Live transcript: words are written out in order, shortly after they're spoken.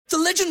The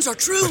legends are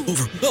true.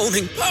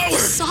 Overwhelming power!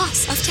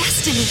 Sauce of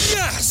destiny.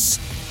 Yes!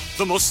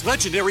 The most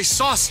legendary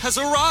sauce has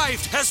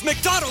arrived as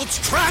McDonald's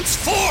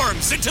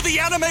transforms into the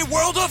anime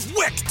world of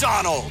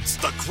WickDonald's.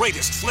 The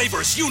greatest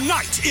flavors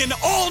unite in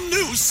all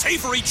new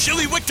savory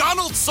chili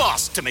McDonald's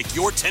sauce to make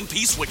your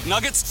 10-piece Wick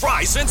Nuggets,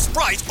 fries, and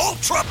Sprite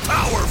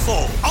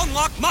ultra-powerful.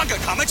 Unlock manga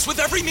comics with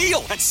every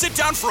meal and sit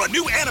down for a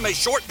new anime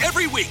short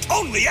every week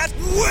only at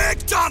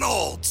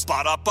WickDonald's.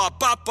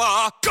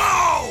 Ba-da-ba-ba-ba,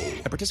 go!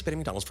 At participating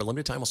McDonald's for a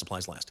limited time while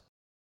supplies last.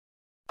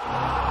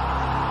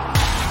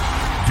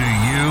 Do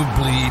you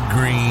bleed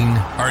green?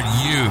 Are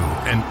you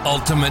an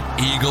ultimate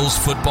Eagles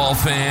football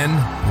fan?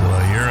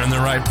 Well, you're in the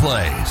right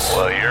place.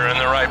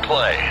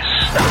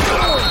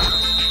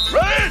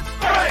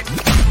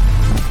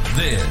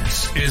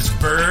 This is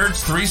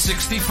Birds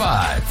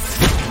 365,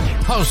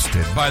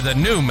 hosted by the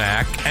new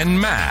Mac and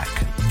Mac,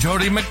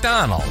 Jody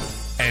McDonald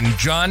and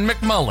John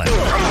McMullen.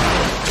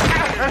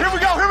 Here we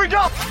go!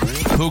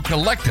 Who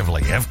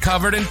collectively have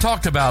covered and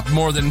talked about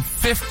more than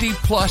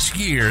 50-plus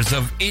years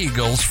of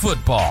Eagles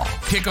football.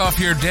 Kick off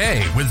your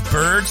day with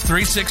Birds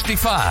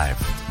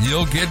 365.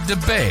 You'll get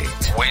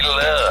debate. We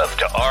love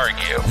to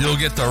argue. You'll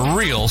get the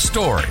real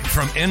story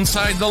from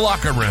inside the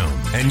locker room.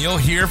 And you'll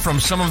hear from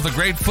some of the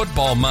great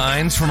football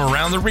minds from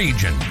around the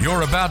region.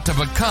 You're about to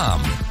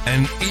become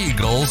an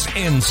Eagles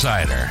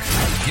insider.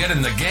 Get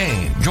in the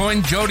game.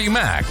 Join Jody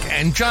Mack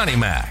and Johnny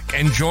Mack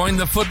and join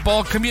the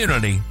football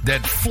community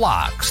that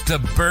flocks to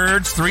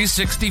Birds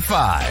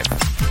 365.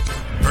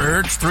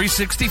 Birds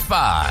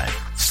 365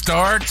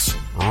 starts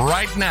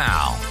right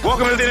now.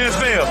 Welcome to the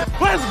NFL.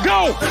 Let's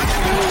go!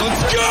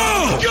 Let's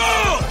go!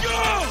 Go!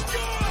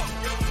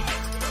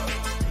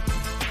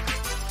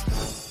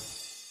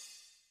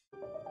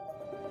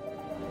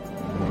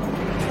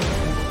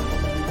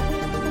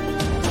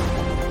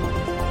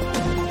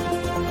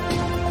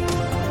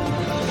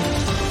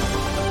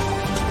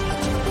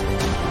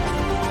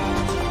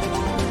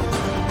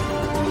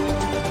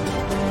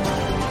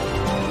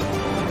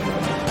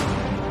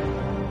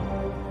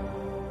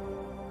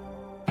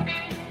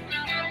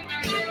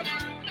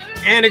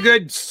 And a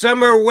good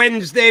summer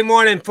Wednesday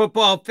morning,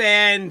 football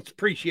fans.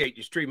 Appreciate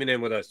you streaming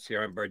in with us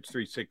here on Birds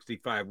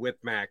 365 with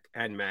Mac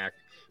and Mac,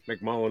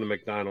 McMullen and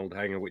McDonald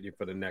hanging with you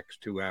for the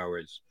next 2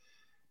 hours.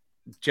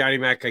 Johnny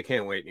Mac, I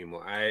can't wait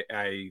anymore.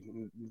 I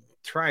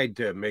tried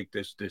to make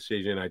this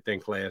decision, I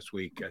think, last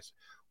week.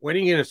 When are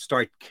you going to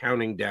start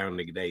counting down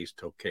the days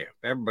till camp?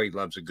 Everybody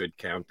loves a good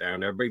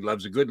countdown. Everybody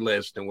loves a good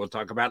list, and we'll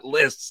talk about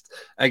lists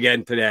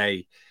again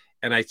today.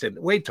 And I said,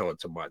 wait till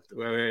it's a month.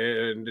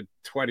 The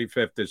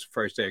 25th is the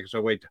first day.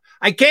 So wait.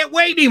 I can't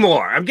wait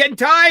anymore. I'm getting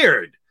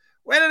tired.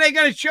 When are they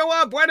going to show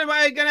up? When am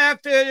I going to have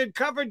to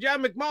cover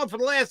John McMullen for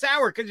the last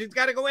hour? Because he's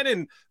got to go in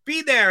and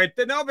be there at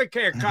the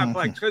NovaCare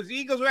complex. Because the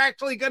Eagles are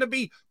actually going to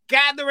be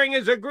gathering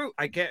as a group.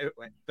 I can't.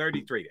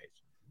 33 days.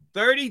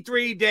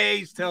 33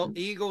 days till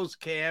Eagles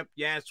camp.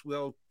 Yes,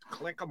 we'll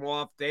click them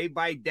off day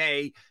by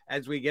day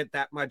as we get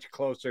that much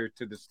closer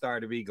to the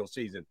start of Eagle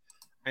season.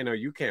 I know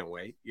you can't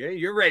wait.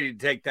 You're ready to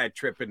take that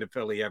trip into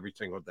Philly every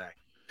single day.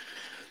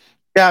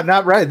 Yeah,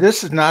 not right.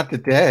 This is not the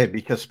day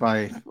because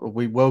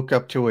we woke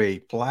up to a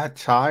flat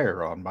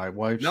tire on my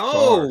wife's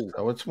car.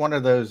 So it's one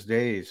of those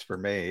days for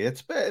me.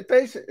 It's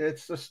basically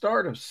it's the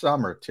start of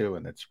summer too,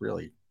 and it's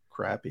really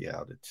crappy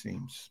out. It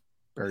seems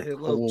very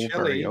cool,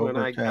 chilly very when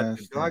I got the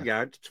overcast. dog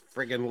out. It's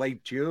friggin'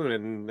 late June,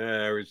 and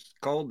it was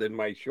cold in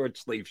my short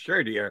sleeve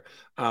shirt here.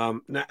 Now,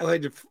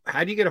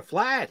 how do you get a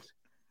flat?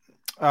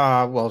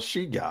 Well,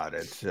 she got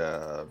it.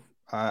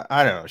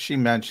 I don't know. She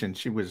mentioned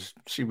she was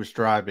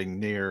driving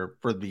near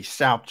for the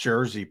South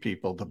Jersey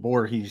people, the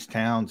Voorhees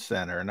Town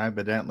Center, and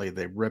evidently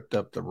they ripped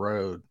up the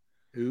road.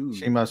 Ooh.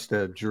 She must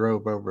have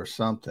drove over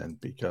something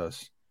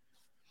because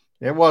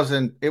it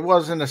wasn't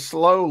a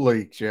slow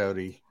leak,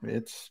 Jody.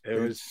 It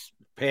was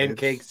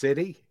Pancake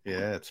City.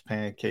 Yeah, it's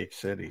Pancake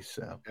City.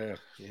 So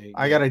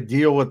I got to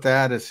deal with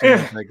that as soon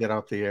as I get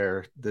off the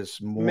air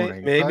this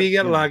morning. Maybe you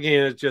get lucky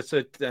and it's just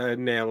a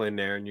nail in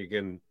there and you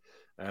can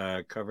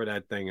cover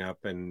that thing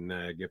up and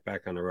get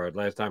back on the road.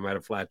 Last time I had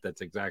a flat,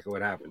 that's exactly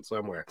what happened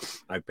somewhere.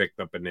 I picked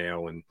up a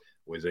nail and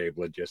was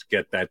able to just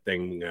get that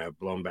thing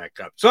blown back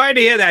up. Sorry to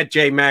hear that,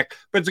 J-Mac,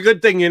 but it's a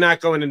good thing you're not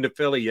going into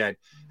Philly yet.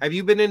 Have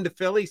you been into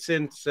Philly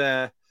since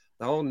the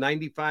whole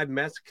 95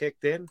 mess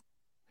kicked in?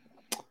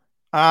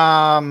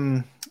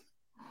 No.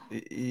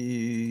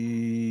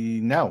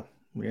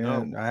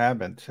 I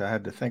haven't. I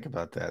had to think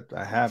about that.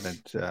 I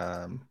haven't.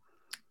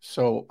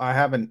 So I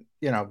haven't,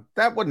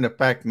 that wouldn't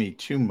affect me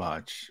too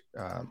much.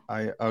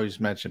 I always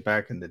mentioned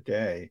back in the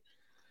day,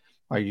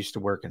 I used to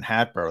work in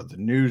Hatboro. The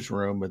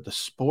newsroom of the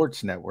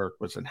sports network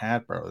was in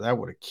Hatboro. That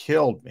would have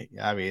killed me.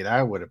 I mean,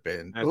 I would have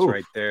been. That's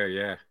right there.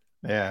 Yeah.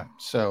 Yeah.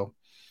 So,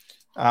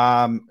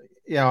 I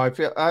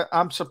feel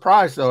I'm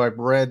surprised though. I've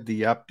read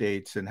the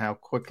updates and how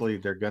quickly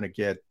they're going to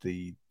get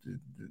the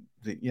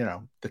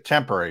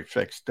temporary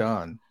fix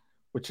done,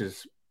 which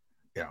is,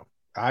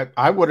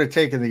 I would have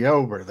taken the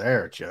over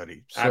there,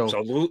 Jody. So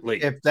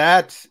absolutely. If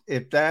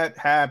that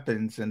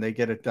happens and they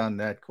get it done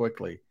that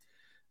quickly,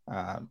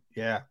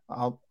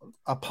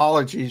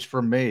 Apologies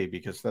from me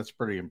because that's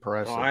pretty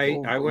impressive.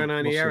 I went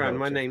on the air on what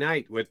Monday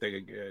night with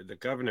the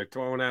governor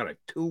throwing out a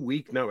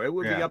 2-week. No, it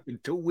would be up in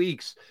 2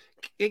 weeks.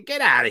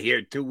 Get out of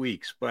here 2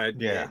 weeks. But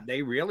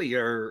they really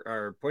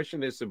are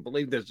pushing this and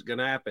believe this is going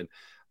to happen.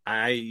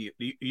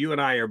 You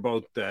and I are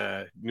both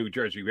New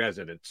Jersey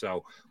residents,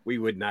 so we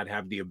would not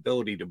have the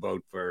ability to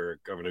vote for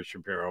Governor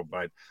Shapiro.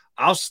 But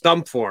I'll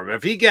stump for him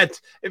if he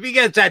gets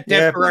that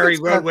temporary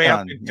roadway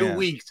up in 2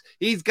 weeks.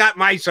 He's got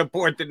my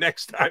support the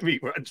next time he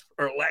runs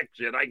for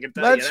election. I can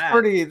tell you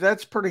that.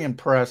 That's pretty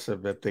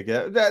impressive if they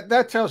get that.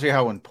 That tells you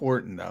how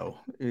important, though,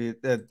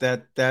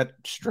 that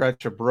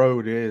stretch of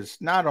road is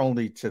not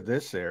only to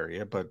this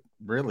area, but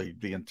really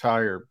the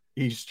entire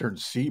eastern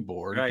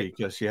seaboard,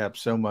 because you have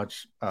so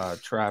much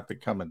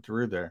traffic coming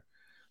through there.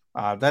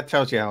 That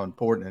tells you how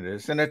important it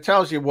is, and it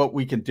tells you what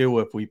we can do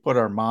if we put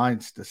our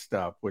minds to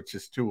stuff, which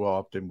is too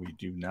often we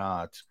do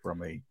not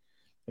from a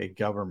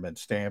government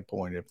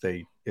standpoint. If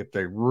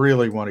they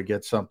really want to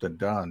get something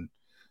done,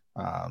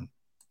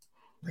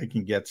 they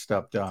can get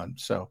stuff done.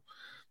 So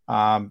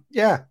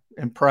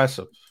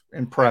impressive.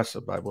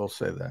 I will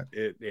say that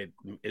it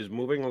is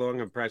moving along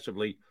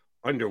impressively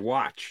under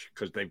watch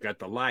because they've got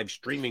the live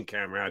streaming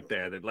camera out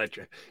there that lets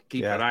you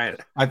keep an eye on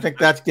it. I think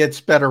that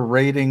gets better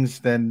ratings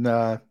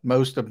than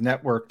most of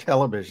network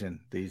television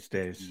these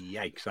days.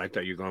 Yikes. I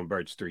thought you were going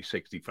Birds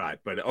 365,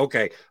 but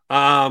okay.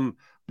 No,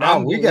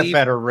 we get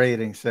better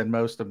ratings than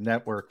most of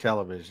network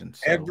television.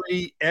 So.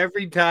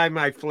 Every time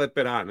I flip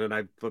it on, and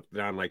I've flipped it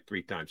on like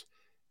 3 times,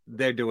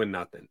 they're doing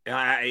nothing.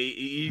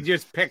 You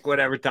just pick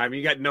whatever time.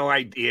 You got no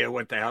idea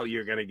what the hell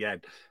you're going to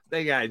get.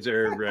 The guys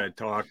are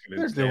talking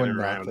and standing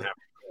around having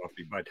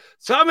coffee, but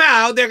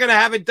somehow they're going to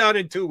have it done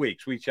in 2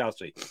 weeks. We shall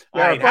see.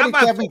 Yeah, buddy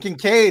Kevin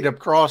Kincaid of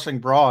Crossing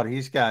Broad.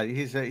 He's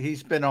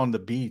been on the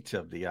beat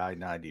of the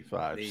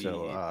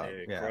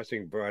I-95.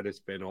 Crossing Broad has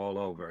been all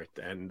over it,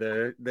 and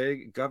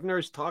the governor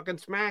is talking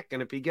smack.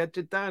 And if he gets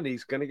it done,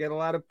 he's going to get a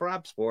lot of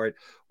props for it.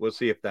 We'll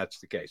see if that's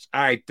the case.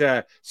 All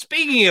right.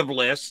 Speaking of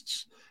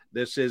lists.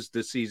 This is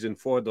the season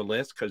for the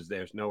list because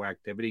there's no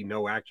activity,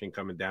 no action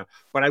coming down.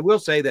 But I will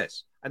say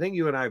this. I think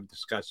you and I have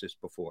discussed this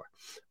before.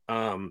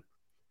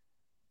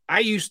 I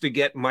used to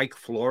get Mike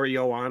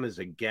Florio on as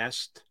a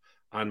guest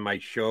on my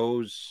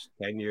shows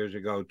 10 years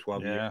ago,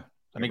 12 years ago.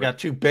 And he got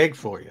too big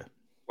for you.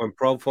 When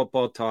Pro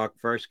Football Talk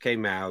first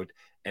came out,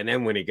 and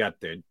then when he got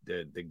the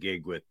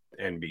gig with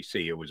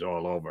NBC, it was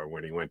all over.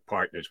 When he went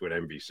partners with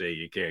NBC,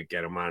 you can't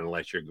get him on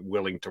unless you're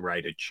willing to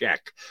write a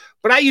check.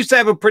 But I used to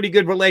have a pretty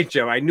good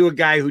relationship. I knew a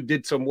guy who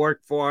did some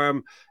work for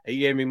him. He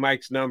gave me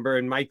Mike's number,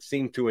 and Mike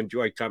seemed to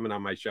enjoy coming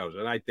on my shows.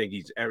 And I think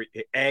he's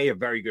a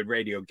very good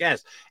radio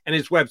guest, and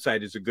his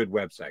website is a good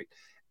website.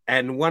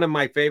 And one of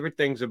my favorite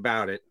things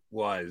about it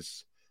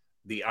was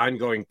the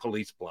ongoing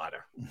police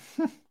blotter,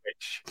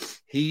 which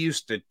he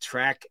used to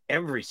track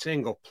every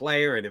single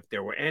player. And if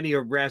there were any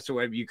arrests or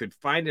whatever, you could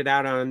find it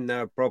out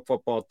on Pro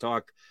Football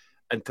Talk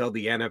until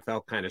the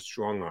NFL kind of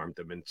strong-armed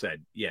him and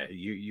said, yeah,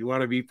 you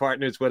want to be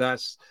partners with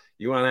us?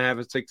 You want to have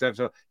a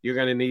successful, you're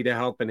going to need a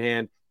helping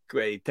hand.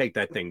 Great, take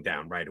that thing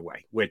down right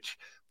away, which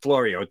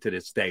Florio to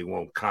this day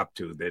won't cop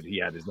to, that he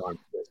had his arm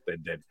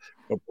twisted.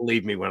 But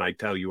believe me when I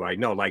tell you, I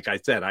know, like I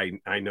said,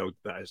 I know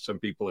some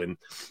people in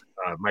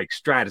Mike's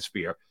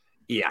stratosphere.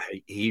 Yeah,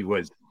 he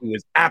was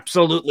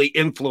absolutely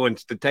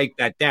influenced to take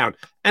that down.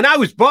 And I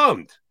was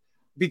bummed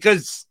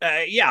because,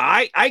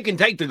 I can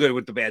take the good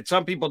with the bad.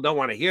 Some people don't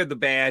want to hear the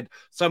bad.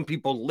 Some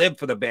people live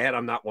for the bad.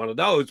 I'm not one of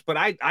those. But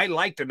I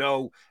like to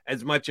know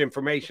as much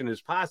information as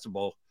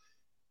possible.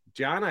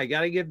 John, I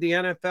got to give the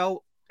NFL,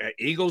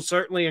 Eagles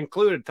certainly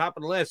included, top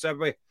of the list.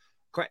 Everybody,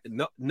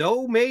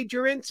 no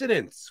major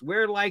incidents.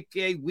 We're like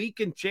a week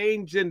and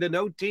change into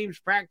no teams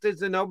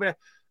practice and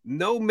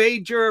no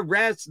major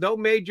arrests, no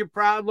major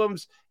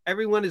problems.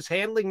 Everyone is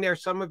handling their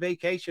summer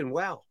vacation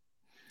well.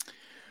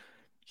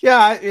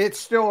 Yeah, it's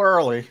still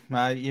early.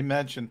 You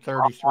mentioned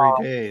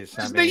 33 days.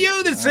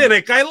 The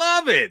cynic. I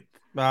love it.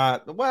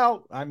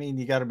 Well, I mean,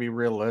 you got to be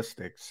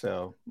realistic.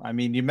 So, I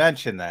mean, you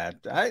mentioned that.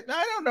 I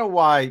don't know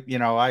why,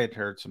 I had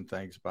heard some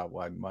things about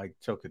why Mike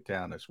took it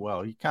down as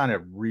well. He kind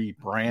of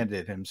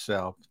rebranded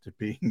himself to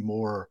being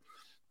more,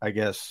 I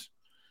guess,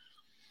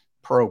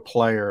 pro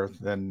player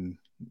than,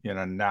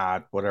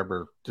 not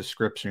whatever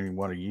description you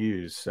want to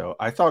use. So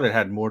I thought it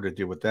had more to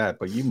do with that,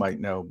 but you might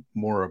know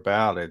more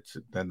about it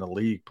than the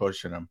league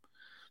pushing him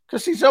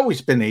because he's always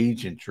been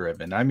agent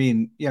driven. I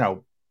mean,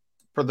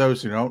 for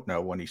those who don't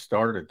know, when he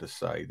started the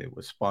site, it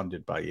was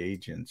funded by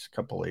agents, a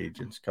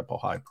couple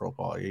high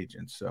profile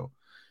agents. So,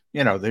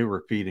 they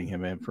were feeding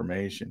him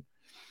information.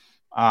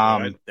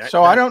 I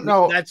don't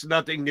know. That's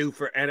nothing new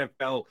for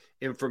NFL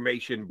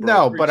information.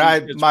 No, but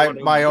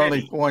my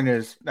only point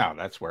is, no,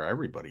 that's where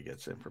everybody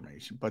gets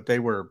information. But they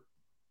were,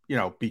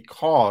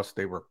 because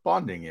they were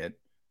funding it,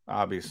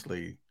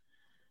 obviously,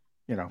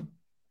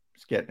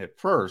 it's getting it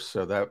first.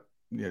 So that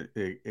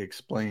it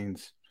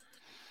explains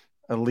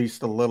at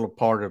least a little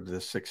part of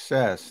the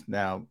success.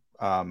 Now,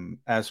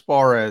 as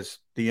far as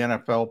the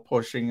NFL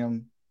pushing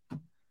him,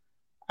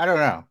 I don't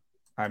know.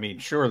 I mean,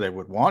 sure, they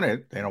would want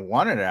it. They don't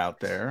want it out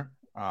there.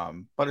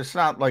 But it's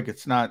not like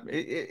it's not.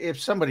 If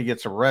somebody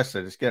gets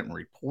arrested, it's getting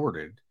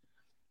reported.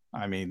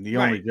 I mean, the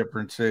only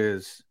difference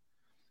is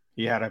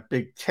he had a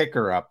big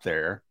ticker up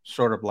there,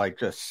 sort of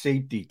like a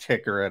safety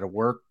ticker at a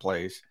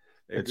workplace.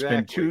 Exactly. It's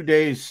been 2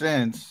 days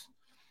since.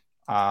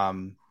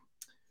 And,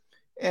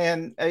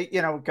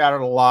 got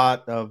a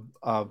lot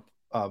of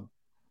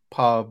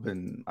pub,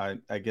 and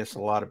I guess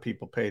a lot of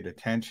people paid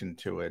attention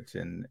to it.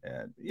 And,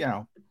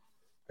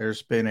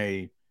 there's been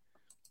a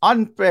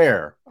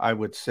unfair, I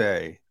would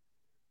say,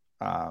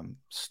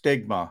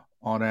 stigma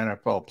on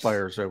NFL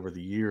players over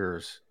the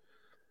years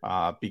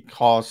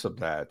because of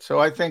that. So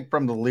I think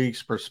from the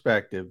league's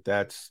perspective,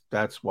 that's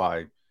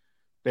why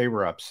they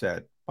were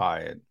upset by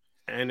it.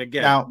 And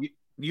again, now,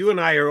 you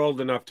and I are old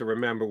enough to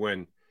remember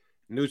when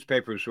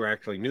newspapers were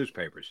actually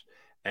newspapers,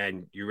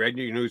 and you read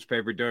your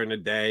newspaper during the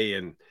day,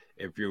 and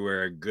if you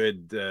were a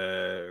good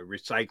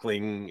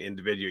recycling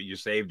individual, you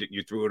saved it,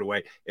 you threw it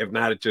away. If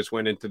not, it just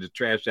went into the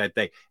trash that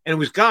day, and it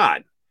was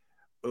gone.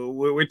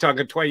 We're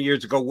talking 20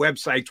 years ago,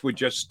 websites were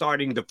just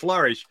starting to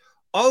flourish.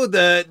 Oh,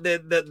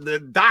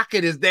 the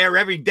docket is there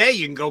every day.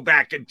 You can go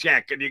back and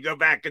check, and you go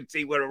back and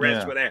see what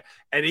arrests were there.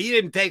 And he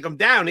didn't take them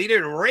down. He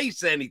didn't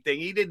erase anything.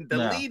 He didn't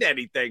delete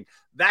anything.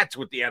 That's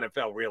what the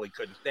NFL really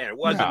couldn't stand. It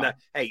wasn't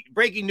hey,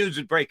 breaking news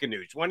is breaking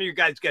news. One of your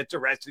guys gets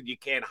arrested, you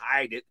can't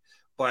hide it,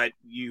 but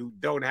you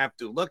don't have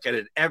to look at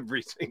it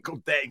every single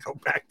day. Go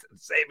back to the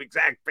same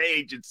exact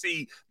page and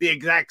see the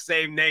exact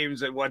same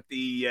names and what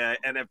the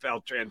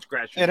NFL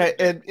transgression.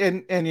 And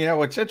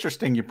it's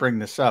interesting you bring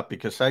this up,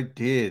 because I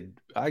did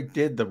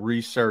the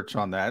research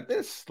on that.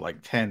 This like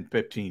 10,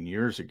 15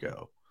 years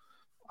ago,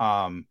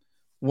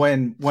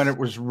 when it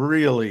was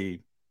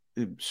really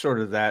sort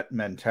of that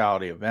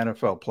mentality of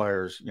NFL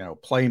players,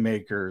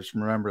 playmakers,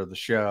 remember the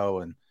show,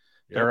 and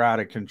they're out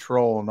of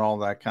control and all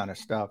that kind of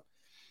stuff.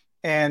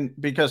 And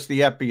because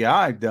the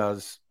FBI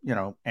does,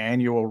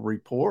 annual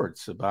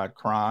reports about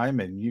crime,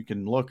 and you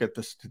can look at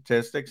the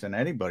statistics, and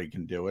anybody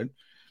can do it.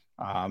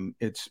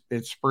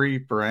 It's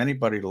free for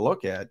anybody to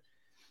look at.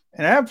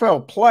 And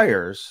NFL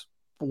players,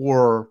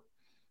 for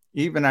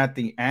even at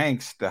the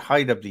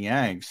height of the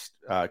angst,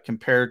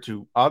 compared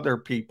to other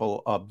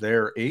people of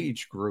their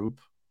age group,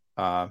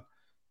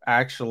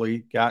 actually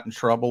got in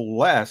trouble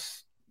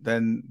less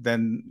than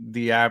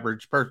the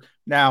average person.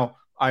 Now,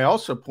 I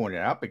also pointed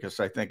out, because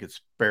I think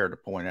it's fair to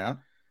point out,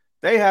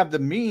 they have the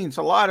means.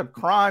 A lot of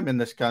crime in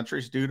this country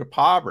is due to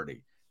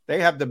poverty. They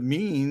have the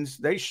means.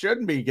 They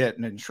shouldn't be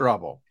getting in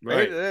trouble.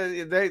 Right.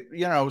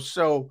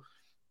 So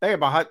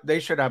they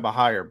should have a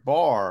higher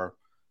bar.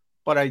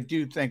 But I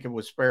do think it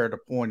was fair to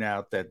point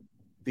out that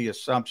the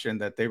assumption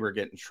that they were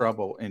getting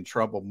in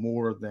trouble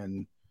more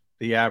than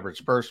the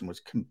average person was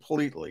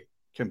completely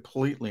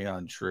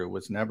untrue,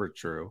 was never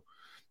true.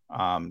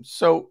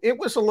 So it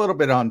was a little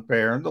bit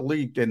unfair, and the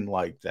league didn't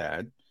like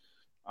that.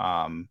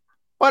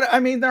 But I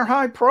mean, they're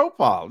high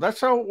profile.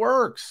 That's how it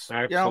works.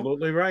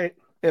 Absolutely right.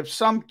 If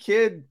some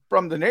kid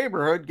from the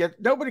neighborhood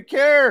nobody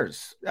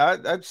cares.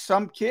 That's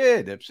some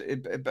kid.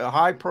 If a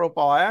high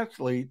profile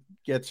athlete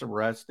gets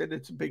arrested,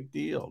 it's a big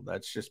deal.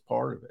 That's just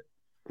part of it.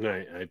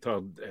 Right.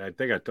 I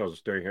think I told the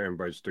story here in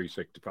Birds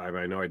 365.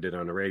 I know I did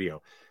on the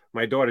radio.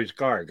 My daughter's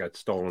car got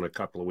stolen a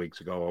couple of weeks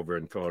ago over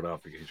in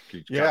Philadelphia.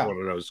 She's got one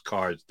of those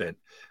cars that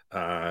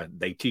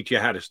they teach you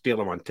how to steal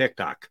them on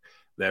TikTok.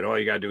 That all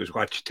you got to do is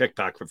watch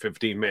TikTok for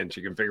 15 minutes.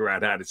 You can figure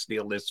out how to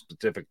steal this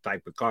specific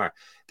type of car.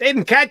 They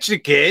didn't catch the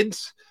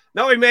kids.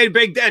 No, he made a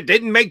big deal.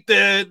 Didn't make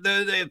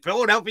the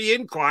Philadelphia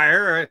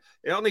Inquirer.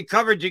 The only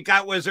coverage you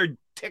got was her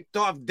ticked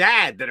off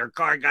dad that her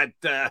car got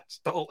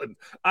stolen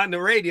on the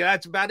radio.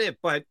 That's about it.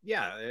 But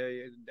yeah,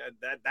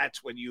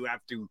 that's when you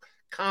have to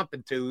comp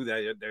into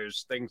that.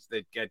 There's things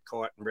that get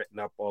caught and written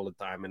up all the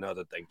time, and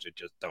other things that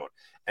just don't.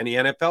 And the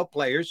NFL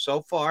players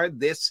so far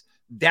this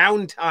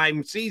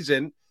downtime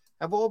season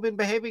have all been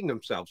behaving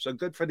themselves. So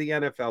good for the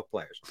NFL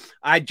players.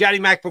 Johnny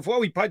Mac, before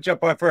we punch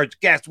up our first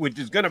guest, which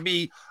is going to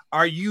be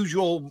our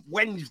usual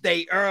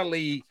Wednesday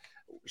early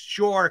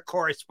shore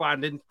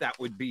correspondent, that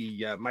would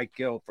be Mike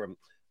Gill from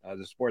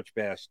the Sports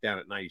Bash down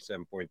at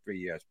 97.3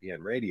 ESPN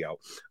Radio.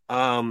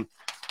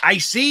 I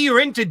see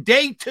you're into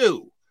day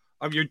 2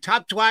 of your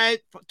top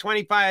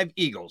 25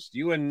 Eagles.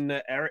 You and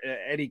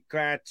Eddie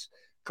Kratz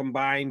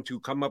combined to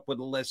come up with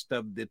a list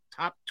of the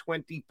top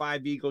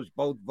 25 Eagles,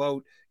 both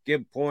vote,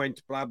 give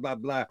points, blah, blah,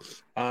 blah.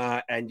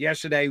 And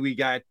yesterday we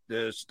got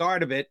the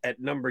start of it at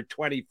number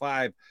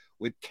 25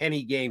 with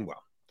Kenny Gainwell.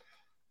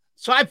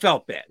 So I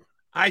felt bad.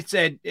 I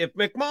said, if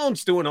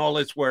McMullen's doing all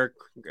this work,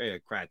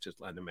 Kratz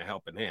just lending him a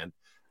helping hand,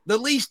 the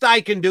least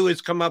I can do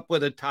is come up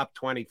with a top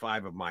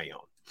 25 of my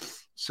own.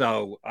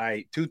 So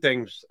two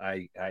things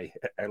I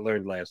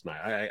learned last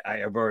night. I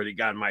have already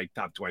gotten my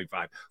top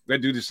 25. We're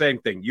going to do the same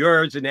thing.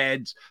 Yours and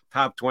Ed's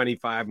top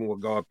 25, and we'll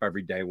go up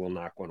every day. We'll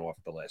knock one off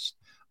the list.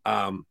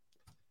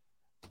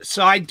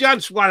 So I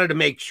just wanted to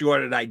make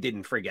sure that I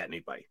didn't forget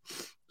anybody.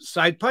 So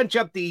I punch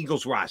up the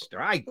Eagles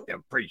roster. I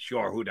am pretty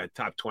sure who the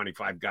top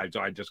 25 guys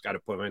are. I just got to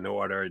put them in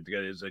order.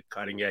 There's a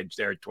cutting edge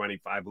there at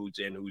 25, who's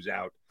in, who's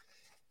out.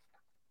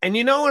 And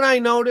you know what I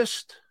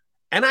noticed?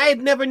 And I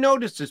had never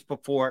noticed this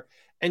before,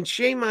 and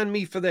shame on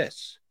me for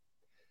this.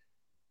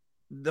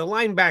 The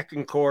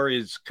linebacking core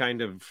is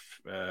kind of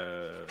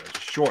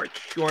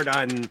short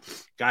on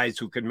guys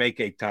who could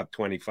make a top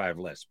 25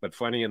 list. But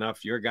funny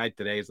enough, your guy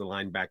today is the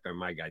linebacker.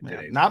 My guy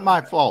today, not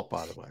my fault,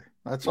 by the way.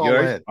 That's all.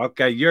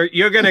 Okay,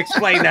 you're going to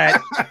explain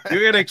that.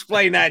 You're going to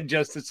explain that in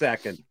just a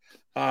second.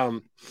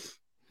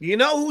 You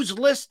know who's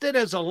listed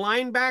as a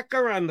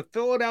linebacker on the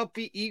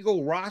Philadelphia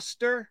Eagle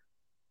roster?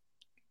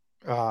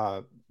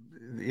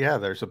 Yeah,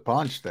 there's a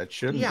bunch that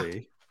shouldn't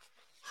be.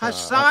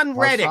 Hassan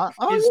Reddick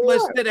is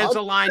listed as a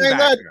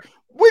linebacker.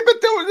 We've been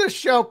doing this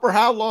show for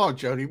how long,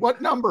 Jody? What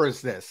number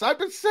is this? I've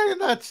been saying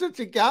that since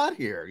he got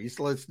here. He's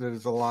listed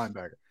as a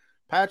linebacker.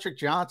 Patrick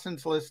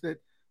Johnson's listed.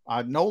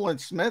 Nolan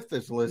Smith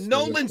is listed.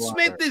 Nolan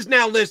Smith is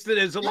now listed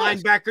as a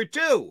linebacker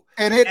too.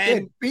 And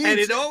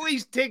it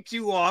always ticks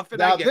you off. And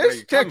now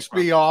this ticks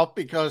me off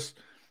because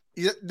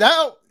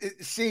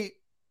see,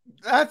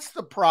 that's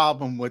the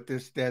problem with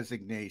this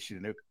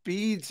designation. It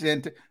feeds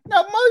into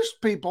now.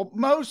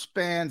 Most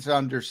fans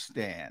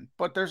understand,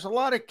 but there's a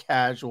lot of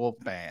casual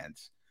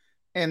fans,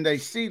 and they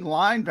see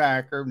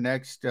linebacker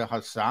next to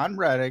Hassan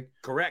Reddick,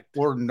 correct,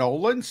 or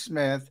Nolan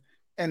Smith,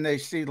 and they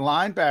see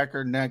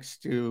linebacker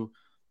next to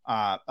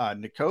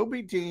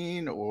Nakobe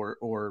Dean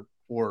or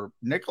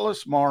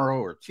Nicholas Morrow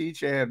or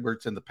TJ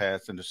Edwards in the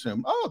past, and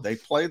assume, they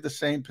play the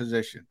same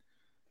position.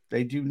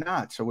 They do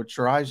not. So it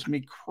drives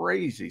me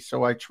crazy.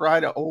 So I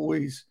try to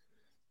always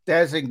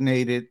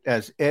designate it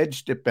as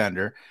edge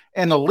defender.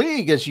 And the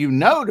league, as you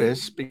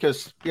notice,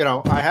 because,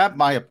 I have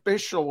my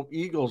official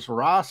Eagles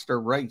roster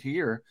right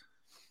here.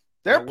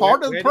 They're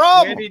part of the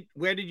problem.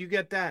 Where did you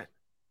get that?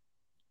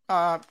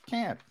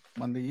 Camp,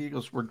 when the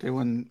Eagles were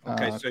doing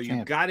okay, so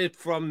you got it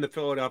from the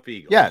Philadelphia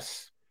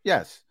Eagles.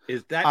 Yes.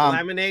 Is that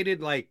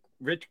laminated like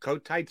Rich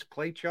Kotite's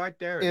play chart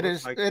there? It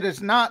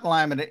is not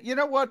laminated. You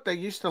know what? They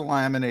used to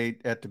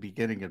laminate at the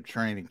beginning of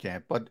training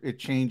camp, but it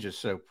changes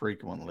so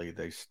frequently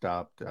they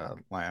stopped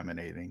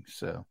laminating.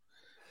 So,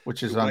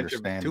 which is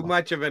understandable. Too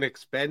much of an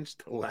expense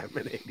to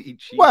laminate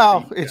each sheet.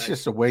 Well, it's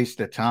just a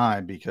waste of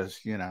time because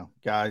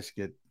guys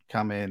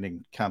come in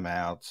and come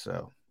out.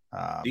 So,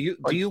 do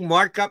you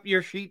mark up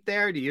your sheet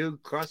there? Do you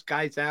cross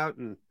guys out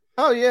and?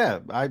 Oh yeah,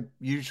 I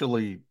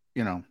usually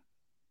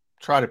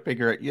try to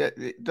figure it. Yeah,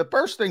 the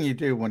first thing you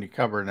do when you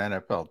cover an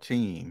NFL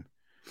team.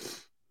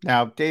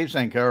 Now, Dave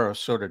Zangaro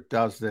sort of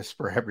does this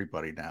for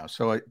everybody now.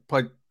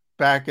 But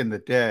back in the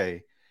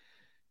day,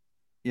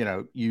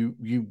 you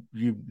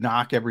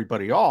knock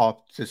everybody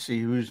off to see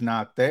who's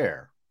not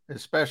there,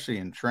 especially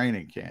in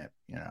training camp.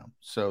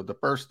 So the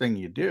first thing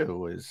you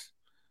do is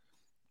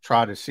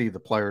try to see the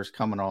players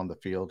coming on the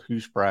field,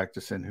 who's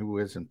practicing, who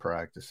isn't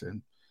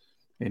practicing,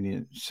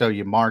 and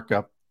you mark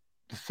up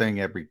the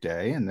thing every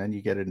day, and then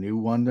you get a new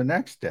one the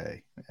next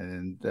day.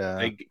 And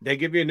they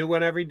give you a new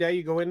one every day.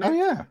 You go in there.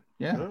 Oh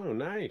yeah. Oh,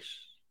 nice.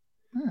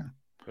 Yeah.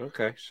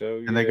 Okay,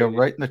 so and they go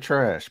right in the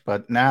trash.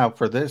 But now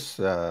for this,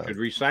 could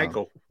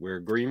recycle. We're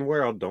a green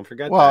world. Don't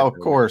forget. Well, that.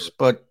 Of course,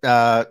 but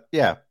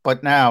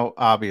But now,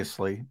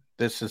 obviously,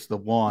 this is the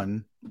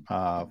one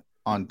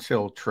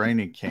until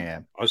training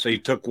camp. Oh, so you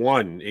took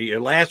one. Your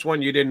last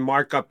one you didn't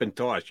mark up and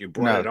toss. You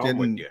brought it on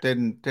with you.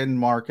 Didn't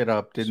mark it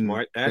up.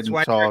 Smart. That's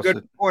why you're a good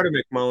reporter,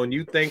 McMullen.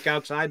 You think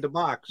outside the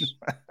box.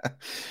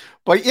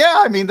 But yeah,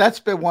 I mean, that's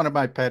been one of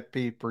my pet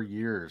peeves for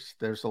years.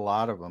 There's a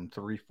lot of them,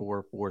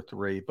 3-4,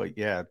 4-3. But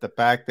yeah, the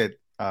fact that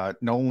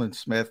Nolan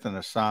Smith and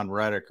Hassan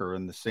Reddick are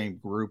in the same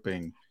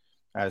grouping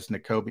as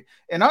Nakobe.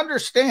 And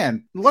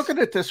understand, look at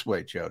it this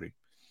way, Jody.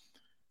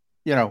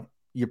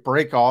 You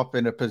break off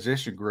into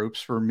position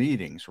groups for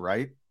meetings,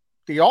 right?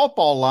 The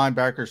off-ball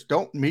linebackers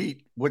don't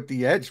meet with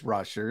the edge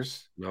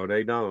rushers. No,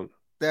 they don't.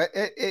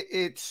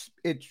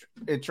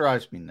 It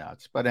drives me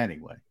nuts. But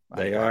anyway,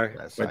 they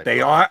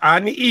are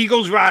on the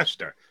Eagles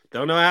roster.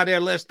 Don't know how they're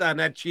listed on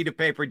that sheet of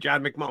paper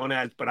John McMullen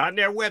has, but on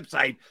their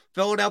website,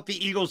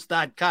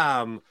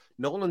 PhiladelphiaEagles.com,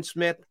 Nolan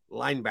Smith,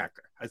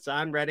 linebacker.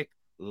 Hassan Reddick,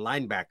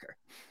 linebacker.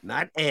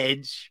 Not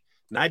edge,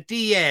 not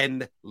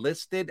DN,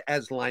 listed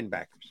as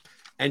linebackers.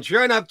 And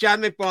sure enough,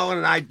 John McMullen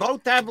and I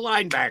both have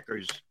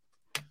linebackers,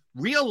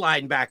 real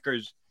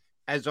linebackers,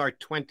 as our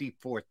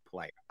 24th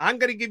player. I'm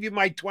going to give you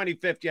my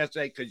 25th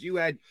yesterday because you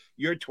had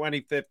your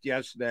 25th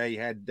yesterday. You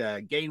had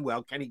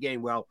Kenny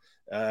Gainwell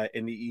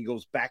in the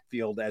Eagles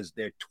backfield as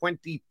their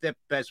 25th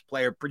best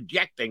player,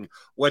 projecting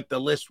what the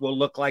list will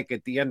look like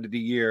at the end of the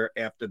year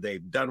after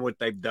they've done what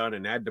they've done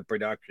and had the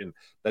production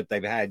that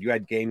they've had. You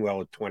had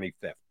Gainwell at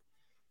 25th.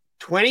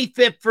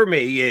 25th for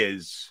me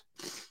is...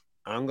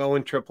 I'm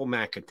going triple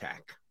Mac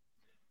attack.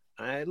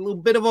 A little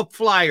bit of a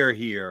flyer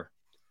here.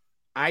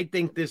 I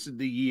think this is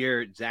the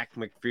year Zach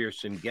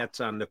McPherson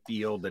gets on the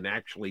field and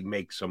actually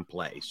makes some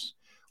plays.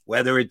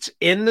 Whether it's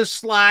in the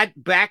slot,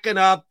 backing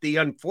up the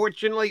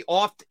unfortunately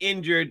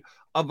oft-injured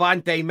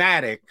Avonte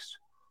Maddox,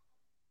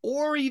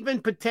 or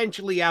even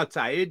potentially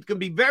outside. It can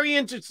be very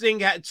interesting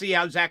to see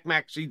how Zach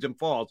Mack's season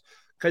falls,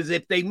 because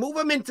if they move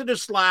him into the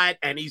slot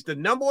and he's the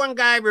number one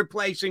guy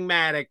replacing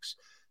Maddox,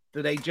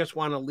 do they just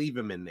want to leave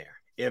him in there?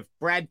 If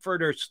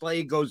Bradford or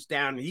Slay goes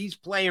down, he's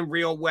playing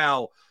real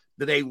well.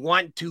 Do they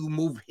want to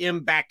move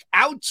him back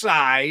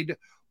outside,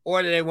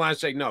 or do they want to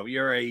say, no,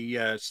 you're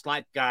a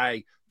slot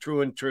guy,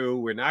 true and true.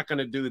 We're not going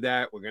to do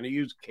that. We're going to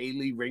use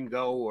Kaylee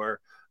Ringo or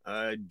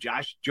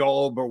Josh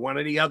Job or one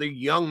of the other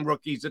young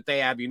rookies that they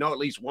have. You know, at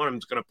least one of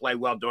them's going to play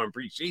well during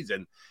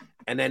preseason.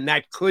 And then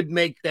that could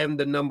make them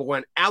the number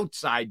one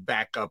outside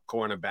backup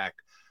cornerback.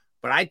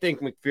 But I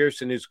think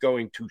McPherson is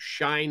going to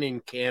shine in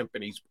camp,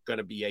 and he's going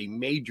to be a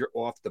major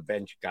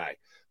off-the-bench guy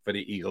for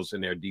the Eagles in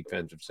their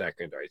defensive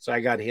secondary. So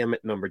I got him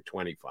at number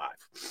 25.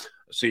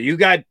 So you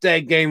got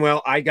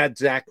Gainwell. I got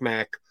Zach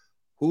Mack.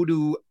 Who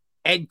do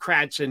Ed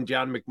Kratz and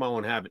John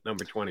McMullen have at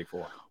number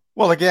 24?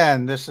 Well,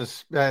 again, this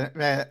is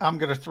I'm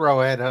going to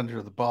throw Ed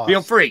under the bus.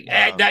 Feel free.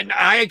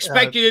 I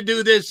expect you to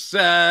do this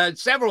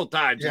several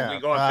times as we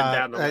go up and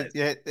down the list.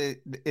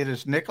 It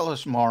is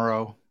Nicholas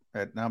Morrow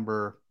at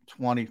number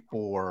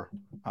 24.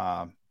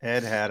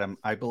 Ed had him,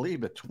 I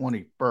believe, at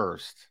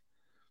 21st.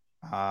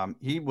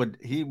 He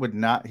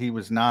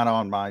was not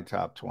on my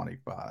top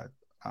 25.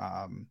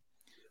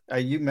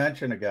 You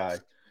mentioned a guy.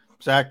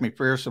 Zach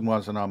McPherson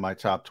wasn't on my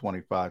top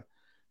 25.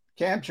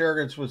 Cam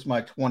Jurgens was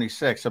my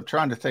 26. I'm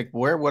trying to think,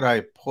 where would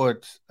I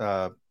put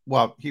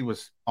well, he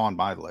was on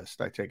my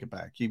list. I take it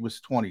back. He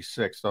was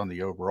 26th on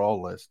the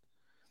overall list.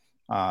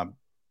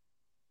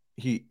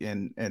 He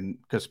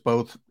because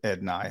both Ed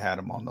and I had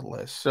him on the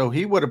list. So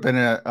he would have been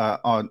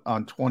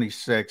on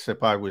 26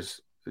 if I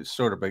was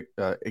sort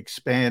of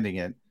expanding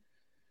it.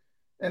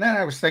 And then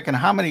I was thinking,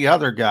 how many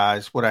other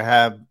guys would I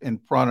have in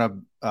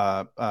front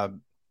of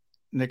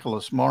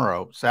Nicholas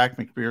Morrow? Zach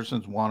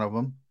McPherson's one of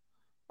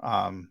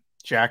them.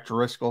 Jack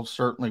Driscoll's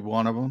certainly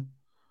one of them.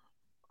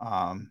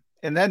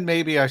 And then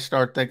maybe I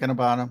start thinking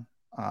about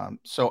him.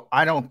 So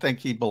I don't think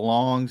he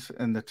belongs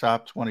in the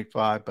top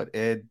 25, but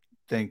Ed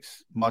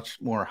thinks much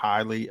more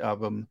highly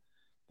of him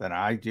than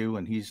I do,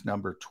 and he's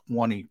number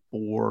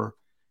 24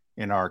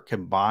 in our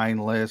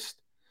combined list.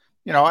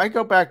 You know, I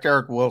go back to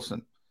Eric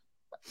Wilson.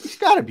 He's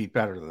got to be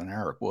better than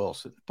Eric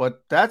Wilson,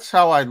 but that's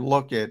how I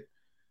look at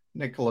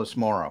Nicholas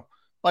Morrow.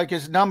 Like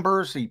his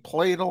numbers, he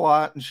played a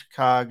lot in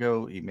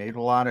Chicago. He made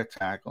a lot of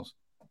tackles.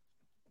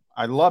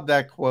 I love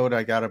that quote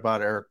I got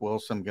about Eric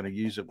Wilson. I'm going to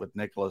use it with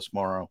Nicholas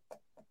Morrow.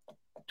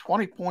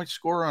 20-point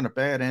scorer on a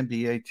bad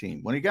NBA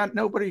team. When you got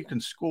nobody who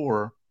can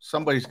score,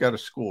 somebody's got to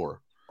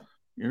score.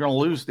 You're going to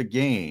lose the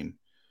game.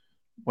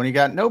 When you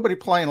got nobody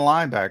playing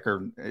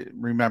linebacker,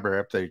 remember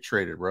after they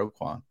traded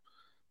Roquan,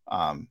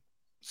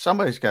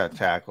 somebody's got to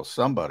tackle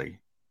somebody.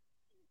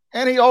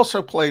 And he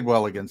also played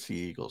well against the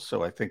Eagles,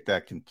 so I think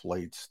that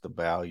conflates the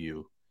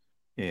value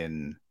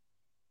in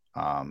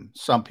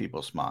some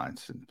people's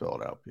minds in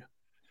Philadelphia.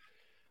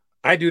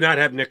 I do not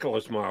have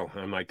Nicholas Morrow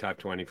on my top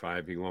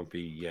 25. He won't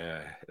be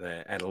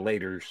at a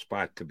later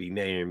spot to be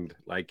named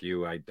like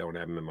you. I don't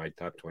have him in my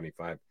top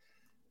 25.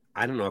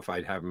 I don't know if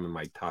I'd have him in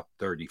my top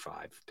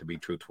 35, to be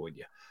truthful with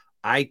you.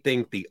 I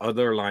think the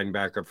other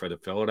linebacker for the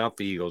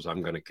Philadelphia Eagles,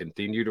 I'm going to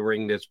continue to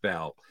ring this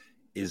bell,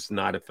 is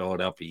not a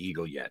Philadelphia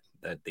Eagle yet.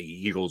 That the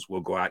Eagles will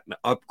go out and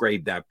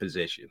upgrade that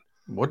position.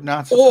 Would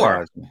not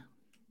surprise me.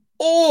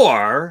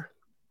 Or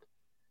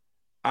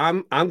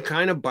I'm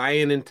kind of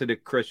buying into the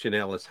Christian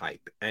Ellis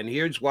hype. And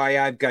here's why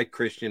I've got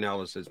Christian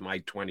Ellis as my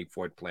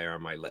 24th player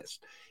on my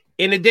list.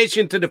 In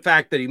addition to the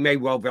fact that he may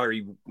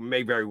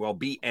very well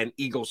be an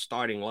Eagles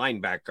starting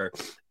linebacker.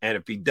 And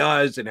if he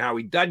does, and how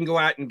he doesn't go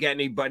out and get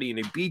anybody and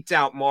he beats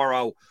out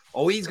Morrow,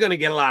 he's going to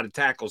get a lot of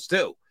tackles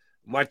too.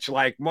 Much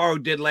like Morrow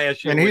did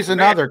last year. And he's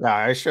another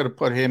guy. I should have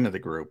put him in the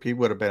group. He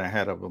would have been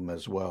ahead of him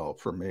as well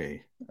for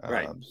me.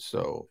 Right.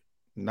 So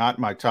not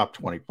my top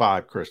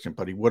 25, Christian,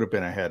 but he would have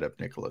been ahead of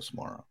Nicholas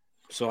Morrow.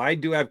 So I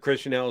do have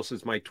Christian Ellis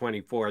as my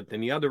 24th.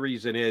 And the other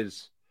reason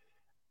is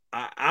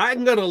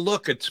I'm going to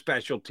look at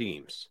special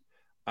teams.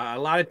 A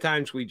lot of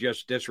times we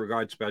just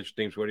disregard special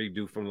teams. What do you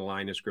do from the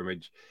line of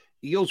scrimmage?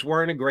 Eagles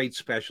weren't a great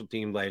special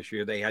team last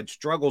year. They had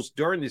struggles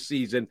during the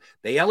season.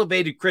 They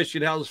elevated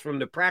Christian Ellis from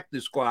the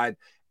practice squad,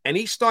 and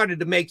he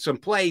started to make some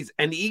plays,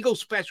 and the Eagles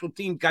special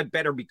team got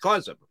better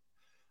because of him.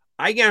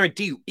 I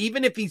guarantee you,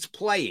 even if he's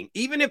playing,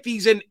 even if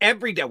he's in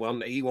every down, well,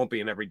 he won't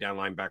be an every down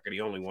linebacker. The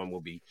only one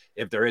will be,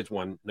 if there is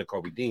one,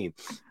 Nakobe Dean.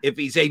 If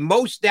he's a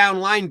most down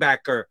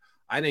linebacker,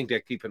 I think they're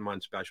keeping him on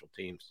special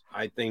teams.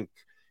 I think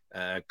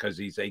because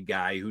he's a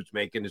guy who's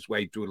making his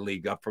way through the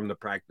league up from the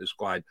practice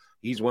squad.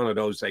 He's one of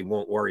those they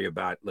won't worry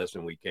about.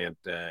 Listen, we can't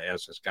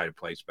ask this guy to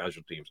play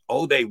special teams.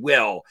 Oh, they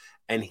will,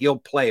 and he'll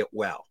play it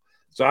well.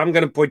 So I'm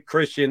going to put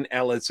Christian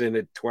Ellis in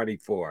at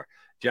 24.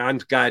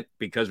 John's got,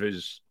 because of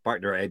his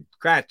partner, Ed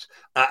Kratz,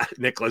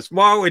 Nicholas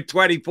Morrow at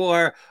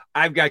 24.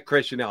 I've got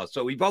Christian Ellis.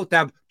 So we both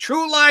have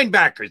true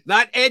linebackers,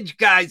 not edge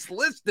guys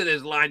listed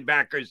as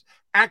linebackers,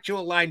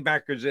 actual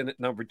linebackers in at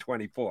number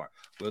 24.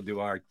 We'll do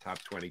our top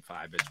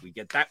 25 as we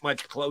get that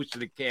much closer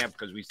to camp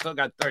because we still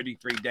got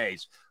 33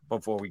 days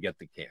before we get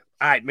to camp.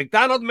 All right,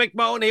 McDonald and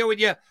McMullen here with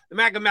you. The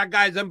Mac and Mac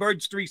guys on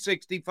Birds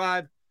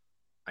 365.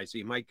 I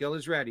see Mike Gill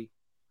is ready.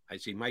 I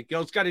see Mike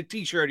Gill's got a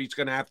T-shirt he's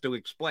going to have to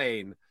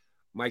explain.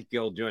 Mike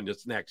Gill joined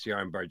us next year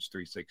on Birds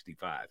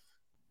 365.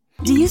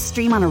 Do you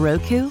stream on a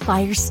Roku,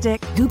 Fire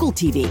Stick, Google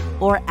TV,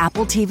 or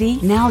Apple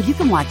TV? Now you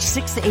can watch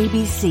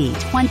 6ABC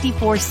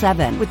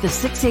 24/7 with the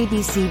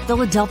 6ABC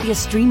Philadelphia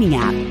streaming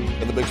app.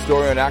 And the big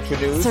story on Action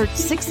News? Search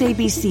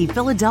 6ABC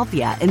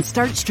Philadelphia and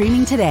start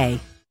streaming today.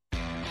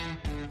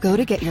 Go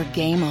to get your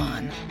game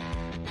on.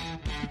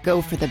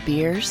 Go for the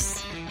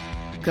beers.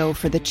 Go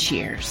for the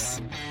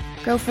cheers.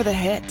 Go for the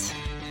hit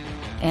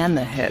and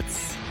the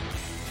hits.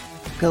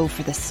 Go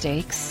for the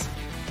stakes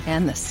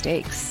and the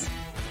stakes.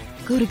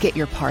 Go to get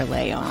your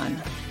parlay on.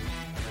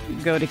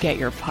 Go to get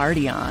your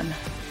party on.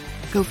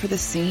 Go for the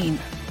scene.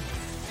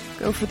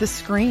 Go for the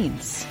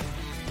screens.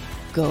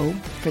 Go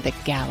for the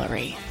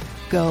gallery.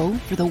 Go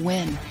for the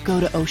win.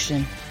 Go to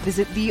Ocean.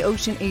 Visit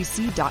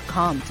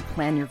theoceanac.com to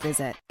plan your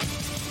visit.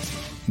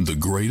 The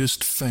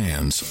greatest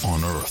fans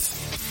on earth.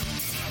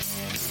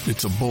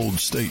 It's a bold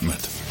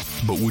statement,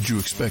 but would you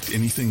expect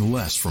anything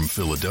less from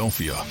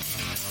Philadelphia?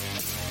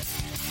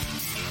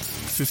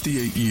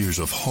 58 years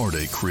of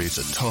heartache creates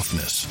a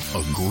toughness,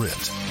 a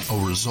grit, a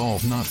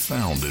resolve not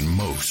found in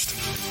most.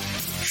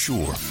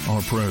 Sure,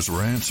 our prayers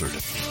were answered,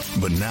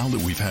 but now that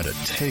we've had a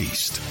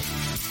taste,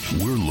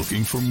 we're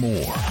looking for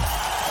more.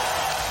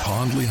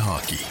 Pondley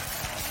Hockey,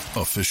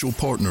 official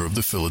partner of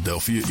the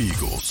Philadelphia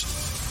Eagles.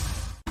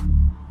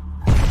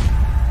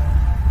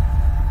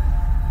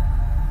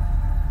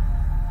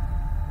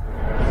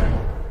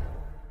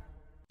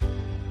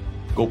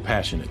 Go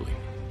passionately.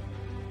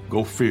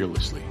 Go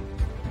fearlessly.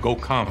 Go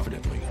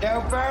confidently.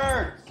 Go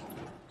Birds!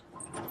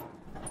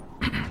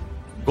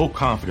 Go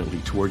confidently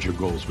towards your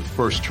goals with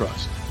First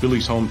Trust,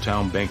 Philly's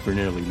hometown bank for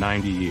nearly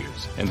 90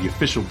 years, and the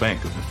official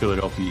bank of the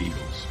Philadelphia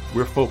Eagles.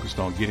 We're focused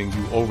on getting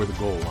you over the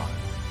goal line.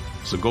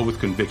 So go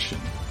with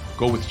conviction.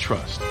 Go with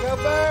trust. Go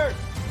Birds!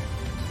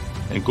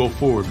 And go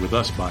forward with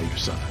us by your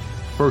side.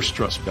 First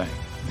Trust Bank,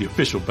 the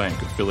official bank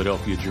of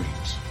Philadelphia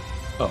Dreams.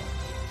 Oh,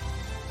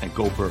 and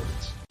go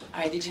Birds.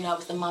 All right, did you know I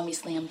was the Mommy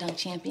Slam Dunk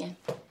Champion?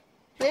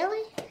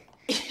 Really?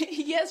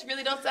 Yes,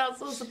 really don't sound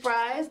so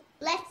surprised.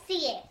 Let's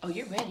see it. Oh,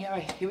 you're ready. All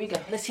right, here we go.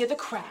 Let's hear the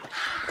crowd.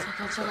 So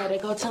go to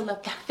right, go to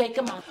left, fake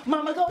them out.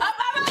 Mama, go up,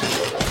 mama!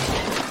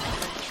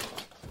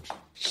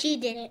 She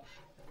did it.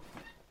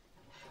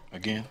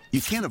 Again?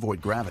 You can't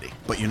avoid gravity,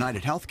 but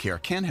United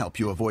Healthcare can help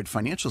you avoid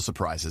financial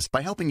surprises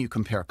by helping you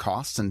compare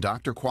costs and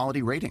doctor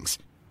quality ratings.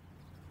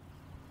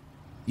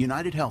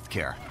 United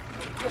Healthcare.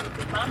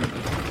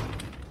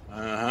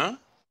 Uh-huh.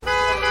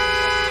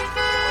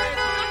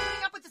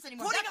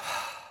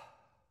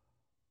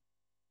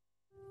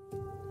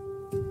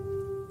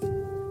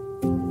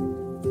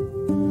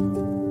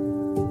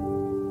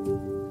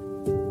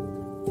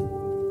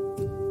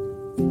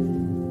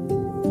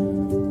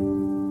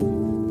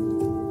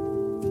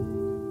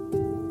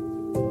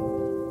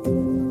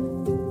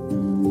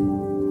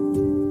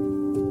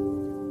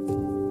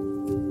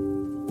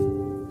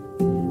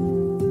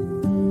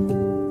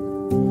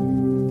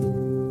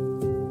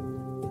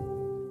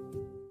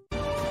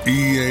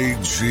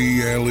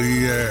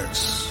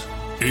 Eagles.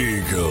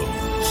 Eagles.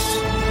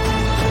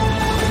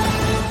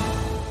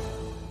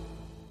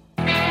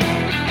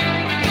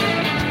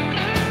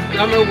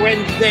 Summer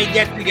Wednesday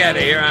get together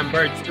here on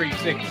Birds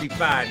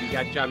 365. You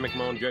got John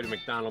McMullen, Jody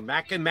McDonald,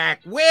 Mac and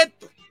Mac with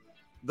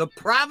the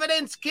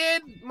Providence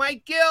kid,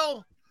 Mike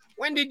Gill.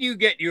 When did you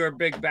get your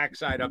big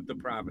backside up to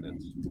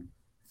Providence?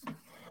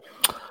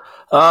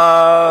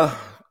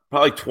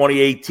 Probably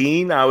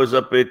 2018. I was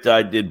up at,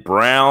 I did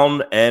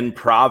Brown and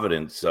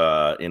Providence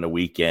in a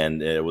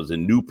weekend. It was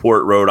in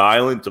Newport, Rhode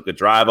Island. Took a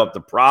drive up to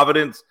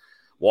Providence,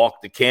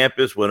 walked the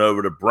campus, went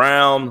over to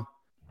Brown,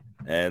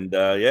 and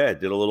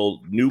did a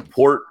little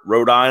Newport,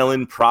 Rhode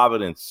Island,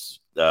 Providence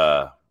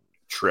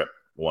trip.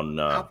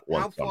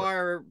 How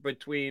far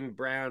between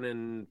Brown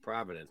and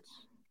Providence?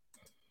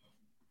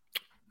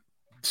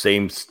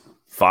 Same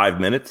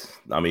 5 minutes.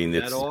 I mean,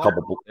 it's a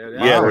couple.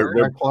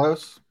 They're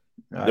close.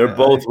 They're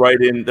both right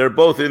in. They're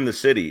both in the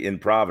city in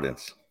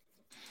Providence.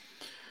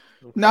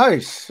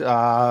 Nice.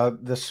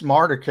 The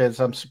smarter kids.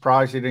 I'm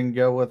surprised you didn't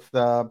go with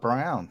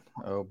Brown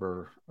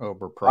over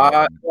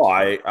Providence.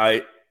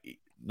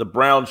 The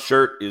brown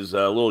shirt is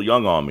a little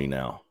young on me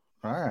now.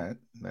 All right,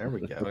 there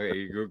we go. Okay,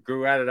 you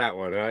grew out of that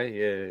one, huh?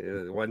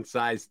 Yeah, one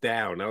size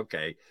down.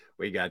 Okay,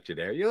 we got you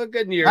there. You look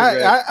good in your.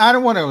 I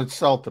don't want to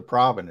insult the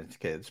Providence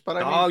kids, but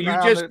I mean, you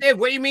just did.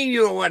 What do you mean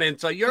you don't want to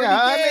insult? You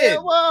already did.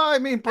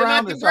 Brown they're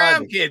not is the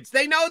Brown Ivy. kids.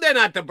 They know they're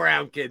not the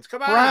Brown kids.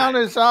 Come on, Brown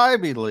is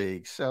Ivy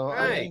League. So right.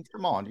 I mean,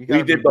 come on.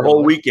 We did the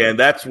whole weekend.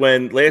 That's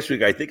when last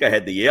week I think I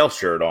had the Yale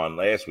shirt on.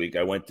 Last week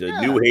I went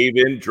to New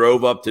Haven,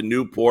 drove up to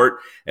Newport,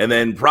 and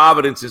then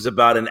Providence is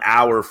about an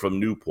hour from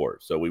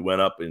Newport. So we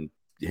went up and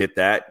hit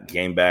that,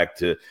 came back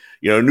to,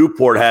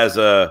 Newport has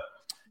a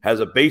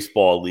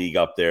baseball league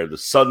up there, the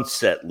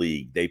Sunset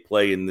League. They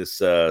play in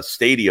this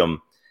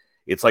stadium.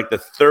 It's like the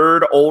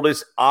third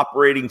oldest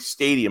operating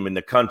stadium in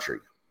the country.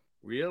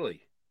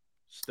 Really?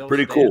 Still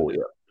pretty cool. Yeah.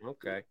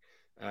 Okay.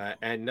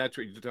 And that's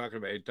what you're talking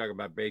about. You're talking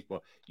about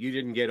baseball. You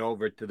didn't get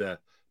over to the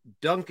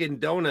Dunkin'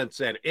 Donuts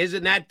Center.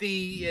 Isn't that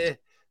the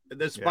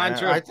the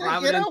sponsor I of think,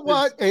 Providence. you know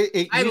what? I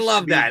used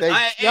love to be,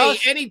 that. they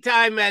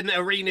Anytime an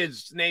arena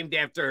is named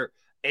after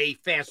a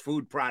fast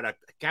food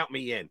product, count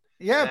me in.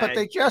 Yeah, but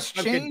they just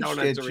Dunkin' changed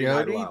Donuts it, arena I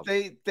Jody. love.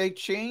 They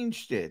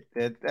changed it.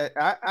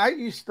 I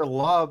used to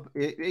love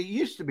it. It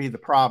used to be the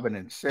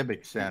Providence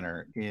Civic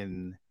Center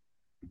in,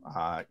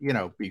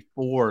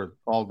 before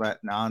all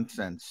that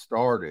nonsense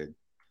started.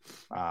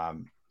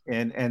 And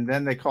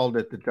then they called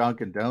it the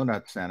Dunkin'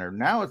 Donuts Center.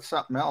 Now it's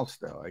something else,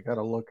 though. I got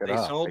to look it They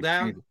up. sold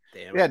down?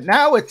 Damn Yeah, it.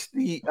 now it's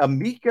the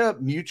Amica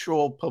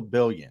Mutual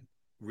Pavilion.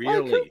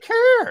 Really? Like,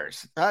 who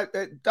cares?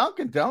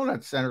 Dunkin'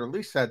 Donuts Center at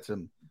least had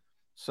some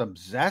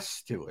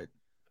zest to it.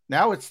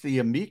 Now it's the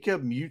Amica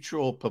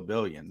Mutual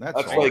Pavilion.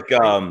 That's all. like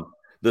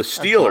the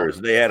Steelers.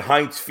 They had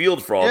Heinz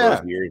Field for all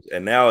those years,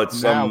 and now it's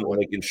some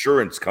like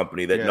insurance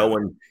company that no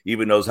one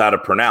even knows how to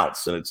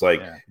pronounce. And it's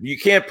like, if you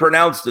can't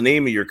pronounce the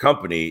name of your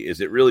company,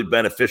 is it really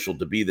beneficial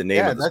to be the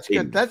name of the that's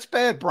stadium? good. That's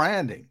bad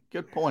branding.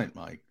 Good point,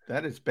 Mike.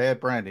 That is bad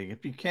branding.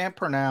 If you can't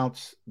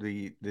pronounce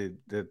the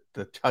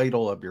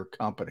title of your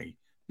company,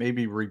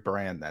 maybe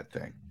rebrand that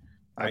thing.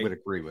 I would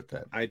agree with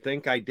that. I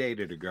think I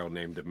dated a girl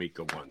named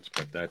Amika once,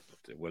 but that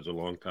was a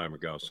long time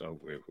ago, so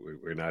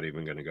we're not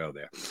even going to go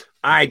there.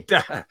 All right,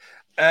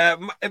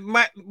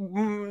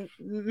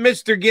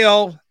 Mr.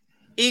 Gill,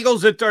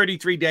 Eagles are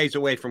 33 days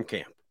away from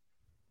camp.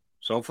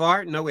 So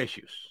far, no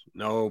issues,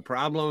 no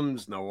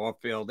problems, no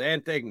off-field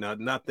antic,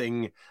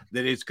 nothing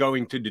that is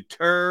going to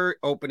deter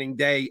opening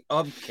day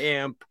of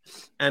camp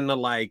and the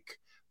like.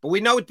 But we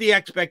know what the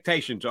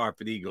expectations are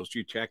for the Eagles.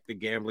 You check the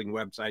gambling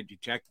website. You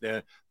check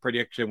the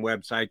prediction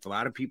websites. A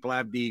lot of people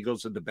have the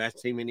Eagles as the best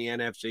team in the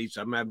NFC.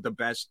 Some have the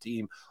best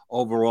team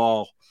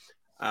overall.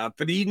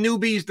 For the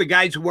newbies, the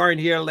guys who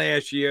weren't here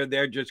last year,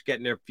 they're just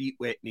getting their feet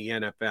wet in the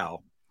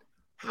NFL.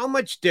 How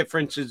much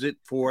difference is it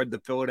for the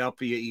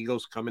Philadelphia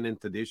Eagles coming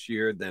into this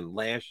year than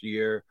last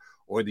year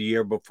or the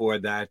year before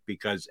that?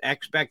 Because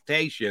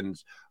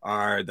expectations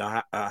are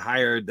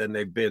higher than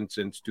they've been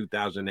since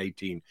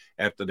 2018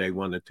 after they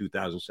won the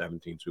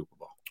 2017 Super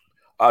Bowl.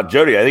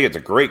 Jody, I think it's a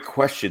great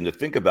question to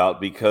think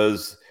about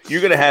because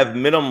you're going to have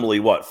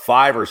minimally,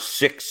 5 or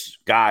 6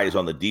 guys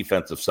on the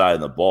defensive side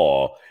of the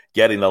ball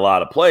getting a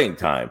lot of playing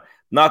time.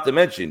 Not to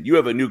mention, you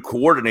have a new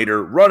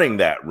coordinator running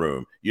that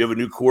room. You have a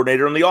new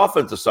coordinator on the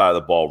offensive side of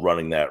the ball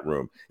running that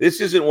room.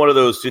 This isn't one of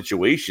those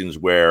situations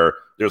where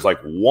there's like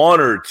 1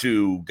 or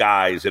 2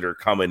 guys that are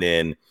coming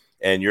in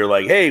and you're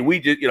like, hey, we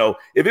did,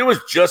 if it was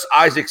just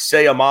Isaac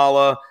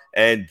Seumalo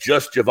and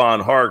just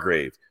Javon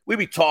Hargrave, we'd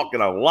be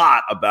talking a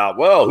lot about,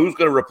 who's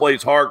going to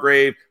replace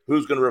Hargrave?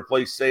 Who's going to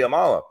replace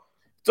Seumalo?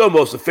 It's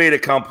almost a fait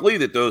accompli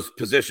that those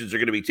positions are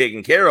going to be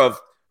taken care of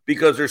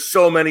because there's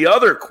so many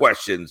other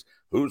questions.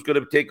 Who's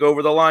going to take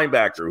over the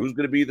linebacker? Who's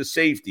going to be the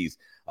safeties?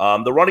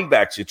 The running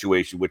back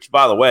situation, which,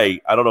 by the way,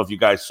 I don't know if you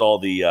guys saw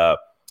the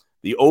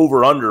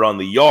over-under on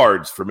the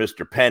yards for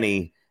Mr.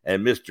 Penny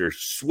and Mr.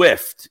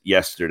 Swift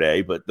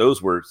yesterday, but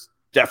those were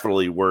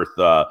definitely worth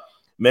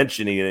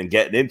mentioning and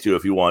getting into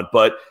if you want.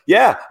 But,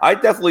 yeah, I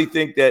definitely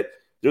think that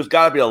there's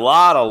got to be a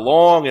lot of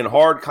long and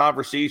hard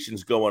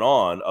conversations going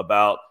on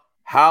about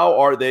how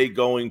are they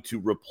going to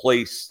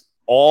replace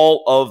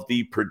all of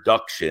the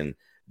production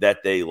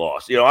that they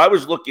lost. I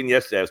was looking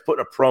yesterday, I was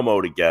putting a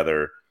promo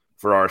together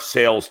for our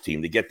sales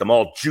team to get them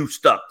all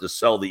juiced up to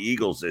sell the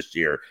Eagles this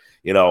year,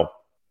 and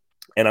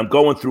I'm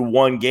going through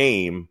one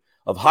game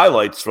of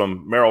highlights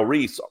from Merrill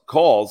Reese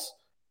calls,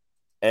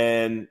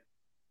 and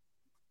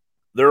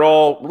they're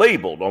all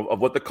labeled of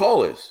what the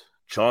call is.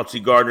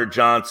 Chauncey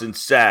Gardner-Johnson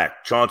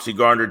sack, Chauncey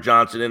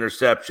Gardner-Johnson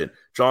interception,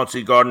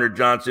 Chauncey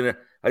Gardner-Johnson.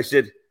 I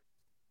said,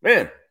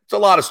 man, it's a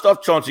lot of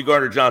stuff Chauncey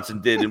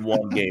Gardner-Johnson did in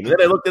one game. And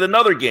then I looked at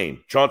another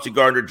game, Chauncey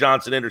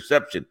Gardner-Johnson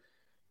interception.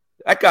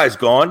 That guy's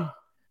gone.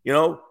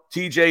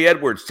 T.J.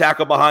 Edwards,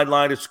 tackle behind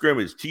line of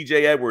scrimmage.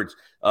 T.J. Edwards,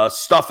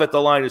 stuff at the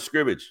line of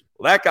scrimmage.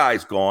 Well, that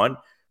guy's gone.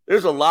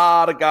 There's a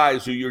lot of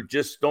guys who you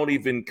just don't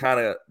even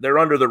they're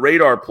under the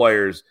radar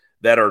players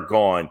that are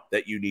gone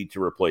that you need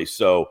to replace.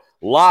 So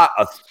a lot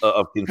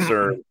of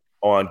concern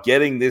on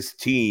getting this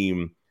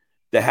team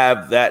to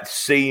have that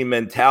same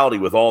mentality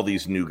with all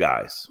these new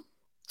guys.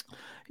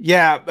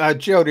 Yeah,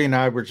 Jody and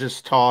I were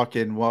just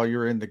talking while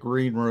you're in the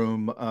green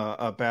room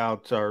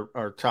about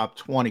our top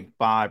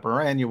 25,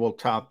 our annual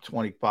top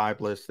 25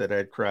 list that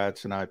Ed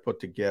Kratz and I put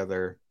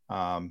together.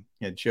 And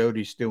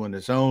Jody's doing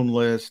his own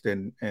list,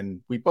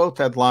 and we both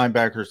had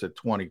linebackers at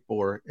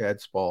 24,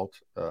 Ed's fault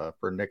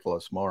for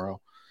Nicholas Morrow.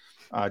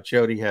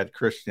 Jody had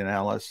Christian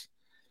Ellis.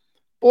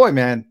 Boy,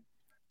 man,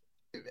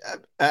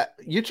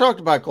 you talked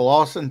about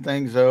glossing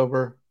things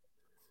over.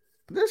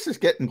 This is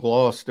getting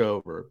glossed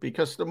over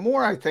because the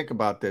more I think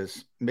about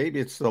this,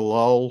 maybe it's the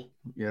lull,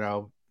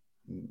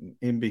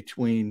 in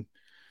between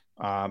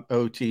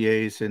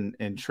OTAs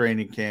and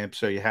training camp.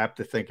 So you have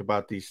to think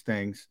about these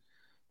things.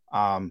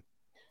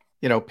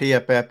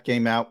 PFF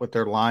came out with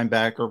their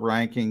linebacker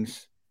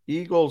rankings.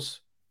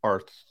 Eagles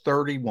are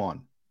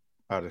 31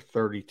 out of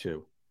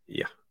 32.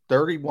 Yeah.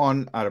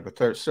 31 out of a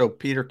 30. So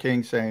Peter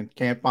King saying,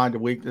 can't find a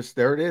weakness.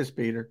 There it is,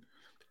 Peter.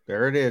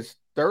 There it is.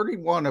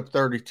 31 of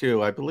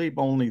 32. I believe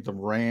only the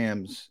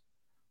Rams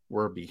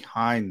were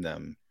behind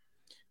them.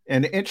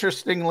 And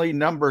interestingly,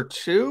 number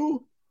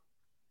 2,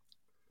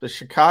 the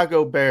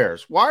Chicago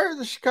Bears. Why are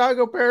the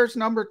Chicago Bears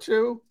number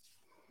 2?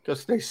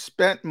 Because they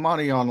spent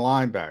money on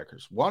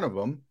linebackers. One of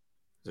them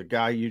is a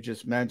guy you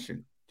just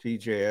mentioned,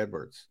 T.J.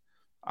 Edwards.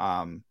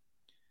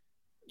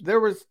 There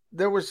was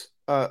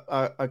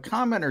a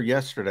commenter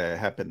yesterday, I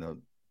happened to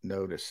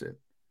notice it,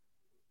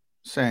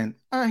 saying,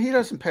 he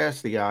doesn't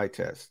pass the eye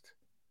test.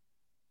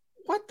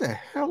 What the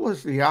hell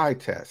is the eye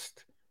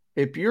test?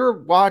 If you're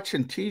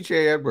watching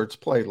T.J. Edwards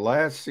play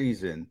last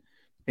season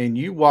and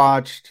you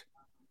watched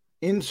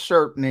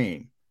insert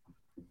name,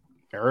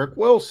 Eric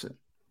Wilson,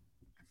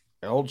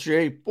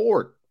 L.J.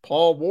 Fort,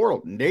 Paul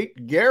Worrell,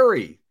 Nate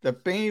Gary, the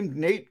famed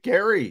Nate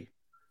Gary,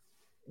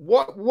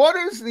 what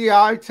is the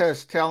eye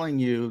test telling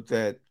you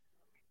that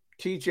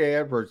T.J.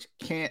 Edwards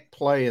can't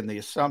play, in the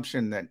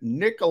assumption that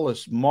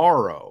Nicholas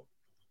Morrow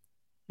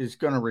is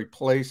going to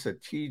replace a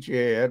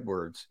T.J.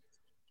 Edwards,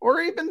 or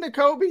even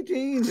Nakobe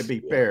Dean, to be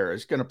fair,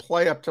 is going to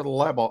play up to the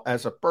level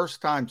as a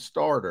first-time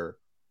starter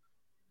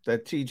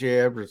that T.J.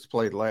 Edwards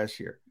played last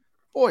year?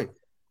 Boy,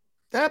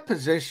 that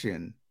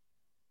position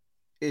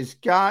is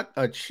got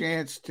a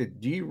chance to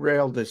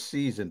derail this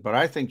season, but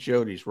I think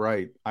Jody's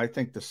right. I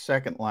think the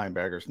second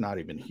linebacker's not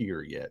even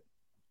here yet.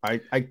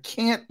 I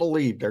can't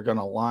believe they're going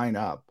to line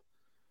up.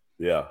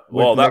 Yeah,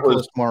 well, that Nicholas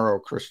was Morrow,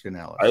 Christian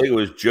Ellis. I think it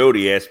was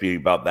Jody asked me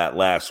about that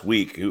last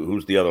week.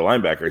 Who's the other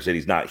linebacker? I said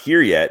he's not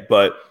here yet,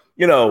 but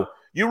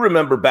you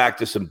remember back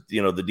to some,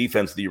 the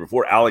defense the year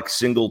before, Alex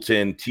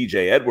Singleton,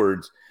 T.J.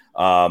 Edwards.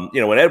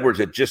 When Edwards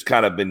had just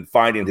kind of been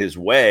finding his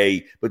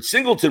way, but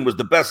Singleton was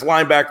the best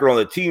linebacker on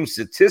the team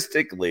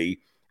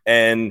statistically,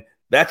 and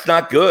that's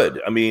not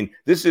good. I mean,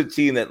 this is a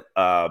team that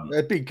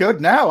it'd be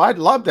good now. I'd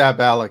love to have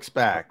Alex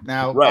back.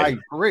 Now, right. I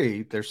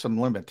agree there's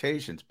some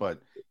limitations,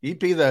 but he'd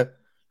be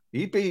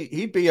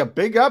a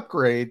big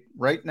upgrade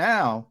right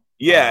now.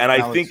 Yeah, and I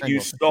Alex think Singleton. you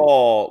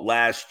saw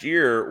last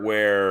year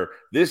where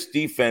this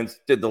defense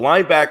did, the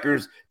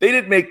linebackers, they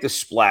didn't make the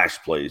splash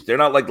plays. They're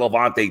not like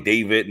Levante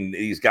David and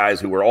these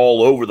guys who were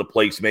all over the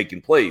place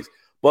making plays.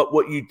 But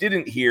what you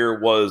didn't hear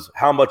was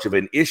how much of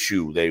an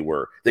issue they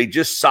were. They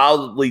just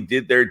solidly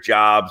did their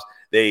jobs.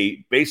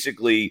 They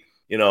basically,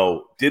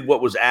 did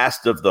what was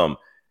asked of them.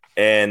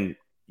 And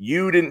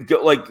you didn't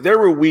go, like, there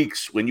were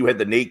weeks when you had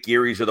the Nate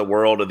Gearys of the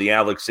world and the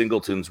Alex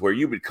Singletons where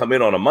you would come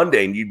in on a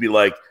Monday and you'd be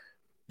like,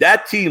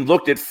 that team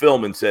looked at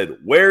film and said,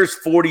 where's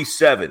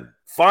 47?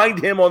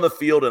 Find him on the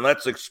field and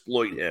let's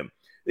exploit him.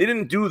 They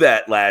didn't do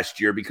that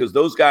last year because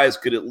those guys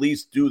could at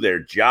least do their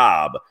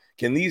job.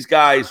 Can these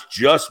guys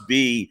just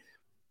be,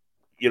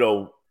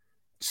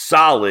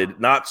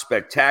 solid, not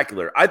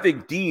spectacular? I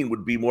think Dean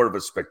would be more of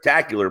a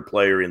spectacular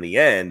player in the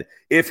end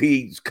if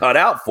he's cut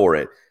out for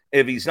it.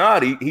 If he's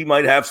not, he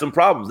might have some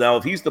problems. Now,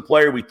 if he's the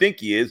player we think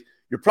he is,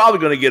 you're probably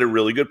going to get a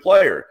really good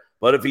player.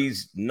 But if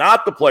he's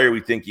not the player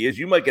we think he is,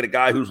 you might get a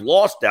guy who's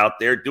lost out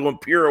there doing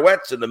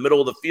pirouettes in the middle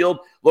of the field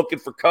looking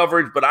for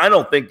coverage, but I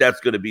don't think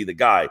that's going to be the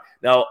guy.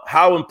 Now,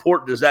 how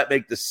important does that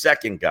make the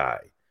second guy?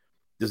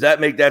 Does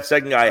that make that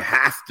second guy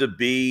have to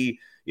be,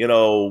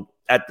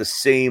 at the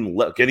same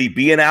level? Can he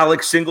be an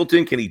Alex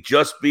Singleton? Can he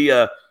just be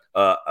a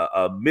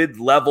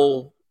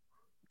mid-level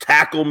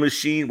tackle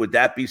machine? Would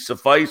that be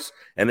suffice?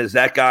 And is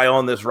that guy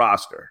on this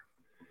roster?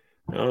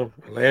 No,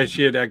 last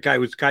year that guy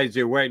was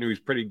Kaiser White, and he was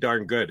pretty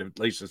darn good, at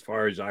least as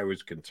far as I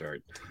was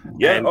concerned.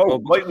 Yeah, and,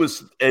 White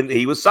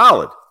he was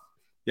solid.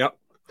 Yep.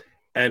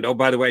 And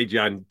by the way,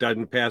 John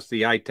doesn't pass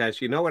the eye test.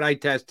 You know what eye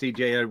test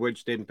T.J.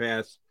 Edwards didn't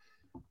pass?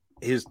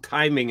 His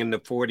timing in the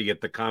 40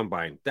 at the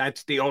combine.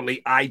 That's the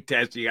only eye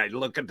test. You got to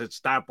look at the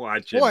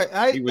stopwatch. Boy,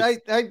 I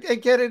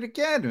get it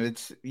again.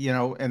 It's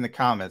in the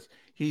comments.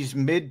 He's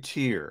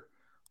mid-tier.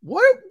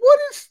 What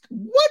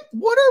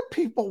are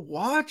people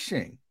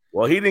watching?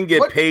 Well, he didn't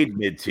get paid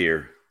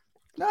mid-tier.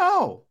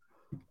 No,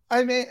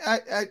 I mean,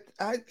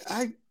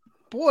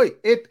 boy,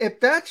 if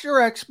that's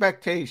your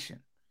expectation,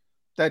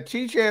 that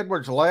T.J.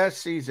 Edwards last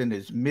season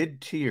is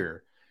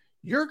mid-tier,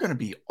 you're going to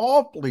be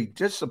awfully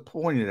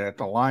disappointed at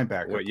the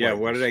linebacker. Well, yeah,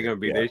 what are they going to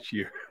be this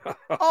year?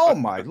 Oh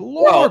my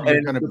Lord, well,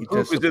 you're going to be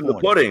disappointed. Is in the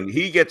pudding.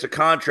 He gets a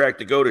contract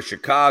to go to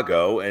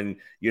Chicago, and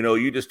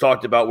you just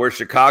talked about where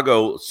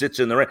Chicago sits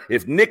in the rank.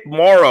 If Nick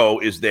Morrow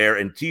is there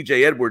and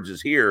T.J. Edwards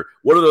is here,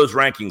 what do those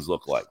rankings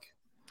look like?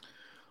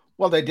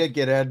 Well, they did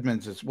get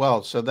Edmonds as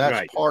well, so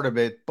that's part of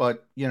it.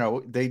 But,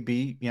 they'd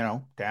be,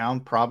 down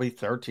probably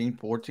 13,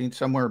 14,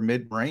 somewhere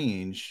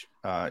mid-range.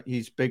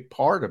 He's a big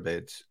part of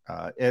it.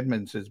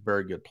 Edmonds is a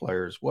very good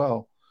player as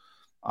well.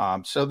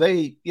 So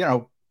they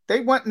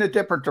went in a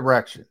different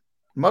direction.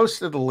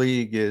 Most of the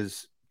league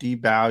is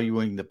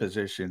devaluing the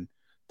position.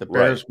 The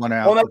Bears went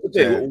out. Well, that's the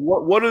thing.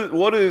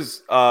 What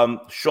is Sean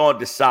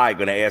Desai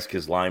going to ask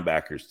his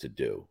linebackers to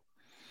do?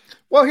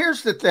 Well,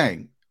 here's the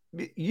thing.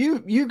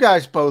 You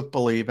guys both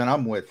believe, and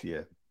I'm with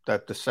you,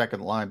 that the second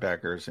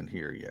linebacker isn't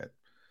here yet.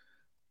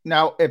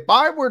 Now, if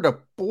I were to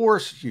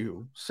force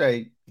you,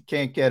 say you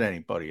can't get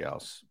anybody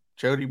else.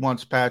 Jody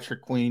wants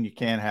Patrick Queen, you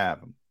can't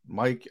have him.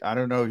 Mike, I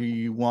don't know who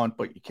you want,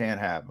 but you can't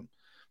have him.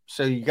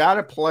 So you got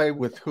to play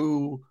with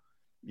who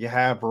you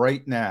have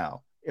right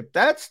now. If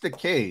that's the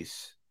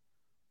case,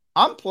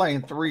 I'm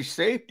playing three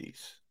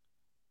safeties.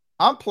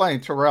 I'm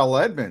playing Terrell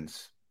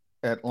Edmonds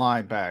at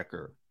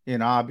linebacker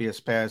in obvious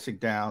passing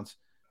downs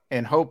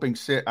and hoping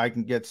I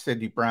can get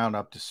Sidney Brown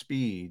up to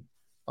speed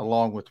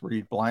along with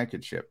Reed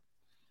Blankenship.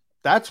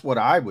 That's what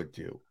I would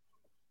do.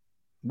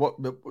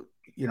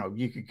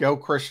 You could go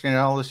Christian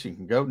Ellis. You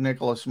can go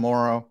Nicholas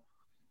Morrow.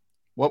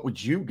 What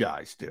would you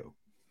guys do?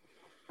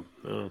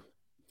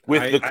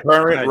 With the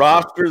current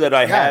roster that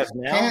I have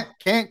now?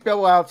 Can't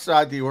go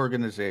outside the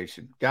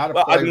organization. Got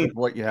to play with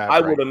what you have.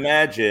 I would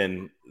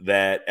imagine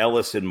that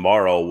Ellis and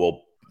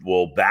Morrow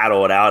will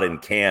battle it out in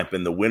camp,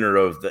 and the winner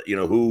of the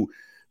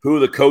who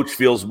the coach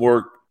feels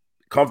more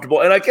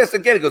comfortable. And I guess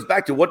again it goes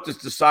back to what does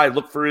Desai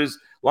look for his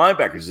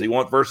linebackers? Does he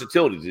want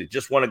versatility? Does he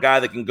just want a guy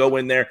that can go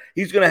in there?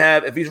 He's going to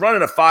have, if he's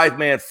running a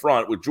 5-man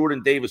front with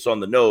Jordan Davis on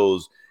the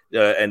nose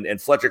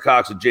and Fletcher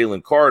Cox and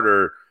Jalen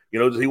Carter.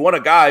 Does he want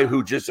a guy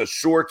who just a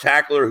sure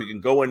tackler who can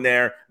go in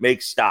there,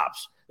 make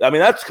stops? I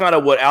mean, that's kind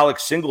of what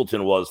Alex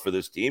Singleton was for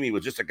this team. He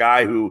was just a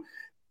guy who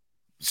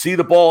see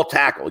the ball,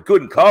 tackle. He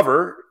couldn't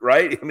cover,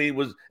 right? I mean,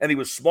 he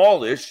was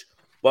smallish.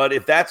 But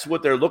if that's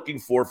what they're looking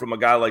for from a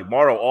guy like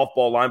Morrow,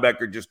 off-ball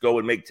linebacker, just go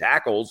and make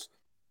tackles,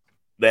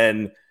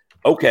 then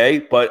okay.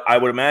 But I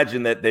would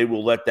imagine that they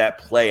will let that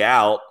play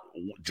out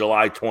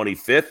July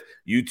 25th.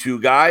 You two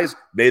guys,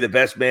 may the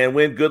best man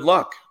win. Good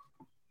luck.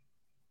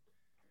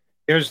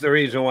 Here's the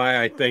reason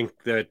why I think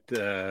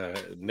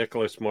that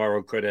Nicholas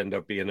Morrow could end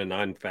up being a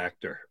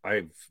non-factor.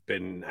 I've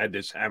had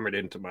this hammered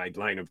into my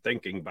line of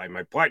thinking by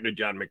my partner,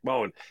 John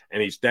McMullen,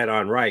 and he's dead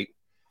on right.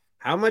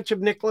 How much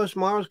of Nicholas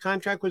Morrow's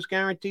contract was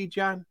guaranteed,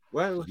 John?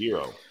 Well,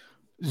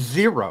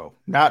 zero.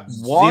 Not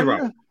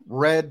one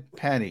red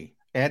penny.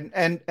 And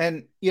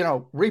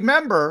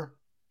remember,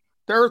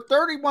 there are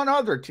 31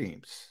 other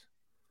teams.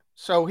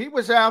 So he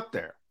was out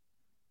there.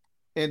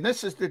 And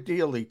this is the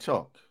deal he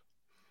took.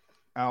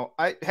 Now,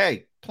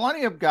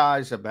 plenty of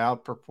guys have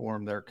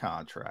outperformed their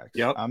contracts.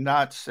 Yep. I'm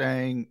not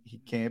saying he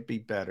can't be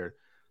better,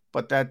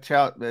 but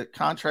the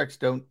contracts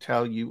don't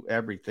tell you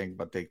everything,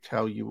 but they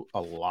tell you a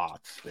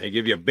lot. They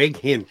give you a big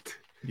hint.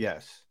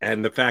 Yes.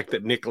 And the fact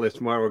that Nicholas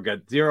Morrow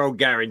got zero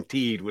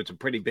guaranteed was a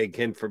pretty big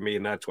hint for me,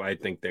 and that's why I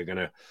think they're going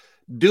to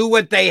do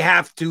what they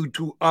have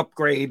to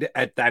upgrade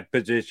at that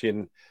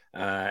position,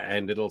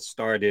 and it'll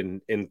start in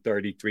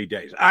 33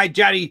 days. All right,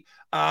 Johnny,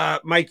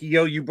 Mikey,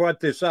 you brought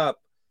this up.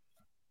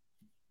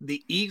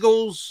 The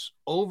Eagles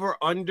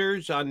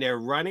over-unders on their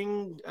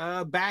running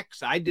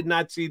backs. I did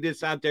not see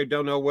this out there.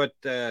 Don't know what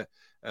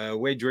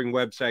wagering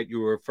website you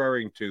were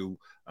referring to.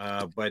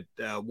 But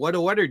what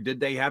order did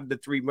they have the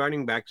 3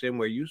 running backs in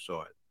where you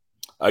saw it?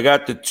 I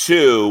got the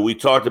 2. We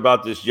talked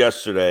about this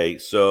yesterday.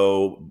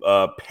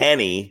 So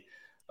Penny,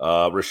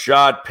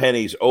 Rashad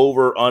Penny's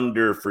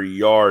over-under for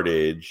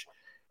yardage,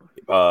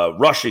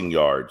 rushing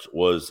yards,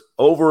 was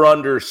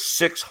over-under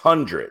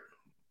 600.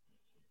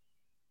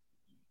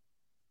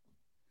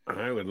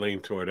 I would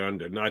lean toward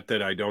under. Not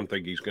that I don't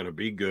think he's going to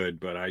be good,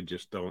 but I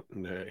just don't.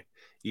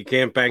 You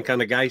can't bank on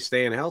the guy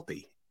staying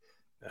healthy.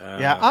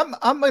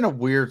 I'm in a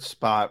weird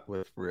spot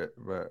with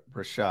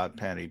Rashad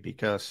Penny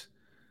because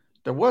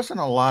there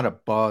wasn't a lot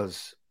of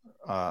buzz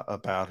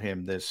about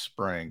him this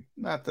spring.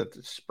 Not that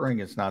the spring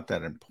is not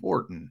that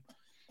important,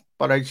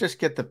 but I just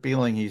get the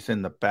feeling he's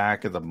in the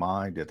back of the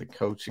mind of the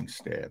coaching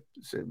staff.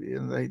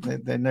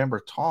 They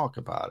never talk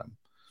about him.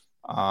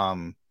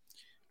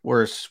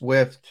 Whereas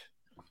Swift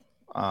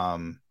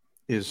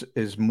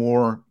is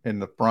more in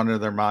the front of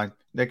their mind.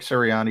 Nick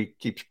Sirianni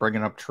keeps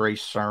bringing up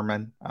Trace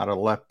Sermon out of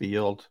left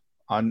field.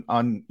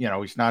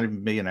 He's not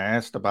even being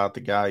asked about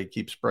the guy. He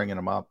keeps bringing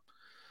him up.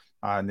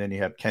 And then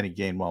you have Kenny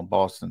Gainwell and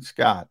Boston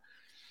Scott.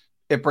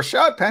 If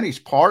Rashad Penny's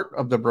part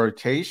of the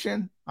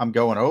rotation, I'm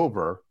going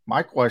over.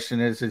 My question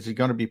is he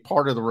going to be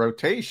part of the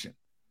rotation?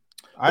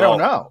 I don't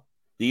know.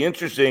 The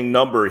interesting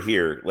number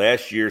here,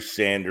 last year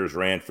Sanders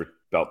ran for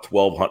about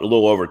 1,200, a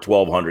little over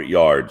 1,200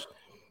 yards.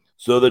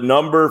 So the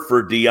number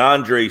for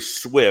DeAndre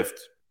Swift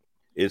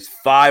is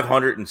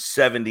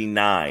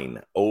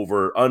 579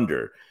 over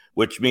under,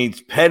 which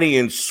means Penny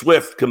and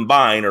Swift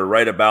combined are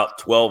right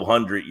about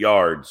 1,200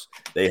 yards.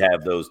 They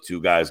have those two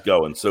guys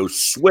going. So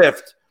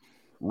Swift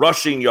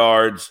rushing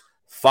yards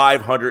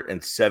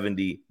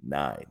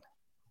 579.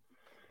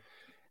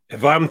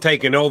 If I'm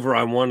taking over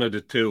on one of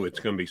the two, it's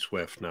going to be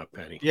Swift, not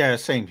Penny. Yeah,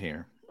 same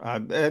here.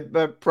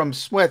 But from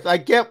Swift, I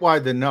get why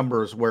the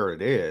number is where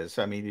it is.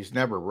 I mean, he's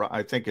never,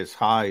 I think as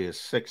high as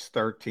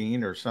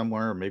 613 or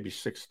somewhere, or maybe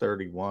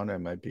 631. It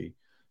might be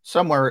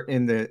somewhere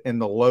in the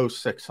low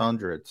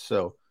 600s.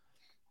 So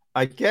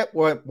I get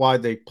why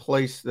they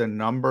placed the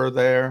number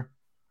there.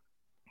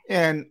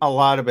 And a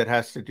lot of it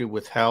has to do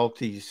with health.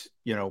 He's,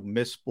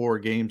 missed 4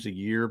 games a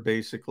year,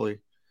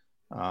 basically.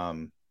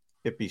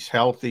 If he's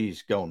healthy,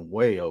 he's going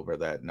way over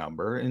that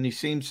number. And he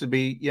seems to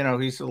be,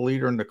 he's the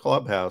leader in the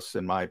clubhouse,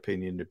 in my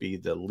opinion, to be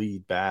the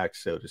lead back,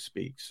 so to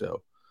speak.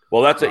 So,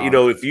 well, that's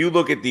if you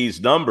look at these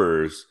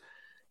numbers,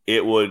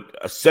 it would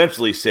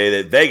essentially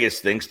say that Vegas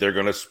thinks they're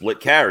going to split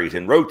carries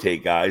and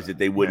rotate guys, that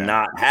they would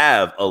not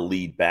have a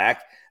lead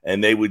back,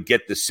 and they would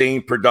get the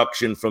same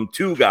production from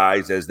two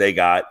guys as they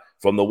got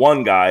from the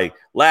one guy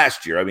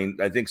last year. I mean,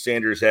 I think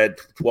Sanders had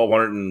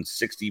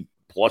 1,260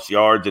 plus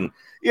yards, and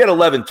he had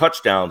 11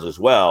 touchdowns as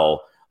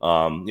well.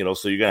 So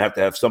you're going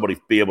to have somebody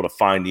be able to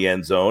find the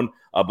end zone.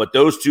 But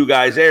those two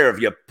guys there,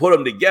 if you put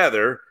them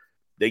together,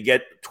 they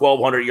get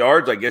 1,200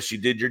 yards. I guess you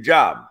did your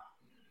job.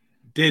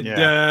 Did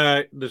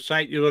the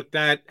site you looked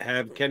at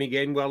have Kenny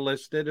Gainwell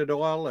listed at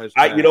all?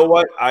 You know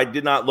what? I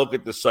did not look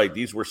at the site.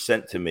 These were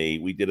sent to me.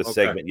 We did a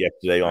segment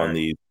yesterday on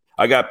these.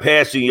 I got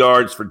passing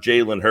yards for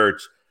Jalen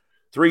Hurts,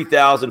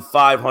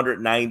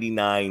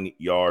 3,599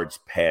 yards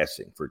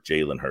passing for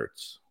Jalen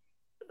Hurts.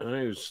 It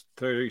was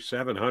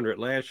 3,700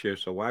 last year,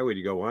 so why would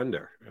you go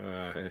under?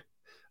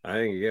 I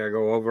think you got to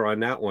go over on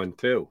that one,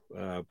 too.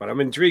 But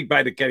I'm intrigued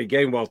by the Kenny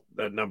Gainwell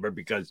number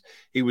because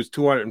he was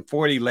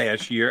 240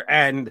 last year,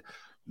 and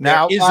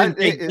now isn't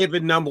a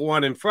given number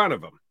one in front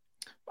of him.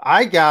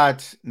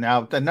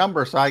 The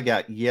numbers I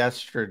got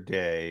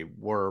yesterday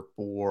were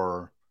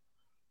for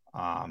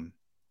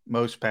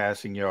most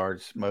passing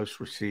yards, most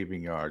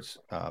receiving yards,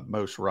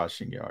 most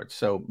rushing yards.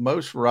 So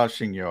most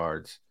rushing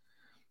yards,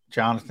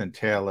 Jonathan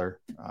Taylor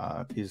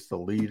is the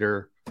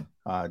leader.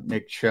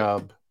 Nick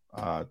Chubb,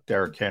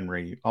 Derrick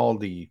Henry, all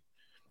the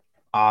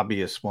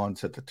obvious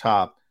ones at the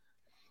top.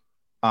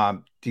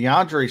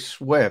 DeAndre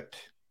Swift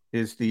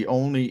is the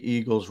only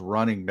Eagles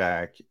running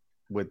back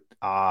with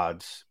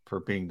odds for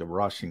being the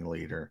rushing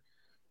leader.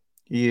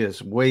 He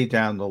is way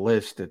down the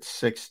list at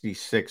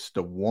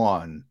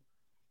 66-1.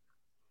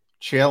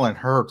 Jalen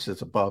Hurts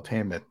is above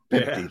him at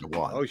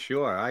 50-1. Oh,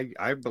 sure.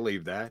 I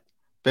believe that.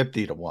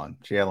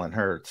 50-1. Jalen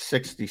Hurts,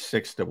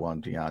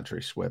 66-1.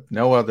 DeAndre Swift.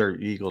 No other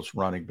Eagles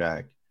running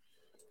back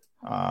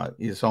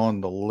is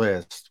on the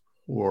list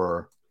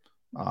for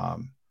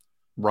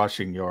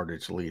rushing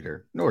yardage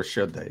leader, nor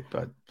should they,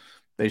 but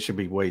they should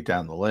be way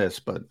down the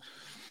list. But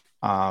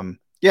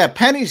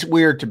Penny's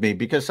weird to me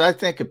because I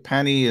think if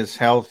Penny is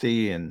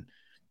healthy and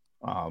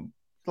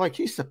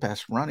he's the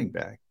best running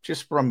back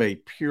just from a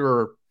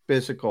pure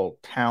physical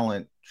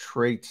talent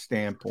trait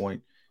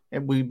standpoint.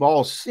 And we've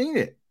all seen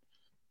it.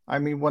 I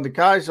mean, when the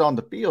guy's on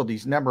the field,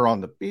 he's never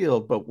on the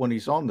field, but when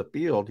he's on the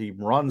field, he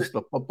runs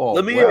the football.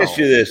 Let me ask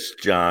you this,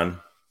 John.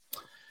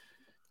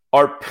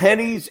 Are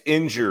Penny's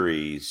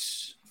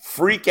injuries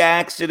freak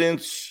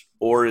accidents,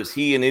 or is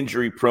he an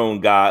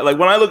injury-prone guy? Like,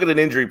 when I look at an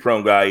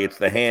injury-prone guy, it's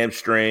the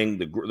hamstring,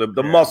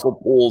 the muscle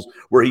pulls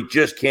where he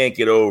just can't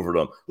get over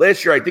them.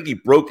 Last year, I think he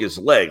broke his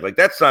leg. Like,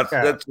 that's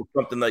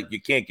something like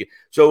you can't get.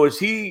 So is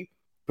he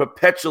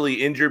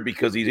perpetually injured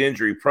because he's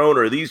injury-prone,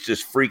 or are these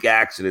just freak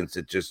accidents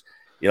that just –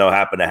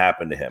 happen to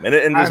him?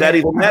 And does that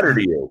even matter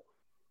to you?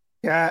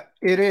 Yeah,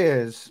 it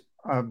is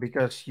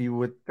because you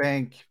would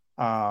think,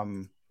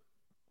 the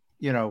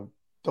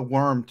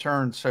worm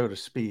turns, so to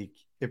speak,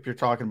 if you're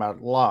talking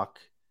about luck.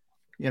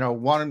 There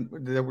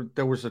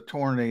was a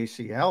torn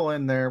ACL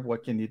in there.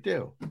 What can you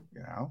do?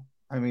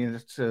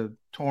 It's a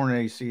torn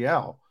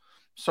ACL.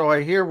 So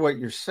I hear what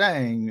you're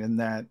saying in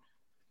that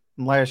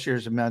last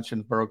year's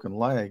mentioned broken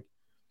leg.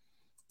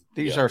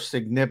 These are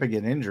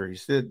significant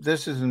injuries.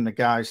 This isn't the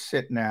guy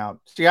sitting out.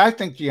 See, I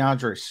think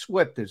DeAndre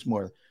Swift is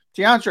more.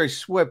 DeAndre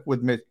Swift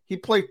he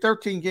played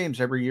 13 games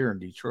every year in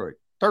Detroit.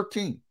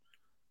 13.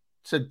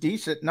 It's a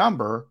decent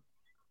number,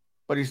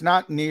 but he's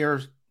not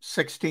near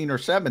 16 or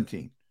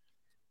 17.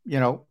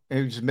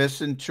 He's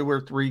missing 2 or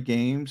 3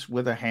 games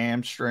with a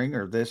hamstring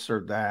or this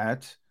or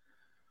that.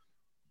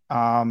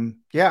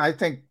 I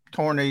think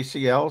torn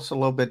ACL is a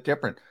little bit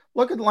different.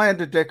 Look at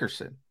Landon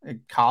Dickerson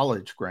in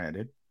college,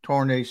 granted.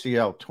 Torn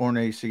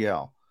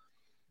ACL.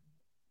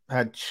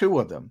 Had 2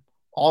 of them.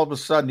 All of a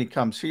sudden he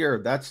comes here.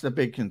 That's the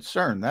big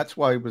concern. That's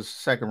why he was a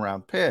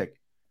second-round pick.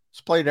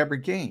 He's played every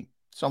game.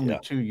 It's only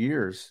 2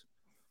 years.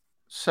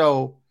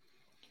 So,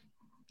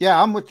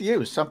 I'm with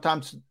you.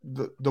 Sometimes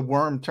the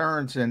worm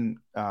turns and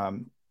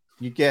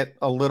you get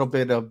a little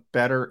bit of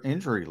better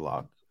injury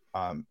luck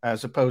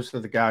as opposed to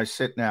the guy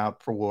sitting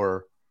out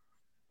for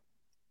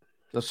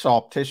the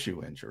soft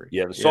tissue injury.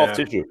 Yeah, the soft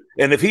tissue.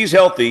 And if he's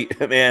healthy,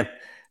 man –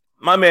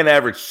 my man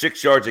averaged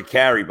 6 yards a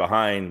carry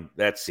behind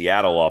that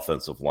Seattle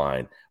offensive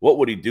line. What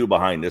would he do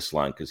behind this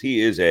line? Because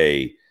he is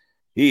a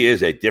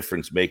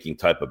difference-making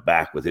type of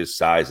back with his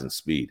size and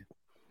speed.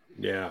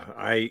 Yeah,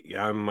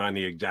 I'm on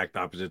the exact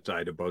opposite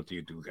side of both of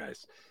you two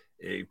guys.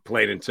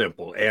 Plain and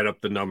simple, add up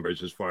the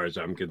numbers as far as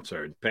I'm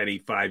concerned. Penny,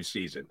 5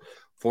 season,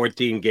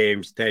 14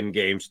 games, 10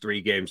 games,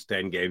 3 games,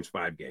 10 games,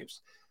 5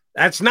 games.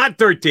 That's not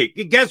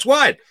 13. Guess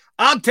what?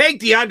 I'll take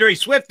DeAndre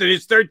Swift in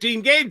his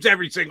 13 games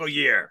every single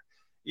year.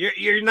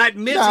 You're not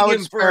missing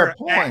him for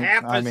a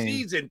half a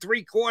season,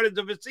 3/4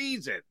 of a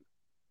season.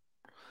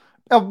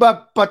 No,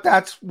 but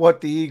that's what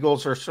the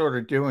Eagles are sort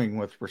of doing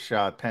with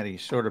Rashad Penny,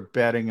 sort of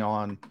betting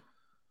on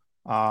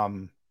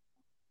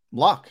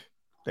luck.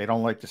 They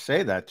don't like to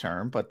say that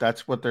term, but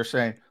that's what they're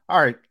saying.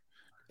 All right,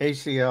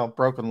 ACL,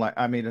 broken leg.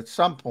 At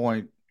some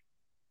point,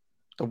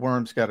 the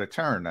worm's got to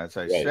turn, as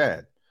I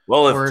said.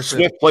 Well, Or if is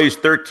Swift plays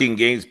 13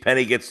 games,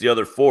 Penny gets the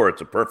other 4.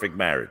 It's a perfect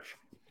marriage.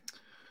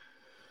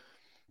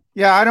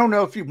 Yeah, I don't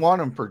know if you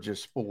want him for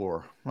just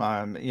 4.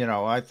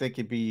 I think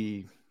he'd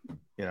be,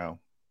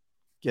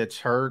 gets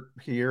hurt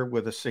here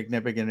with a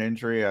significant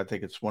injury. I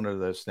think it's one of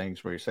those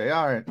things where you say,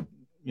 all right,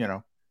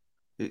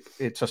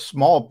 it's a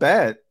small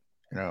bet.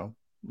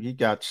 You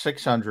got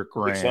 600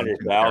 grand.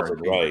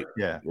 600,000, right?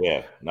 Yeah,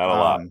 not a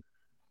lot.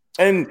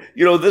 And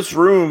this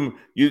room,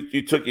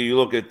 you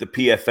look at the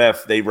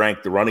PFF. They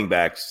ranked the running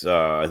backs.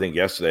 I think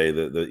yesterday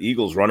the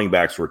Eagles running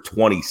backs were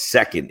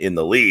 22nd in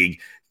the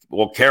league.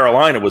 Well,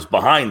 Carolina was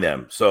behind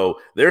them, so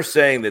they're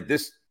saying that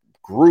this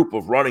group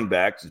of running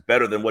backs is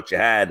better than what you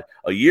had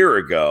a year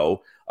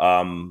ago.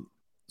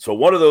 So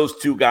one of those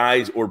two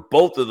guys or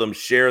both of them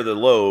share the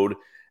load.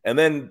 And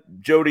then,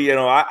 Jody,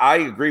 I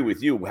agree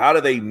with you. How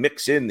do they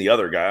mix in the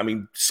other guy? I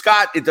mean,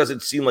 Scott, it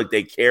doesn't seem like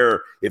they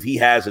care if he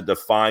has a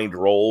defined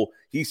role.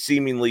 He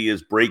seemingly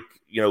is break,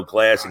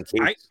 glass in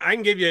case. I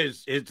can give you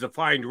his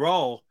defined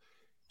role.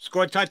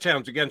 Score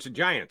touchdowns against the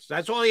Giants.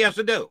 That's all he has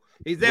to do.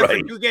 He's there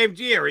for 2 games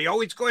a year. He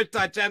always scores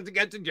touchdowns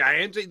against the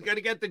Giants. He's going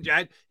to get the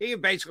Giants. He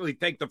can basically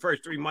take the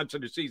first 3 months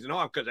of the season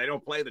off because they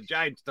don't play the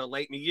Giants till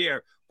late in the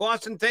year.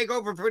 Boston take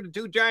over for the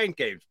 2 Giant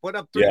games. Put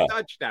up 3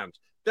 touchdowns.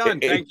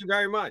 Done. Thank you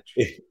very much.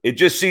 It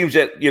just seems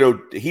that,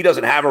 he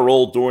doesn't have a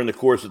role during the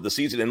course of the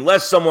season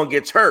unless someone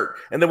gets hurt.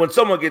 And then when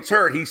someone gets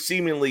hurt, he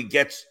seemingly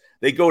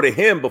they go to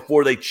him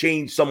before they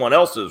change someone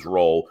else's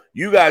role.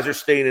 You guys are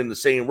staying in the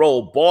same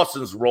role.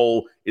 Boston's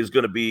role is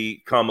going to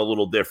become a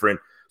little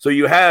different. So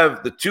you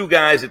have the 2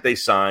 guys that they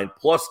signed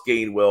plus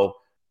Gainwell.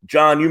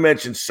 John, you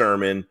mentioned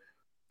Sermon.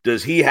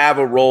 Does he have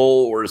a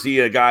role, or is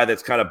he a guy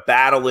that's kind of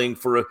battling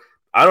for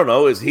I don't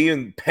know. Is he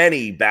and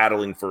Penny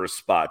battling for a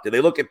spot? Do they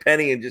look at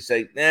Penny and just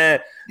say,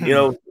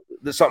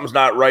 something's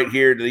not right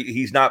here?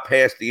 He's not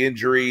past the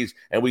injuries,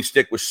 and we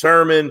stick with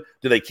Sermon?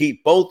 Do they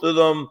keep both of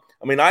them?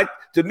 I mean,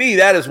 to me,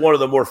 that is one of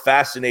the more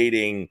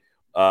fascinating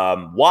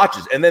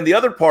watches. And then the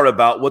other part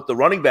about what the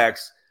running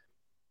backs,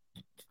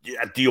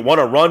 do you want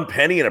to run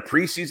Penny in a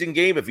preseason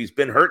game if he's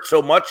been hurt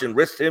so much and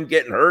risk him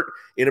getting hurt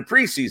in a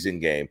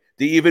preseason game?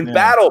 Do you even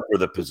battle for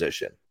the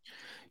position?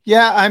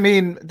 Yeah, I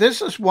mean,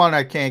 this is one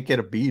I can't get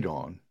a beat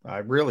on. I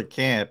really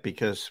can't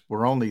because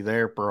we're only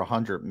there for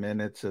 100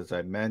 minutes, as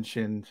I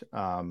mentioned.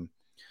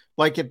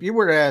 Like if you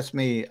were to ask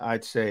me,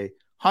 I'd say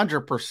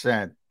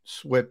 100%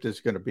 Swift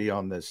is going to be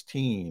on this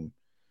team.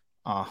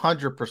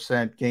 100%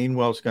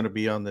 Gainwell's going to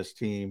be on this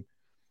team.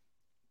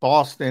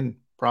 Boston,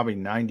 probably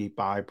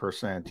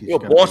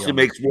 95%. Boston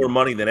makes more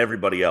money than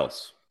everybody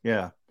else.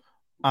 Yeah.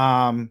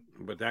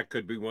 But that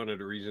could be one of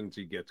the reasons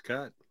he gets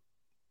cut.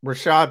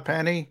 Rashad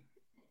Penny,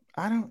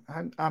 I'm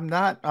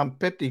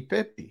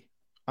 50-50.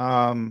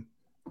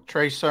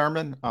 Trey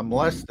Sermon, I'm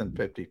less than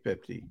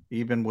 50-50,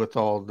 even with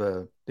all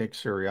the Nick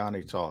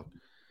Sirianni talk.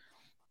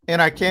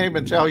 And I can't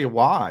even tell you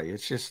why.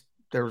 It's just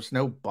there's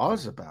no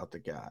buzz about the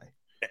guy.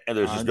 And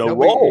there's just no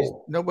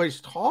role. Nobody's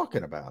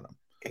talking about him.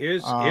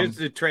 Here's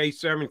the Trey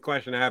Sermon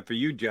question I have for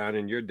you, John,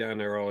 and you're down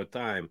there all the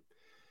time.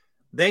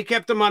 They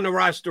kept him on the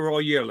roster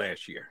all year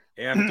last year.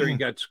 After he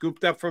got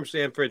scooped up from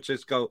San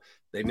Francisco,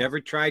 they never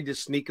tried to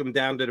sneak him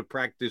down to the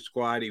practice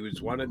squad. He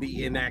was one of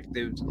the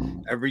inactives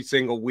every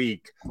single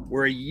week.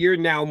 We're a year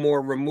now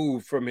more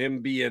removed from him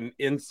being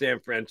in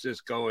San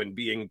Francisco and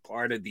being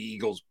part of the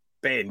Eagles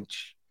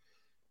bench.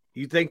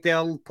 You think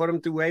they'll put him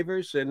through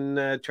waivers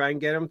and try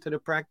and get him to the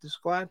practice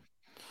squad?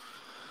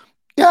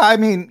 Yeah, I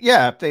mean,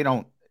 if they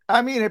don't,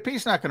 if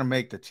he's not going to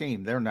make the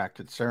team, they're not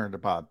concerned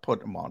about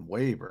putting him on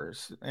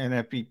waivers. And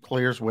if he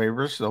clears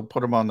waivers, they'll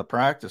put him on the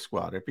practice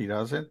squad. If he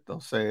doesn't,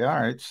 they'll say,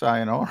 all right,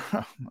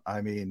 sayonara.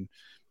 I mean,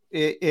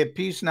 if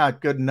he's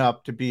not good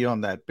enough to be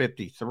on that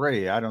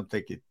 53, I don't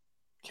think it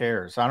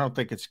cares. I don't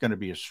think it's going to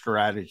be a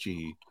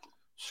strategy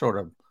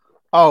sort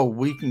of,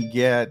 we can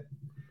get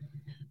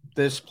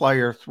this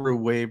player through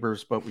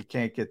waivers, but we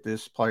can't get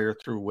this player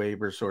through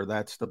waivers, or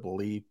that's the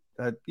belief.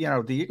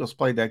 The Eagles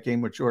played that game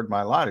with Jordan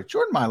Mailata.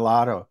 Jordan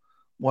Mailata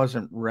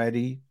wasn't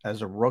ready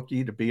as a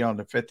rookie to be on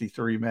the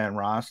 53-man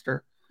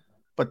roster,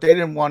 but they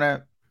didn't want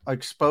to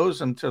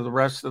expose him to the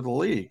rest of the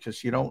league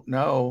because you don't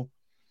know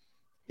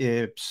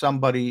if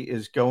somebody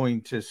is going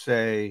to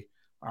say,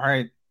 all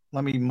right,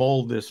 let me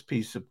mold this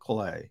piece of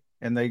clay.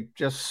 And they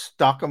just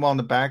stuck him on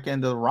the back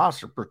end of the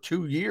roster for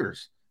 2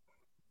 years.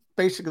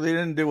 Basically, they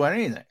didn't do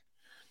anything.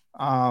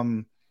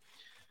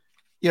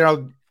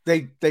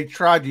 They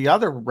tried the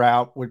other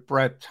route with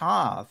Brett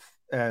Toth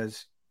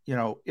as,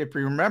 if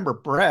you remember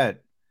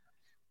Brett,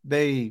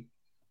 he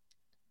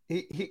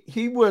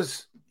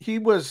went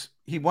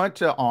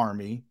to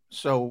Army.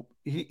 So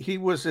he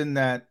was in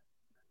that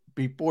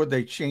before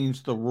they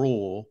changed the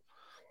rule.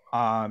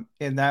 And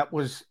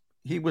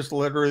he was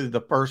literally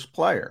the first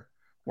player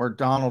where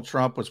Donald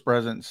Trump was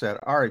president and said,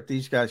 all right,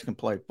 these guys can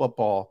play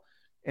football.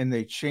 And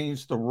they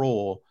changed the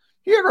rule.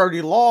 He had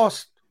already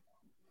lost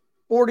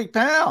 40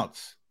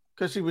 pounds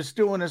because he was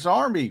doing his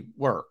Army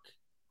work.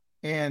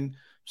 And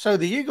so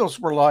the Eagles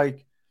were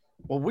like,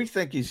 well, we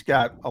think he's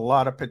got a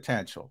lot of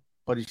potential,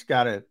 but he's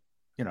got to,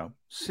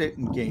 sit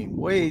and gain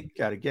weight,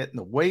 got to get in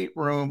the weight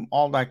room,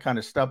 all that kind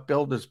of stuff,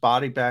 build his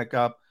body back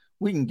up.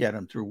 We can get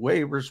him through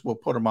waivers. We'll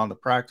put him on the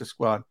practice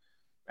squad.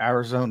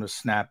 Arizona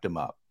snapped him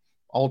up.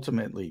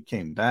 Ultimately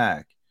came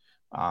back.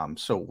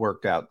 So it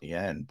worked out in the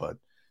end, but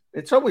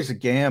it's always a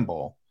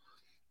gamble.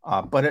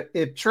 But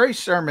if Trey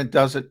Sermon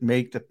doesn't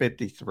make the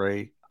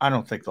 53, I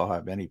don't think they'll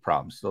have any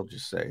problems. They'll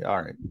just say,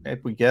 all right,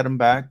 if we get him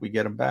back, we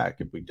get him back.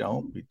 If we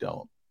don't, we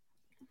don't.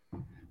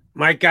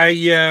 Mike,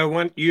 I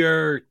want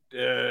your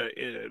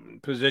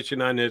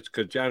position on this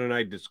because John and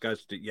I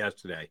discussed it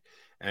yesterday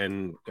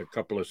and a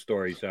couple of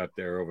stories out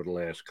there over the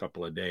last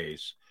couple of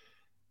days.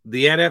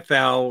 The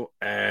NFL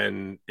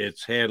and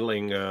its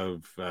handling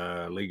of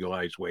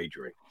legalized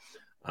wagering.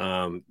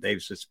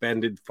 They've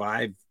suspended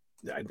five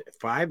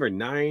or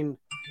nine.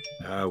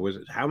 Was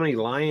it how many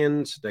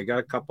Lions? They got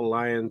a couple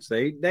Lions.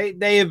 They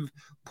have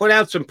put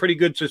out some pretty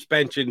good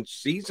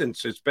season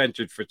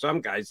suspensions for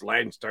some guys.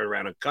 Lions turn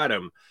around and cut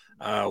them.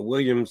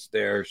 Williams,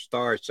 their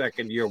star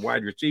second-year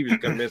wide receiver, is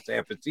going to miss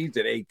half a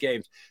season, 8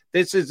 games.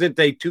 This isn't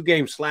a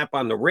 2-game slap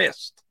on the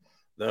wrist.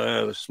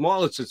 The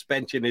smallest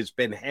suspension has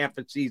been half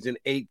a season,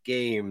 8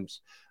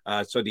 games.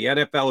 So the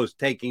NFL is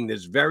taking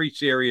this very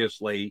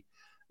seriously.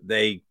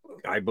 They,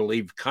 I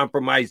believe,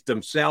 compromised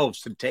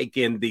themselves to take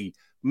in the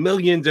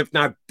millions, if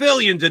not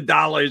billions of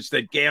dollars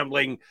that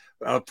gambling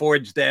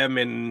affords them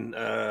in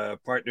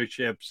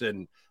partnerships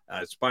and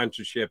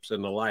sponsorships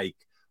and the like.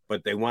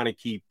 But they want to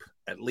keep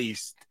at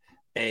least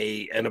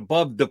an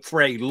above the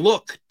fray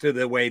look to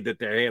the way that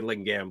they're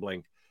handling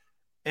gambling.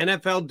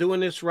 NFL doing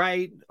this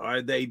right?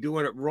 Are they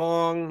doing it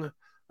wrong?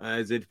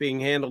 Is it being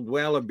handled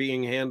well or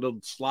being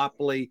handled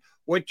sloppily?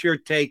 What's your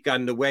take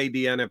on the way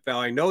the NFL?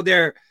 I know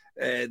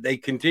they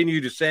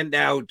continue to send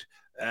out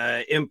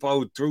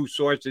info through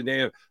sources.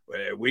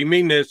 We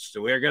mean this.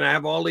 So we're going to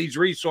have all these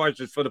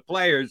resources for the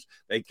players.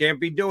 They can't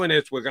be doing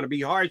this. We're going to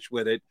be harsh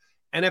with it.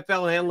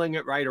 NFL handling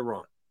it right or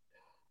wrong?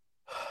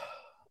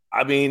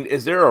 I mean,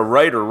 is there a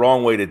right or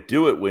wrong way to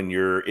do it when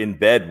you're in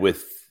bed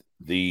with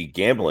the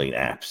gambling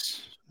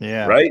apps?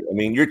 Yeah. Right? I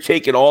mean, you're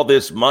taking all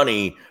this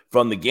money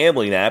from the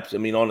gambling apps. I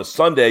mean, on a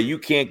Sunday, you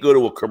can't go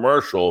to a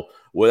commercial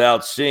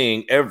without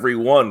seeing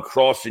everyone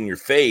crossing your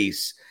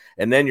face.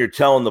 And then you're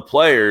telling the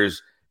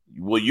players,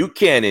 well, you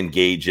can't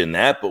engage in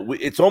that. But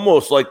it's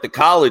almost like the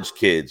college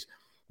kids.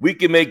 We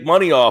can make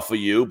money off of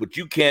you, but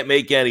you can't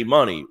make any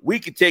money. We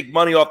can take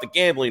money off the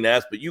gambling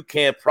apps, but you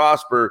can't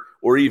prosper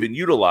or even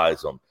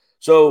utilize them.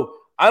 So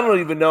I don't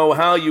even know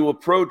how you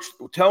approach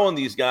telling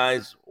these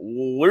guys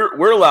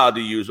we're allowed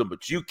to use them,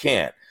 but you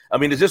can't. I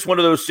mean, is this one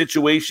of those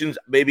situations?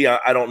 Maybe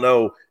I don't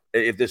know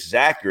if this is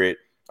accurate.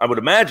 I would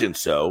imagine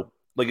so.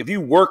 Like if you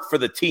work for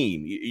the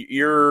team,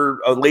 you're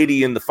a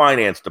lady in the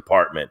finance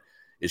department.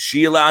 Is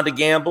she allowed to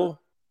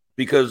gamble?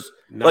 Because,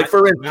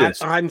 for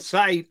instance, on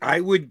site, I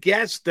would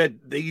guess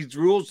that these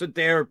rules that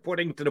they're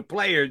putting to the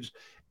players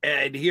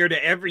adhere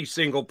to every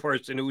single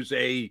person who's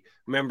a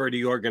member of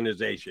the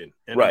organization,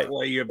 an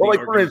employee of the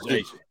organization. For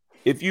instance,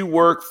 if you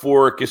work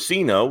for a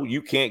casino,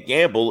 you can't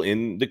gamble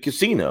in the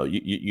casino.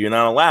 You're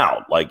not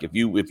allowed. Like if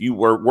you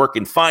were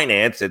working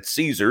finance at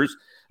Caesars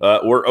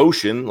or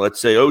Ocean, let's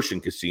say Ocean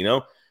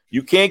Casino,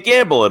 you can't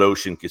gamble at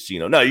Ocean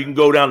Casino. Now, you can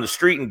go down the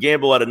street and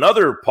gamble at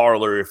another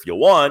parlor if you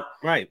want.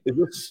 Right.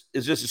 Is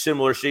this a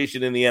similar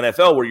station in the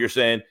NFL where you're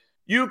saying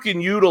you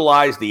can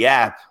utilize the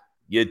app,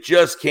 you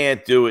just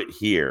can't do it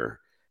here?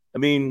 I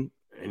mean,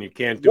 and you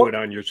can't do it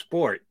on your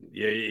sport.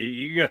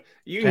 You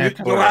can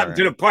go out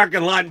into the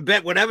parking lot and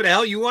bet whatever the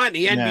hell you want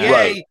in the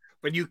NBA,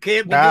 but you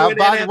can't be doing it.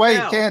 By the way,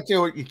 you can't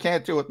do it. You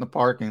can't do it in the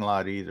parking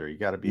lot either. You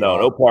got to be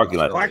no parking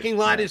lot. Parking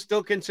lot is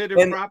still considered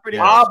property.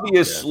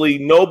 Obviously,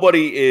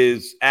 nobody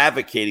is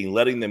advocating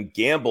letting them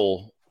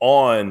gamble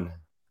on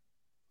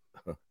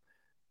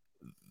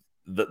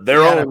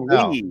their own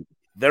league.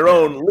 Their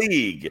own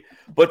league,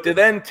 but to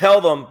then tell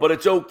them, but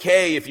it's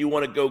okay if you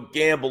want to go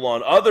gamble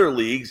on other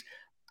leagues,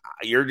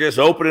 you're just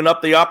opening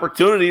up the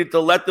opportunity to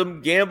let them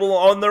gamble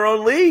on their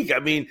own league. I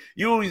mean,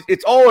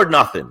 it's all or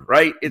nothing,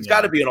 right? It's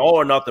got to be an all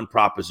or nothing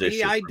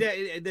proposition.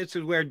 This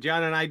is where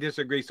John and I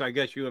disagree, so I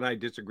guess you and I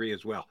disagree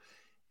as well.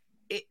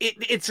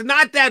 It's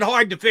not that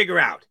hard to figure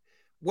out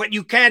what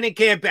you can and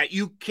can't bet.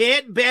 You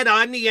can't bet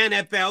on the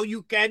NFL.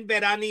 You can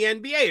bet on the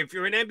NBA. If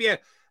you're an NBA,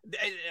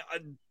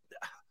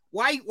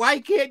 why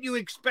can't you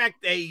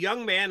expect a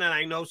young man, and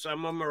I know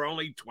some of them are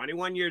only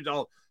 21 years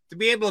old, to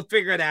be able to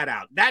figure that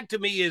out? That to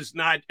me is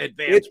not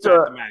advanced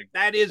mathematics.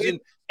 That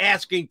isn't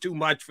asking too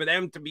much for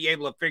them to be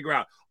able to figure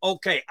out,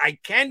 okay, I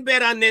can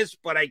bet on this,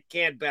 but I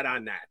can't bet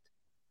on that.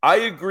 I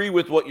agree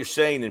with what you're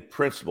saying in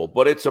principle,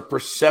 but it's a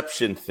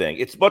perception thing.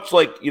 It's much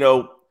like,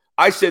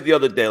 I said the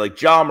other day, like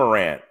John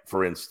Morant,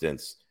 for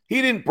instance,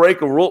 he didn't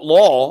break a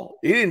law.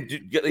 He's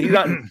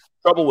not in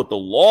trouble with the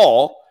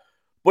law,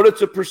 but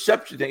it's a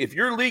perception thing. If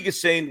your league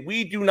is saying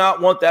we do not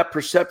want that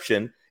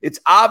perception, it's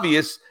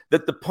obvious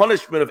that the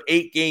punishment of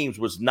 8 games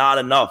was not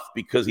enough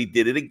because he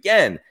did it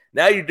again.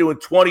 Now you're doing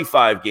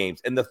 25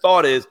 games. And the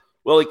thought is,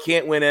 well, he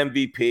can't win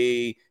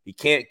MVP. He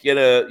can't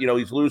get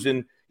he's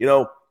losing.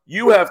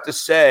 You have to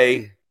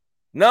say,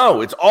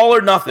 no, it's all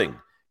or nothing.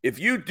 If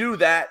you do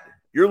that,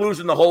 you're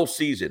losing the whole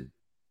season.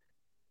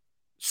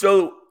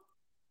 So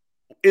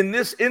in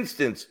this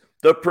instance,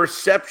 the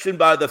perception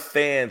by the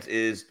fans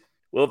is,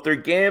 well, if they're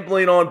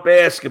gambling on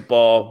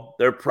basketball,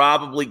 they're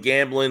probably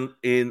gambling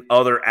in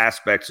other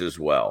aspects as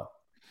well.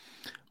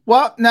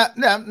 Well,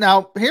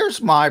 now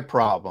here's my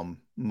problem,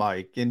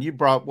 Mike. And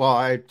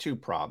I have two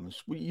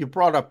problems. You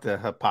brought up the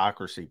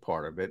hypocrisy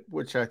part of it,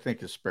 which I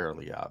think is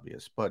fairly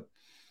obvious. But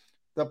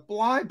the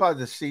fly by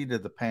the seat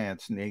of the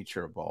pants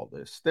nature of all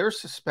this, they're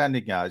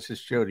suspending guys,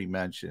 as Jody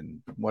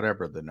mentioned,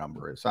 whatever the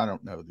number is. I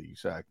don't know the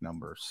exact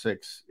number,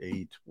 6,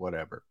 8,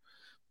 whatever.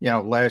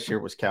 Last year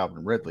was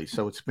Calvin Ridley.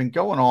 So it's been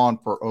going on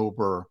for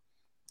over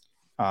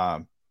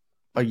a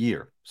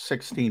year,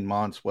 16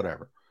 months,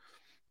 whatever.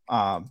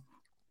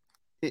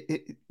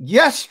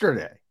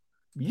 Yesterday,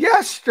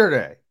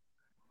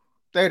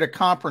 they had a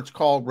conference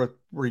call with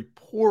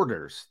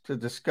reporters to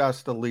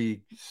discuss the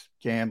league's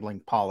gambling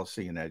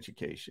policy and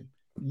education.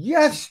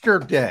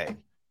 Yesterday,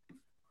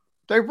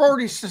 they've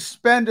already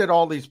suspended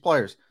all these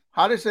players.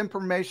 How does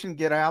information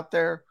get out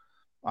there?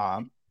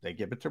 They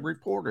give it to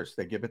reporters.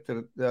 They give it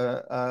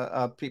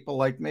to people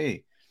like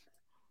me.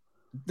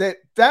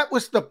 That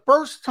was the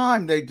first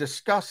time they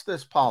discussed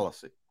this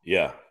policy.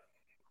 Yeah.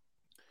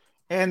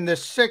 And the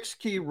 6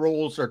 key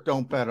rules are: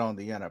 don't bet on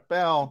the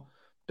NFL,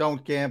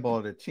 don't gamble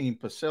at a team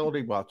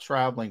facility while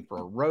traveling for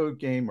a road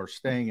game or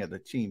staying at a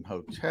team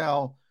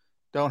hotel,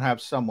 don't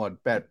have someone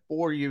bet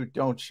for you,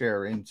 don't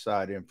share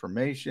inside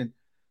information,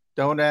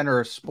 don't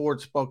enter a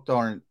sports book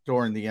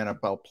during the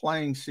NFL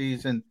playing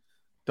season,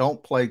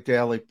 don't play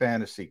daily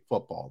fantasy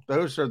football.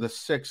 Those are the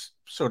 6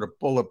 sort of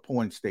bullet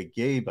points they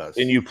gave us.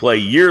 And you play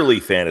yearly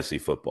fantasy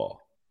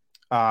football.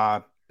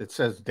 It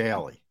says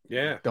daily.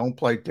 Yeah. Don't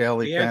play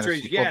daily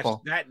fantasy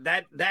football. Yes.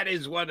 That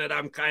is one that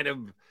I'm kind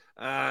of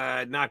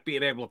not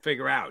being able to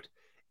figure out.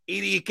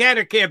 Either you can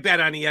or can't bet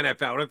on the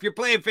NFL. If you're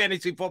playing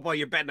fantasy football,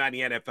 you're betting on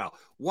the NFL.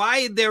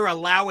 Why they're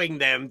allowing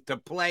them to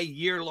play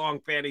year-long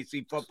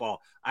fantasy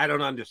football, I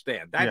don't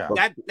understand.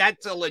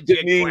 That's a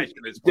legit question.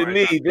 To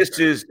me,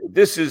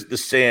 this is the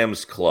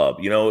Sam's Club.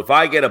 If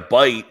I get a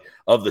bite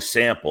of the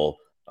sample,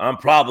 I'm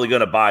probably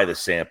going to buy the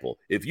sample.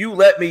 If you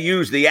let me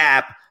use the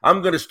app,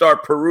 I'm going to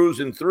start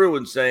perusing through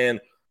and saying,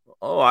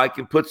 oh, I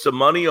can put some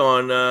money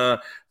on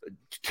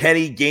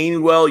Kenny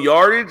Gainwell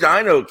yardage.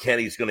 I know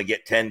Kenny's going to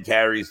get 10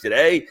 carries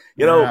today.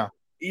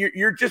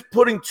 You're just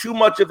putting too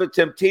much of a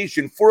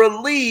temptation for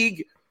a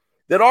league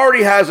that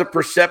already has a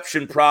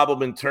perception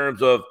problem in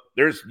terms of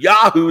there's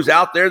yahoos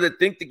out there that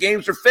think the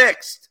games are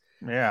fixed.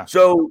 Yeah.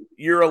 So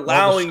you're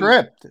allowing the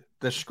script.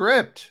 The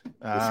script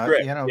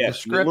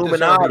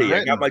Illuminati.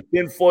 I got my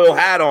tinfoil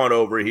hat on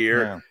over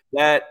here. Yeah.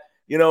 That.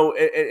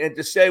 And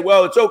to say,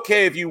 well, it's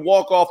okay if you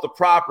walk off the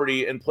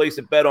property and place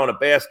a bet on a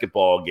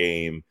basketball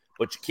game,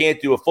 but you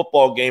can't do a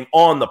football game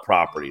on the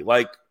property.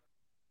 By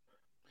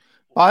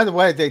the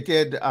way, they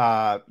did.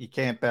 You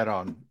can't bet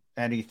on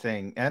any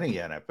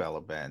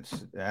NFL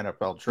events,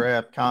 NFL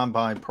draft,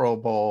 combine, Pro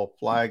Bowl,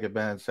 flag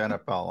events,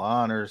 NFL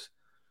honors.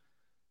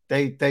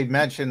 They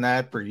mentioned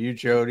that for you,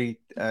 Jody.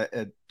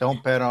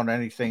 Don't bet on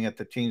anything at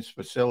the team's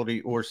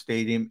facility or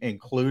stadium,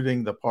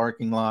 including the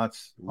parking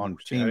lots, on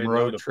team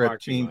road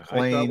trip, team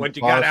plane. Once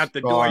you got out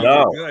the door, you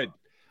were good.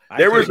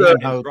 There was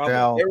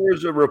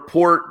a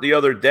report the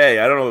other day.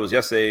 I don't know if it was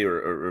yesterday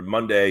or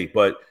Monday,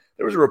 but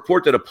there was a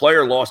report that a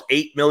player lost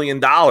 $8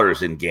 million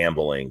in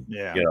gambling.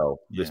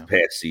 This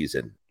past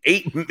season,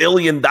 $8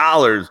 million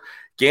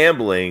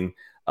gambling.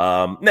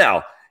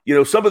 Now.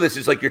 Some of this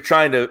is like you're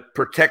trying to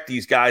protect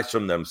these guys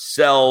from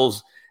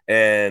themselves.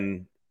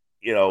 And,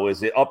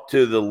 is it up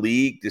to the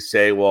league to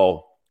say,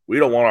 well, we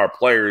don't want our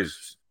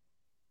players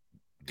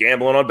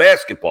gambling on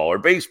basketball or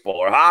baseball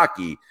or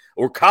hockey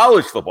or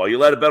college football? You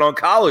let a bet on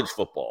college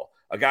football,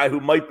 a guy who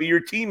might be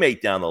your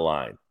teammate down the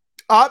line.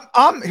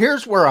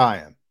 Here's where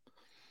I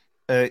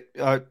am.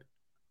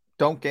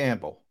 Don't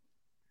gamble,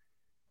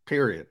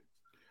 period.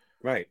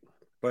 Right.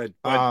 But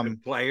the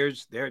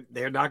players,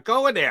 they're not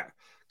going there.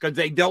 Because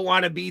they don't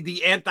want to be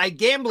the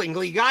anti-gambling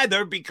league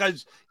either,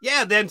 because,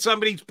 then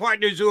somebody's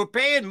partners who are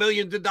paying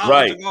millions of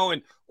dollars are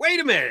going, wait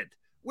a minute,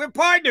 we're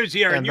partners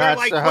here. And you're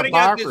like putting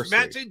out this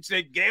message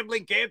that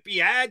gambling can't be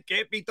had,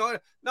 can't be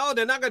thought. No,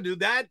 they're not going to do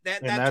that.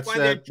 That's why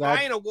they're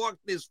trying to walk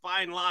this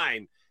fine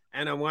line.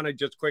 And I want to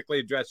just quickly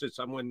address it.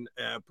 Someone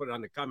put it on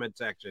the comment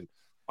section.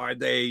 Are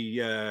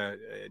they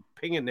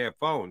pinging their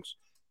phones?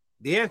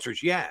 The answer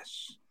is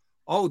yes.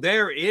 Oh,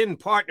 they're in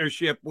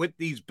partnership with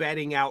these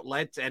betting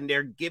outlets, and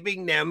they're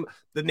giving them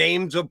the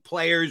names of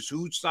players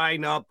who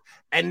sign up,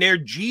 and they're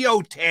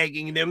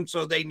geotagging them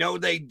so they know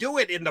they do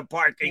it in the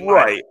parking lot.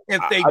 Right.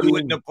 If they do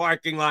it in the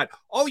parking lot.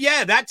 Oh,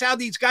 yeah, that's how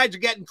these guys are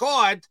getting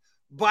caught,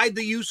 by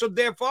the use of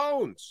their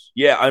phones.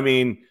 Yeah,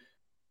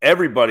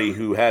 everybody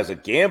who has a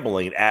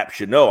gambling app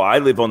should know. I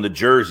live on the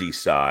Jersey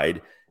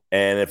side,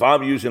 and if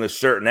I'm using a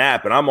certain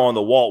app and I'm on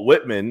the Walt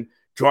Whitman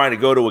trying to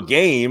go to a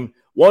game,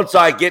 once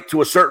I get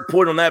to a certain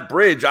point on that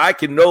bridge, I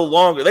can no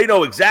longer – they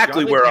know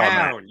exactly where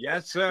I'm at.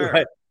 Yes, sir.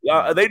 Right?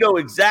 They know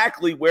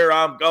exactly where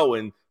I'm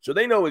going, so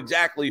they know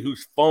exactly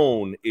whose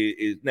phone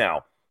is.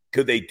 Now,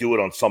 Could they do it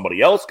on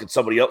somebody else? Could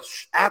somebody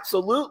else?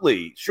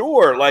 Absolutely.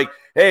 Sure. Like,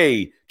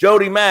 hey,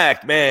 Jody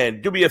Mack,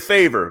 man, do me a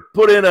favor.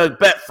 Put in a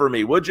bet for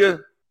me, would you?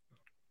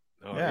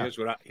 Oh, yeah.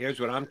 Here's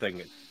what I'm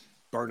thinking.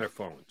 Burner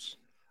phones.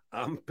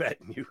 I'm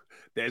betting you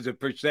there's a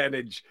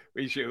percentage.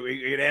 We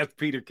could ask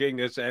Peter King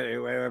this,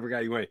 whatever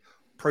guy you want.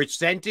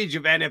 Percentage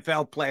of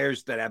NFL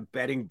players that have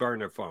betting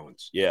burner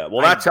phones. Yeah,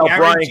 well, that's how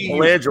Brian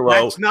Colangelo.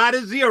 That's not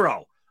a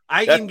zero.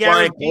 I can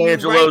guarantee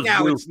you right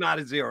now it's not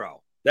a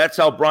zero. That's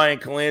how Brian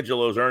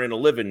Colangelo's earning a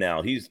living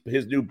now. His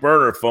new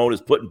burner phone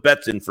is putting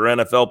bets in for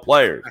NFL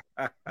players.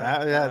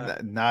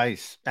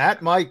 Nice.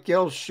 At Mike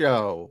Gill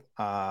Show.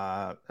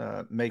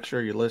 Make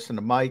sure you listen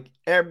to Mike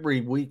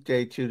every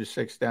weekday, 2 to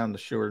 6 down the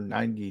shore,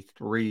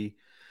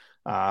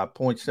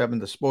 93.7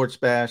 The Sports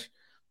Bash.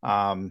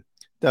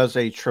 Does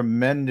a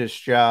tremendous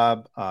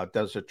job.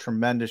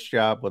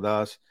 With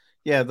us.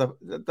 Yeah,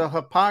 the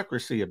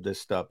hypocrisy of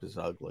this stuff is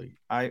ugly.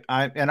 I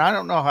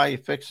don't know how you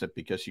fix it,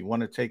 because you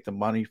want to take the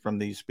money from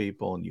these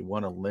people and you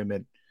want to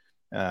limit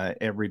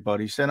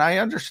everybody's. And I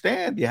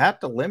understand you have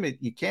to limit.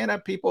 You can't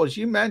have people, as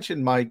you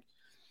mentioned, Mike.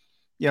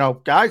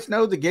 Guys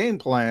know the game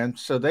plan,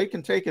 so they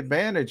can take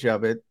advantage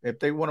of it if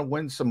they want to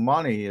win some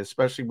money,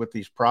 especially with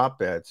these prop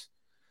bets.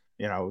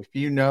 If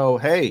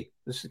hey,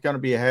 this is going to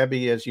be a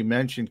heavy, as you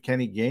mentioned,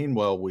 Kenny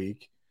Gainwell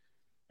week,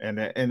 and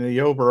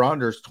the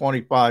over-under is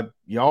 25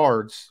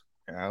 yards.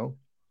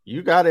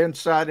 You got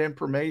inside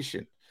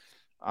information.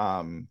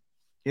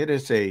 It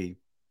is a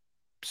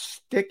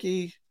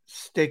sticky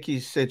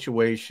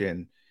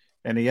situation,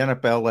 and the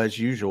NFL, as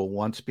usual,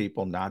 wants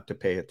people not to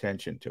pay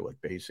attention to it,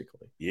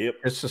 basically.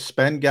 Yep. Just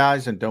suspend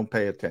guys and don't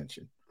pay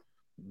attention.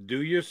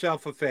 Do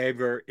yourself a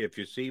favor. If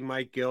you see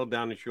Mike Gill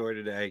down the shore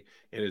today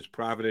in his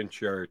Providence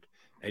shirt,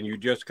 and you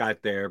just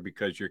got there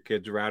because your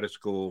kids are out of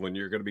school and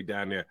you're going to be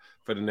down there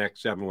for the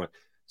next 7 months,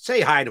 say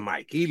hi to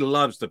Mike. He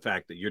loves the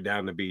fact that you're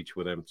down the beach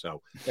with him.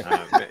 So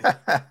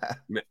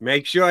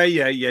make sure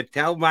you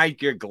tell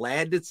Mike you're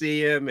glad to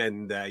see him,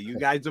 and you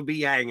guys will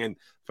be hanging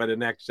for the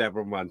next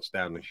several months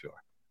down the shore.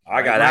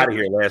 I got out of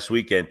here last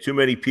weekend. Too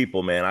many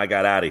people, man. I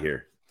got out of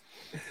here.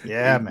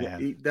 Yeah, man.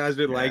 He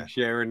doesn't like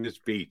sharing this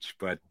beach,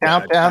 but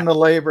count down the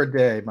Labor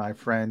Day, my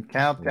friend.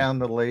 Count down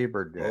the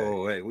Labor Day.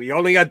 Oh, we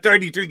only got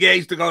 33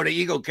 days to go to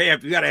Eagle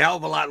Camp. You got a hell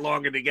of a lot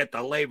longer to get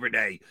to Labor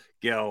Day,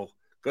 Gil.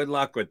 Good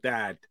luck with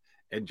that.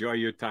 Enjoy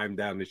your time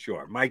down the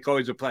shore. Mike,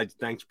 always a pleasure.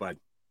 Thanks, bud.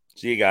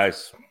 See you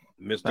guys.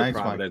 Mr. Thanks,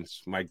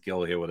 Providence, Mike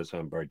Gill here with us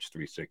on Birch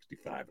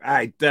 365. All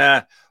right,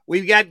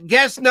 we've got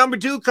guest number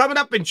 2 coming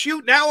up and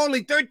shoot now.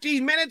 Only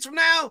 13 minutes from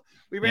now.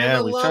 We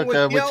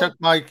took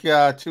Mike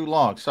too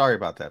long. Sorry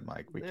about that,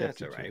 Mike.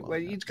 That's all right. Well,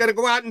 he's got to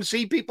go out and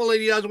see people that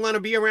he doesn't want to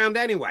be around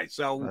anyway.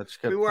 So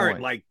we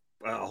weren't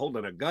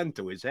holding a gun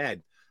to his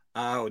head.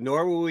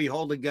 Nor will we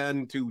hold a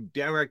gun to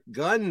Derrick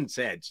Gunn's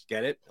head.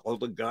 Get it?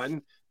 Hold a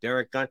gun,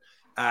 Derrick Gunn.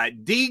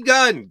 D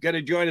Gunn going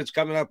to join us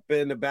coming up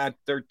in about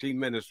 13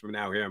 minutes from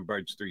now here on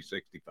Birds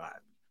 365.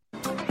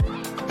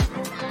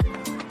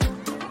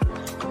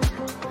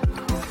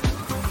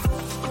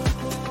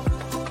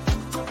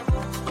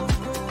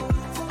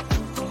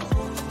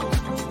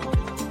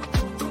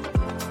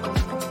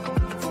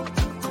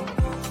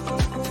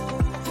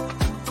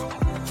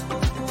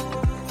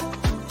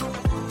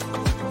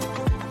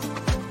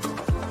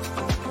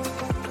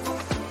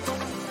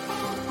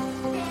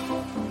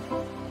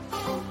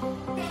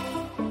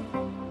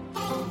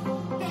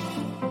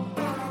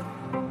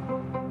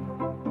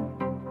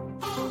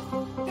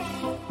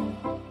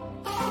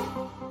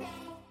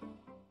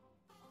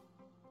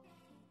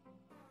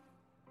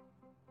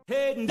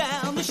 Heading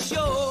down the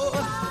shore,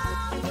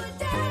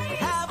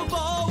 have a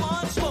ball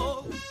once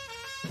more.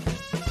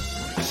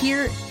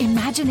 Here,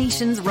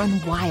 imaginations run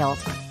wild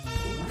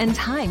and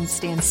time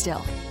stands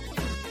still.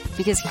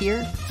 Because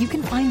here, you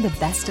can find the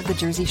best of the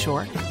Jersey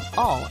Shore,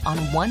 all on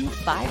one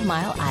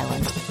 5-mile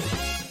island.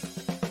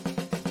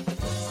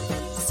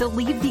 So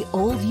leave the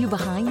old you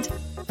behind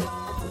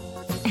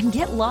and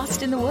get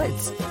lost in the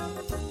woods.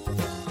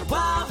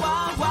 Wild,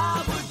 wild,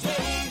 wildwood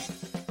days.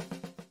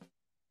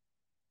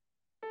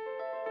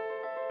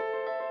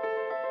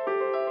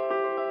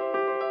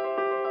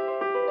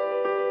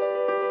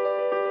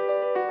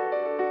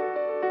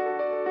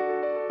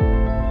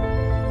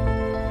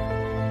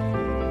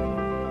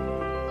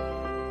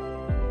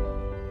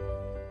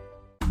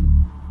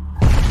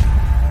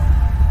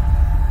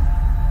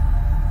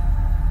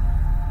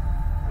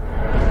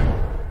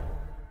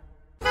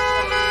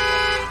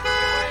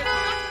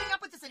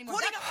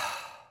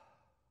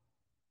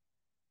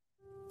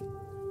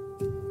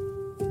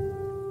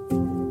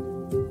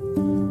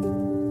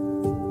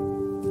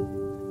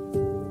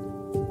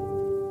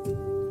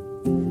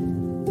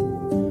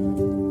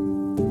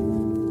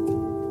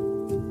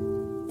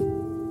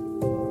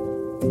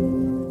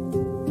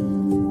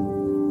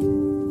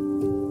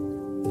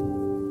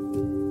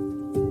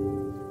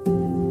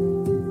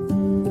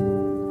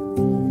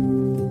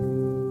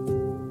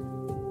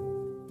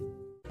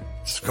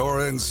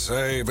 and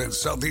save in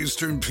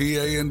southeastern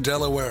PA and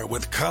Delaware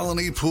with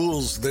Colony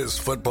Pools this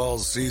football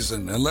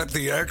season, and let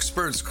the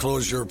experts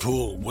close your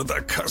pool with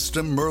a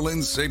custom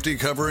Merlin safety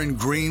cover in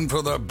green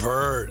for the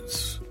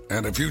birds.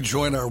 And if you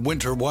join our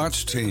Winter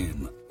Watch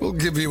team, we'll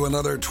give you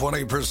another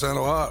 20%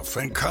 off,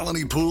 and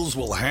Colony Pools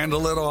will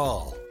handle it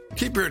all.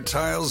 Keep your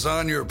tiles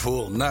on your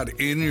pool, not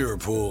in your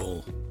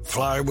pool.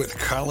 Fly with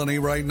Colony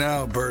right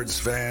now, Birds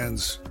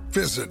fans.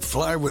 Visit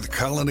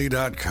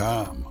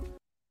flywithcolony.com.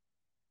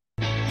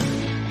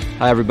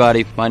 Hi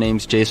everybody, my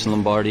name's Jason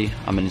Lombardi.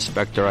 I'm an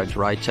inspector at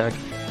DryTech.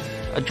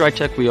 At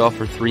DryTech we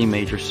offer 3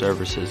 major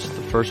services,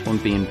 the first one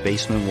being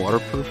basement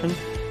waterproofing.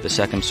 The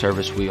second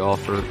service we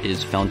offer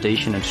is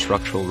foundation and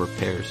structural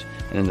repairs.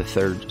 And then the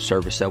third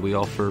service that we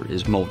offer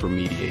is mold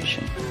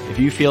remediation. If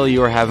you feel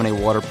you are having a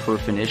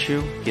waterproofing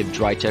issue, give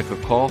DryTech a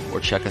call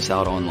or check us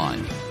out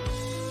online.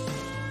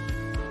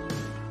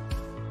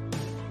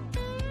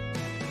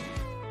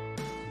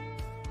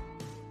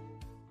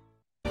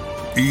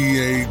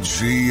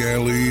 EAGLES,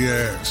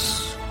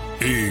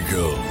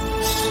 Eagles.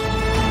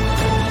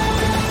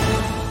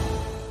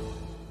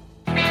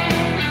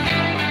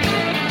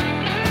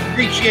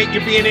 Appreciate you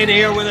being in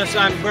here with us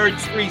on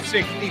Birds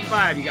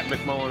 365. You got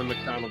McMullen and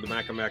McDonald, the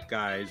Mac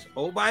guys.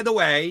 Oh, by the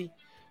way,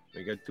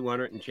 we got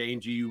 200 and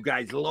change of you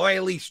guys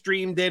loyally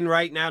streamed in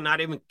right now,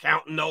 not even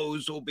counting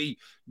those who'll be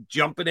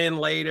jumping in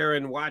later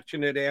and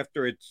watching it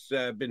after it's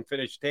been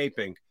finished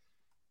taping.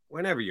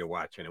 Whenever you're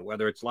watching it,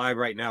 whether it's live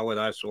right now with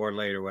us or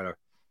later, whatever,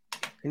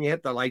 can you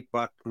hit the like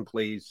button,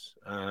 please?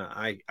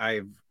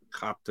 I've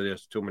copped to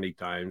this too many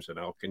times, and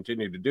I'll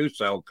continue to do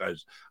so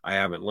because I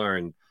haven't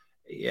learned.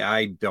 Yeah,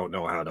 I don't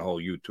know how the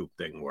whole YouTube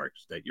thing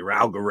works, that your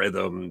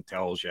algorithm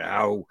tells you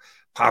how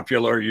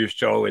popular your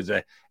show is.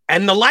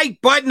 And the like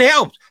button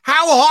helps.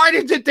 How hard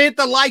is it to hit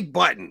the like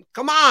button?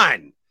 Come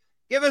on.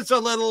 Give us a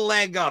little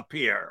leg up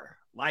here.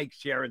 Like,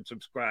 share, and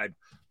subscribe.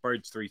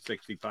 Birds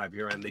 365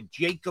 here on the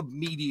Jacob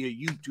Media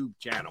YouTube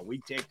channel. We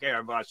take care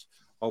of us.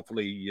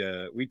 Hopefully,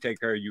 we take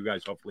care of you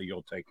guys. Hopefully,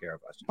 you'll take care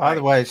of us. By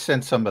the way,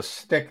 since I'm a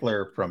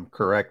stickler from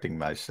correcting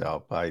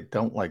myself, I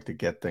don't like to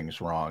get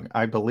things wrong.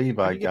 I believe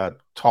I got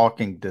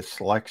talking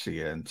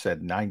dyslexia and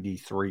said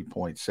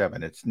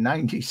 93.7. It's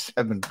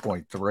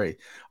 97.3.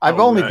 I've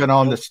only been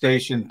on the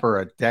station for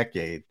a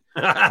decade.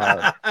 It's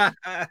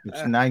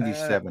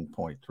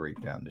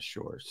 97.3 down the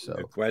shore. So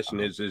the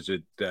question is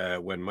it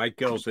when Mike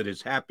Gill's at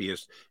his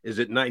happiest, is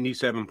it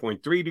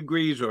 97.3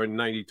 degrees or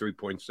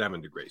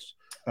 93.7 degrees?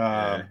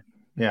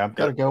 Yeah, I've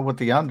got to go with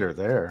the under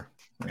there.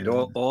 It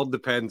all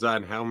depends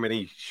on how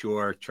many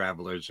shore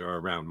travelers are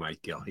around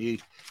Mike Gill.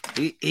 He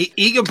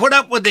can put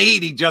up with the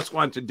heat. He just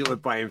wants to do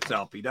it by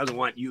himself. He doesn't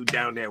want you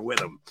down there with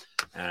him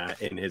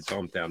in his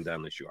hometown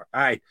down the shore.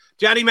 All right,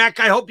 Johnny Mac,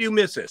 I hope you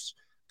miss this,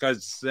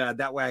 because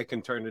that way I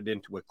can turn it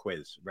into a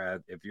quiz.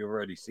 If you've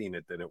already seen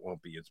it, then it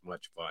won't be as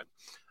much fun.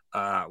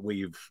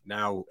 We've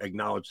now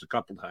acknowledged a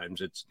couple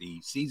times it's the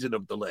season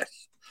of the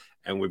list.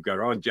 And we've got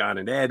on John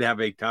and Ed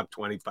have a top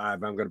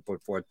 25. I'm going to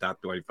put forth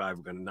top 25.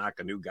 We're going to knock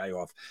a new guy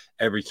off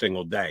every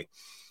single day.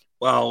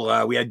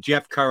 Well, we had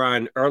Jeff Kerr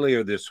on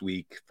earlier this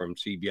week from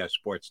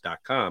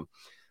CBSSports.com.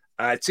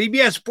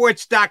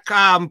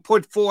 CBSSports.com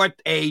put forth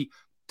a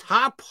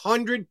top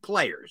 100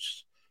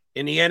 players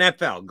in the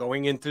NFL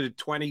going into the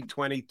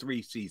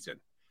 2023 season.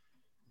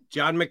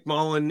 John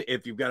McMullen,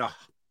 if you've got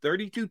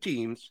 32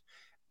 teams,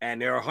 and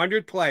there are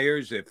 100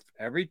 players, if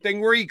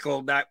everything were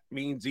equal, that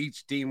means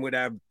each team would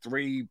have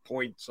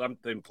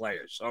 3-point-something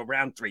players. So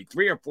around 3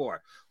 or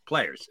 4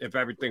 players, if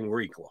everything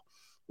were equal.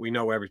 We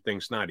know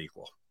everything's not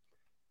equal.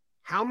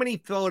 How many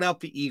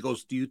Philadelphia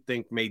Eagles do you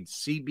think made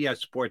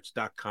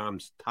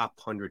CBSSports.com's top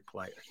 100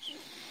 players?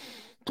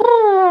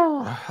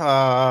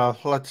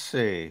 Let's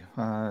see.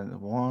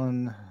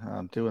 One,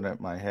 I'm doing it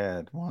in my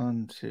head.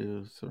 1,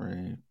 2,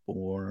 3,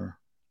 4,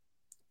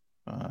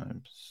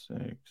 5,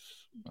 6,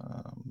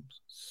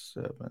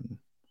 7.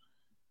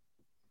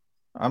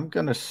 I'm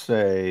gonna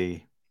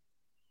say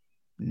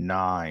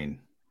 9.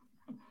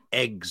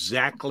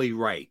 Exactly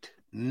right.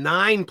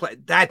 9 play.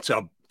 That's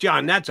a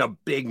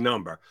big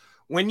number.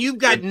 When you've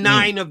got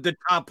 9 of the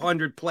top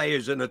 100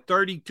 players in a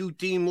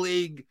 32-team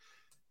league,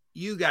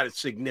 you got a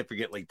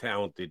significantly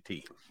talented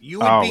team. You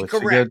would be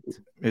correct.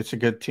 It's a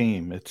good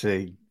team. It's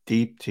a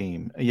deep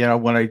team. You know,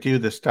 when I do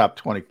this top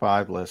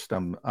 25 list,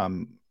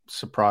 I'm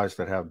surprised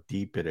at how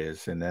deep it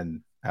is, and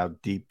then how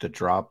deep the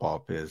drop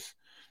off is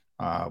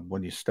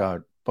when you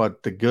start.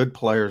 But the good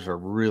players are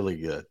really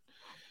good.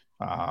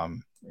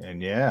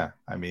 And yeah,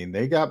 I mean,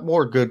 they got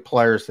more good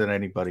players than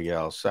anybody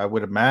else. I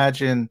would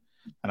imagine,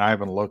 and I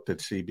haven't looked at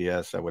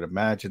CBS, I would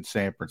imagine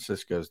San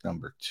Francisco's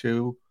number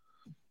 2.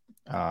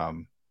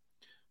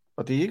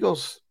 But the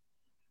Eagles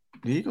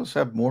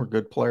have more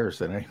good players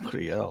than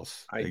anybody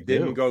else. I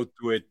didn't go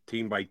through it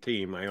team by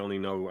team. I only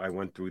know I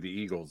went through the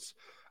Eagles.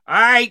 All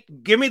right,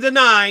 give me the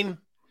 9.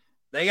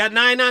 They got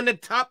 9 on the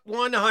top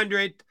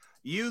 100.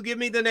 You give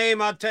me the name,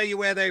 I'll tell you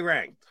where they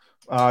ranked.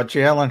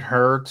 Jalen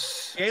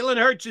Hurts. Jalen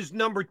Hurts is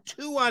number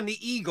 2 on the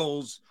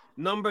Eagles,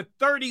 number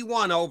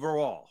 31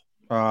 overall.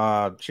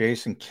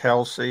 Jason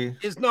Kelsey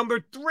is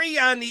number 3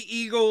 on the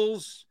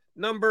Eagles,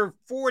 number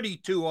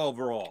 42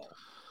 overall.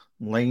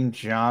 Lane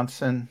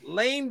Johnson.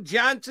 Lane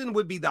Johnson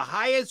would be the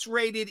highest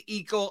rated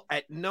Eagle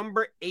at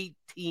number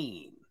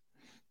 18.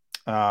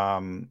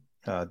 Dallas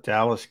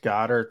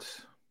Goedert.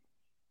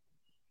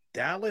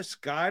 Dallas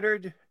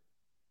Goedert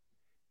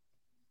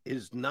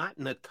is not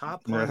in the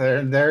top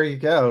 100. There you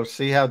go.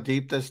 See how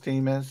deep this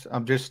team is?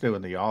 I'm just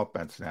doing the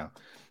offense now.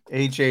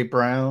 A.J.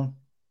 Brown.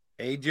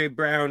 A.J.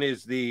 Brown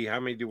is how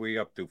many do we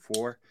up to?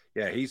 4?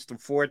 Yeah, he's the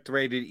 4th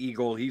rated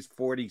Eagle. He's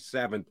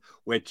 47th,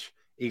 which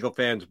Eagle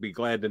fans will be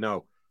glad to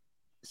know.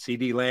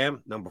 C.D.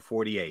 Lamb, number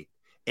 48.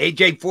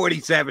 A.J.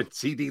 47,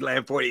 C.D.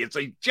 Lamb 48.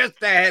 So he's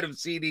just ahead of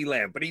C.D.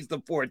 Lamb, but he's the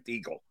 4th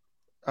Eagle.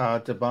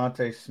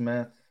 Devontae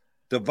Smith.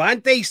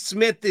 Devontae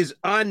Smith is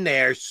on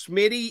there.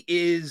 Smitty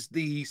is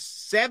the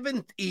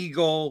 7th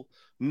Eagle,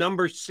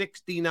 number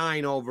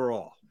 69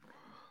 overall.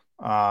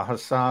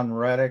 Hassan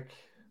Reddick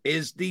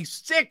is the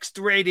 6th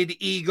rated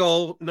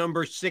Eagle,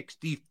 number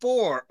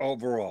 64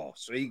 overall.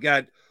 So you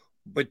got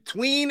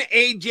between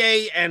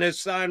AJ and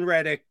Hassan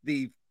Reddick,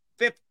 the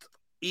 5th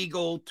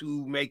Eagle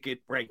to make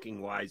it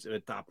ranking wise in the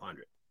top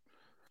 100.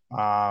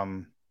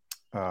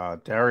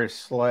 Darius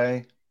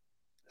Slay.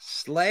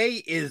 Slay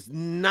is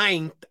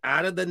 9th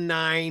out of the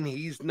 9.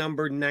 He's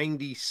number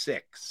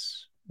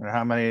 96. And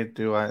how many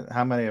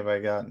have I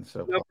gotten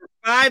so far? Number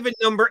 5 and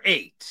number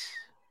 8.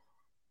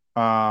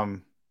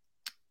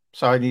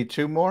 So I need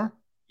 2 more?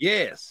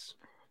 Yes.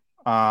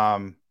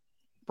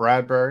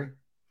 Bradbury.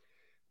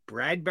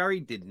 Bradbury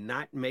did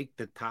not make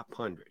the top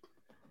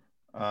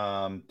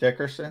 100.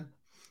 Dickerson.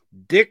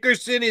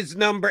 Dickerson is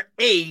number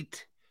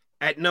 8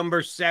 at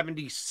number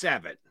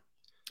 77.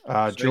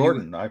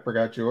 Jordan. I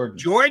forgot Jordan.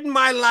 Jordan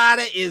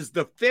Mailata is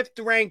the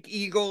 5th ranked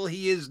Eagle.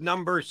 He is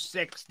number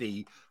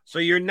 60. So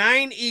your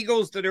 9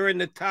 Eagles that are in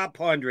the top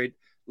 100,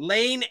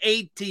 Lane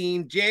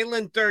 18,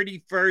 Jalen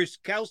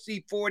 31st,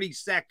 Kelsey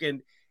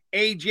 42nd,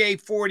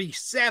 AJ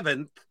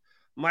 47th,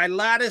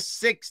 Mailata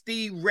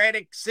 60,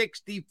 Reddick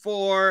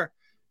 64,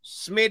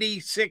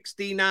 Smitty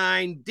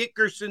 69,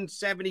 Dickerson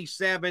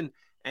 77,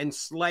 and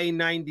Slay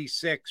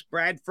 96.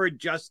 Bradford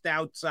just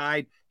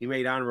outside. He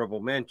made honorable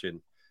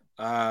mention.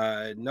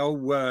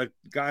 No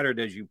Goddard,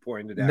 as you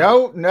pointed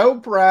out. No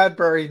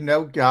Bradbury,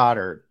 no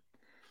Goddard,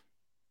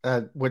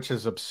 which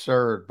is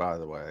absurd, by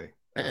the way.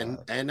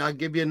 And I'll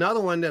give you another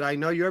one that I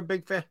know you're a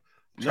big fan.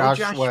 Josh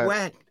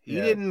Sweat. He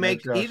didn't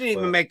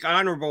even make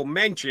honorable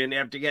mention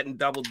after getting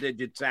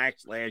double-digit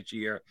sacks last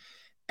year.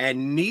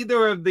 And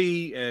neither of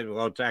the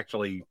it's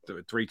actually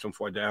 3 from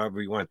 4,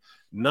 however you want.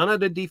 None of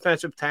the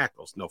defensive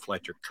tackles. No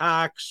Fletcher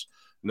Cox.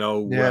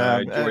 No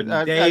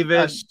Jordan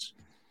Davis.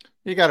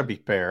 You got to be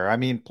fair. I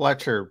mean,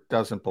 Fletcher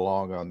doesn't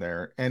belong on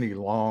there any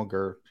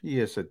longer. He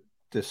is a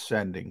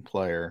descending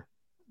player.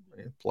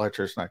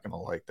 Fletcher's not going to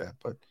like that,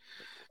 but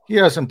he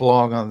doesn't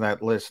belong on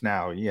that list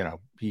now. You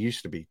know, he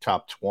used to be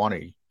top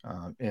 20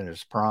 in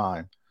his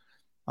prime,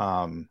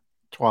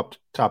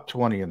 top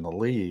 20 in the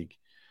league.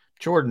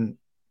 Jordan,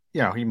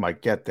 you know, he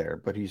might get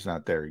there, but he's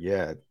not there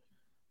yet.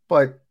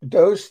 But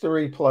those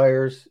 3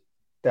 players,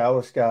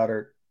 Dallas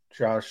Goedert,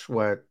 Josh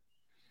Sweat,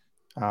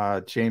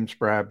 James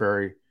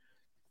Bradbury,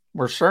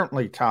 were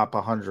certainly top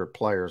 100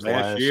 players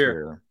last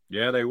year.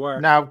 Yeah, they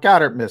were. Now,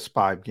 Goddard missed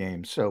 5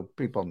 games, so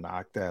people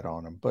knocked that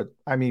on him. But,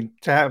 I mean,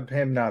 to have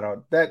him not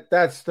on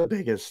that's the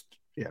biggest,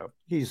 you know,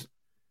 he's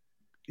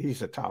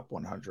a top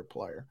 100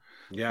 player.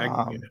 Yeah,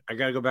 I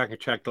got to go back and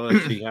check the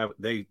list. See how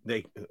they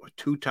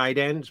 2 tight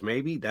ends,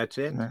 maybe? That's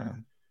it?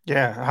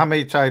 Yeah, how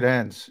many tight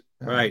ends?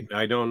 Right.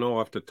 I don't know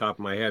off the top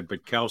of my head,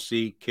 but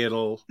Kelsey,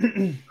 Kittle.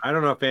 I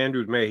don't know if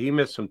Andrews he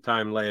missed some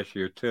time last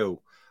year, too.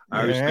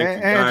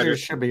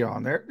 Andrews should be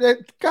on there.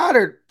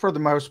 Goddard, for the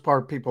most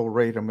part, people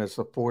rate him as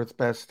the 4th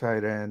best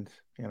tight end,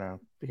 you know,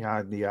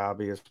 behind the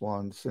obvious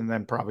ones. And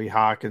then probably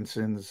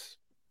Hawkinson's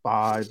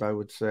 5, I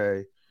would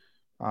say.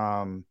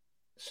 So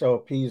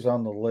if he's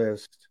on the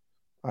list,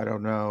 I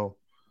don't know.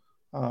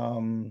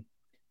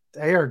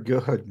 They are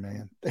good,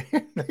 man.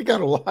 They got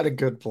a lot of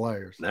good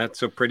players.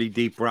 That's a pretty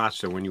deep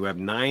roster when you have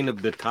 9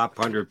 of the top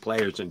 100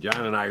 players. And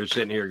John and I are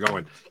sitting here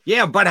going,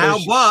 yeah, but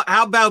how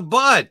about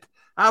Bud?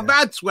 How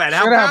about Sweat?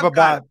 How about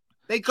God?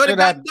 They could have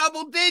got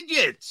double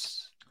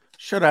digits.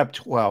 Should have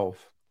 12.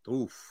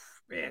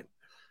 Oof, man.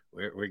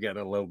 We're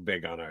getting a little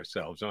big on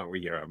ourselves, aren't we,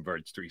 here on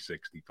Birds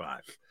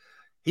 365?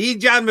 He's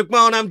John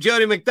McMullen. I'm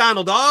Jody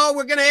McDonald. Oh,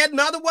 we're going to add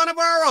another one of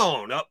our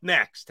own up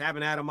next.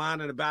 Haven't had him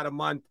on in about a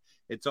month.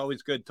 It's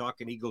always good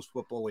talking Eagles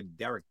football with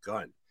Derrick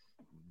Gunn.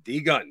 D.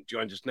 Gunn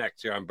joins us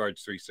next here on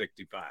Birds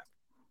 365.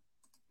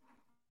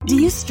 Do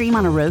you stream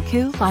on a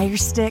Roku, Fire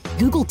Stick,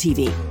 Google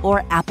TV,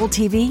 or Apple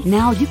TV?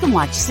 Now you can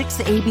watch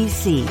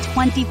 6ABC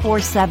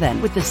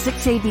 24/7 with the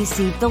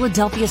 6ABC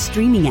Philadelphia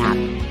streaming app.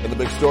 And the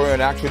big story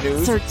on Action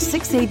News? Search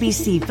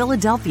 6ABC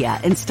Philadelphia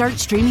and start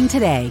streaming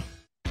today.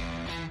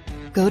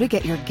 Go to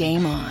get your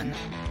game on.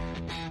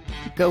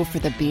 Go for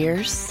the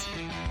beers.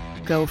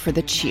 Go for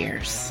the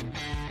cheers.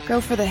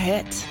 Go for the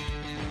hit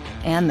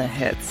and the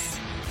hits.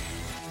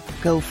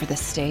 Go for the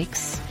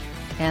stakes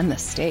and the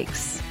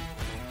stakes.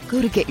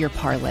 Go to get your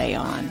parlay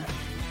on.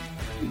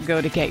 Go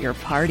to get your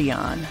party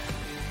on.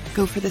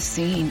 Go for the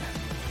scene.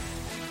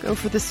 Go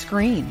for the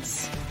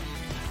screens.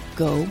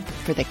 Go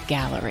for the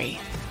gallery.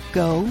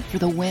 Go for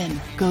the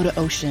win. Go to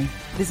Ocean.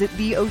 Visit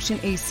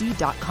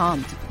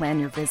theoceanac.com to plan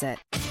your visit.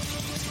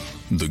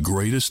 The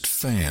greatest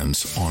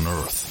fans on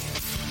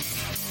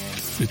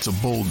earth. It's a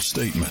bold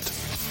statement,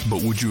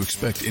 but would you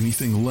expect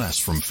anything less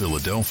from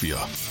Philadelphia?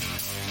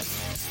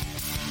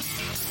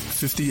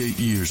 58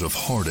 years of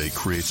heartache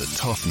creates a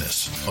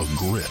toughness, a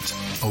grit,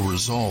 a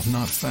resolve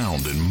not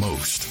found in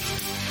most.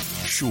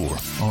 Sure,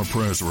 our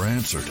prayers were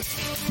answered,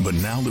 but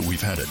now that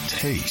we've had a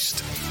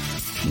taste,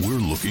 we're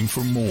looking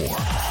for more.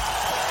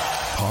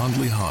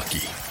 Pondley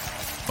Hockey,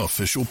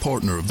 official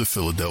partner of the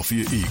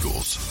Philadelphia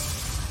Eagles.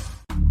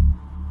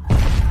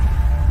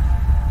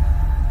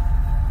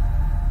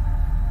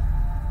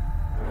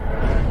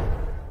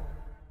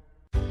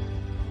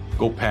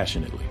 Go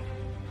passionately.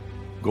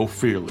 Go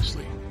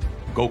fearlessly.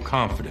 Go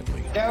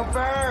confidently. Go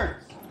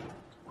Birds!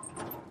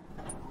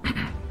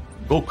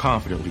 Go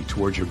confidently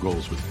towards your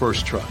goals with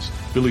First Trust,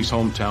 Philly's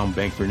hometown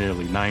bank for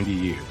nearly 90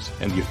 years,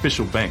 and the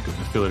official bank of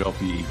the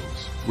Philadelphia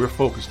Eagles. We're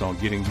focused on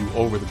getting you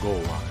over the goal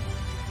line.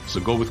 So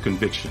go with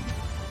conviction,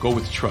 go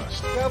with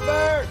trust, Go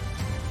Birds!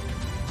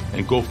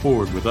 and go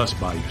forward with us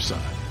by your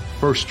side.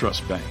 First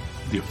Trust Bank,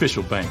 the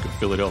official bank of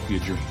Philadelphia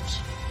dreams.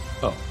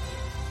 Oh,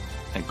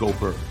 and go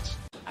Birds.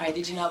 All right,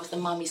 did you know I was the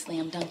mommy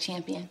slam dunk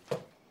champion?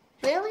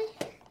 Really?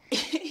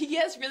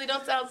 Yes, really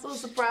don't sound so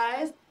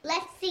surprised.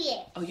 Let's see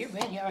it. Oh, you're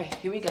ready. All right,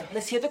 here we go.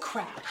 Let's hear the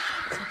crowd.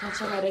 So go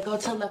to right, I go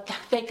to left,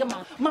 fake them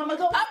out. Mama,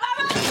 go up,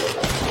 mama!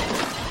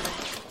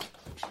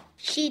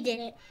 She did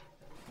it.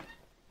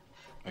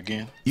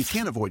 Again? You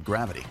can't avoid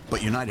gravity,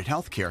 but United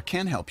Healthcare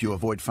can help you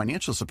avoid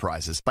financial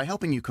surprises by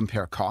helping you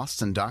compare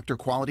costs and doctor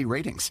quality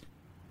ratings.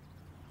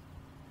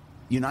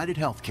 United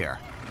Healthcare.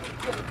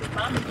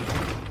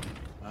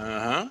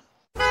 Uh-huh.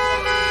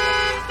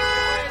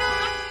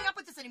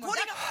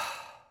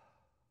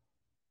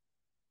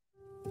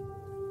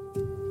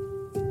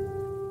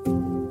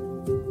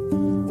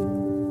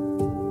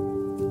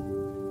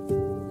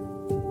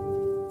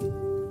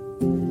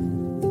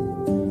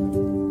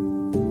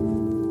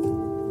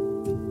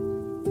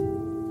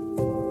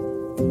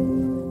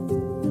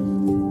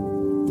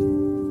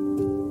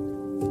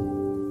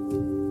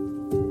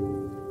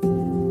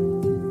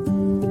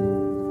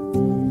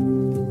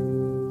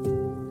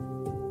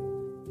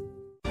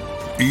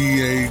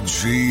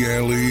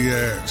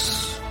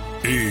 Eagles.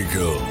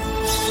 Eagles.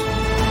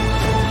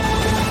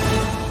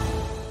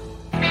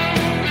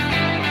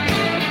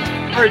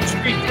 Birds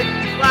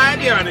 365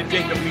 here on the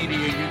Jacob Media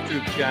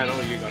YouTube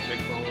channel. You got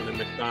Mick Mullen and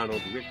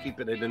McDonald. We're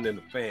keeping it in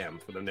the fam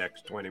for the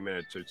next 20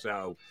 minutes or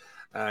so.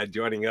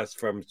 Joining us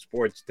from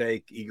Sports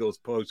Take, Eagles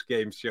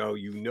post-game show.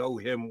 You know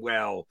him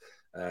well.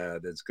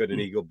 That's good an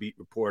Eagle beat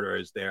reporter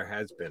as there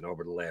has been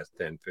over the last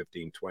 10,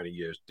 15, 20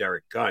 years.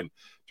 Derrick Gunn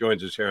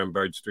joins us here on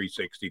Birds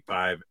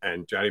 365.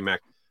 And Johnny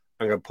Mac,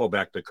 I'm going to pull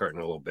back the curtain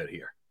a little bit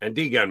here. And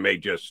D-Gun may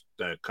just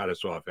cut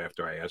us off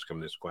after I ask him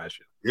this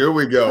question. Here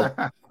we go.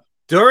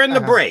 During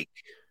the break,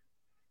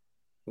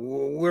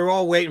 we're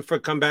all waiting for a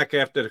comeback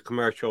after the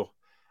commercial.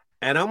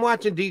 And I'm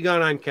watching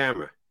D-Gun on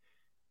camera.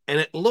 And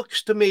it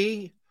looks to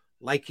me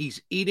like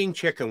he's eating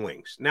chicken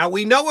wings. Now,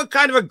 we know what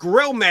kind of a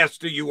grill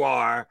master you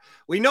are.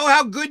 We know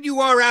how good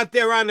you are out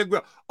there on the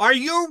grill. Are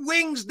your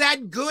wings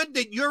that good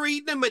that you're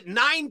eating them at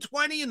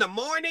 9:20 in the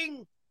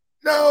morning?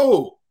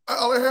 No.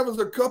 All I have is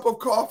a cup of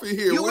coffee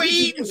here. You were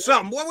eating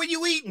something. What were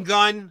you eating,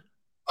 Gunn?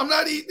 I'm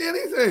not eating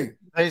anything.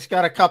 He's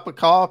got a cup of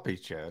coffee,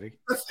 Jody.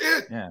 That's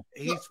it. Yeah.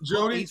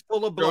 He's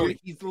full of blow.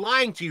 He's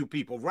lying to you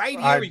people. Right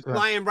here, he's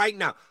lying right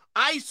now.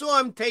 I saw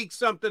him take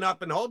something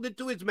up and hold it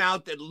to his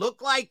mouth. It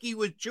looked like he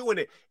was chewing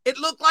it. It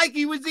looked like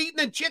he was eating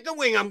a chicken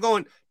wing. I'm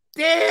going,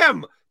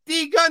 damn,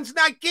 D-Gun's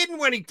not kidding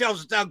when he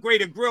tells us how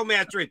great a grill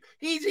master is.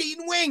 He's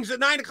eating wings at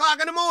 9 o'clock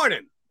in the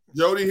morning.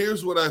 Jody,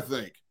 here's what I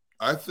think.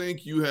 I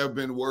think you have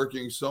been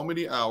working so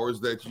many hours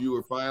that you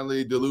are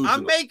finally delusional.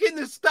 I'm making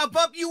this stuff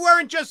up. You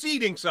weren't just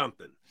eating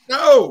something.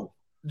 No.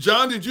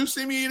 John, did you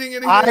see me eating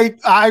anything?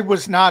 I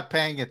was not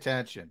paying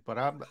attention, but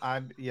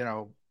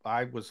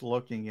I was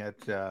looking at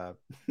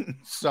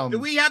some. Do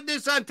we have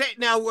this on tape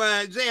now?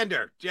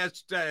 Xander,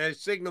 just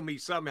signal me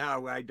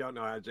somehow. I don't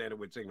know how Xander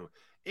would signal.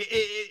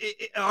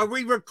 Are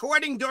we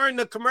recording during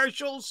the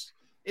commercials?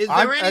 Is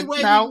there any way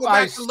we can go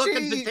back to look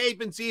at the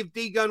tape and see if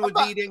D-Gun was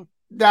eating?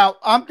 Now,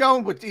 I'm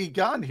going with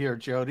D-Gun here,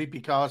 Jody,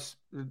 because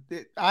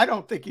I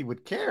don't think he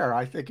would care.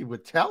 I think he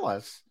would tell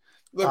us.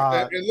 Look,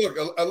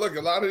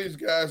 a lot of these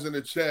guys in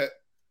the chat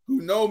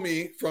who know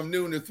me from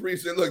noon to 3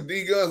 said, look,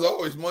 D-Gun's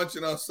always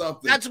munching on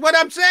something. That's what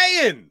I'm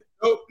saying.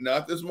 Nope,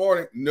 not this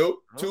morning. Nope,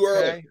 too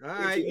early. All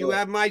right, you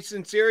have my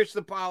sincerest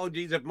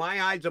apologies if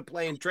my eyes are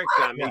playing tricks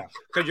on me,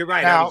 because you're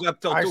right. Now, I was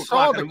up till 2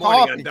 o'clock in the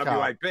morning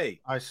on WIP.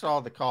 I saw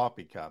the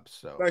coffee cups.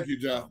 So thank you,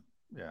 John.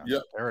 Yeah,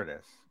 yep. There it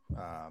is.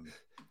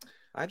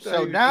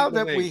 So now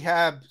that we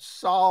have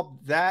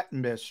solved that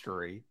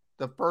mystery,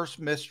 the first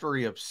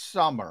mystery of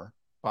summer,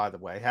 by the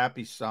way,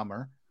 happy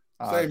summer.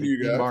 Same to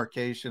you guys.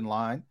 Demarcation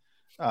line.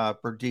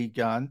 for D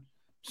Gunn.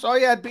 So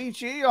you had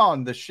BG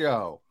on the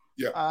show.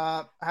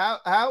 Yeah.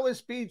 How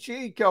is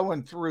BG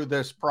going through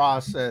this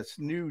process?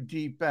 New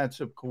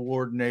defensive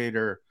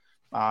coordinator.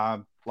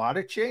 A lot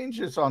of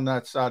changes on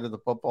that side of the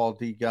football,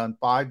 D Gunn.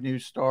 5 new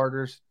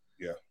starters.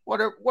 Yeah. What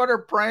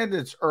are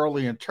Brandon's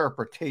early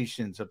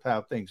interpretations of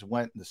how things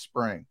went in the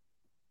spring?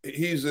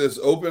 He's as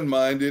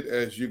open-minded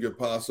as you could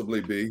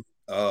possibly be.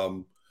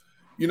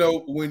 You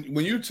know, when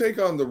you take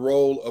on the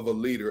role of a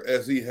leader,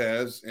 as he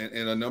has, and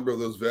a number of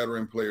those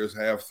veteran players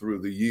have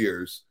through the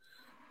years,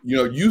 you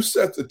know, you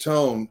set the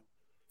tone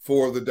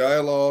for the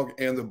dialogue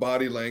and the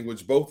body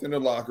language, both in the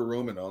locker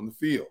room and on the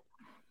field.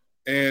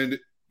 And,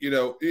 you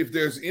know, if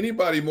there's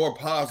anybody more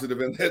positive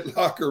in that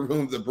locker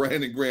room than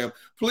Brandon Graham,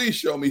 please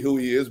show me who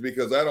he is,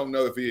 because I don't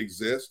know if he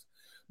exists.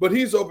 But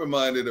he's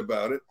open-minded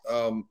about it.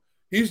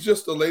 He's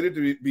just elated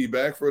to be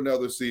back for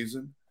another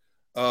season.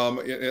 And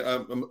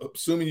I'm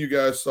assuming you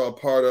guys saw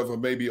part of, or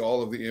maybe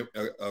all of the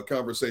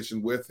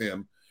conversation with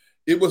him.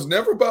 It was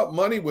never about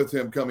money with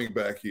him coming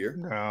back here.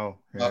 No.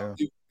 Yeah.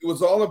 It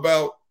was all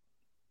about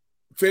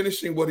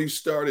finishing what he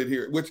started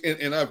here, which,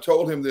 and I've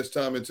told him this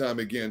time and time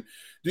again.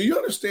 Do you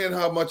understand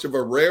how much of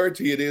a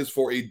rarity it is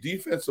for a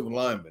defensive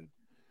lineman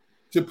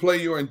to play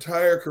your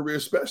entire career,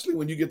 especially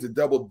when you get to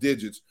double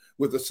digits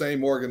with the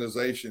same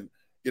organization,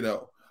 you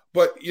know?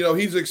 But, you know,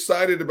 he's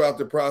excited about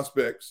the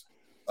prospects.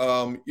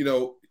 You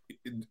know,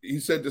 he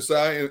said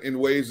Desai in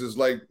ways is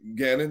like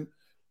Gannon,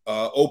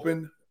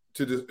 open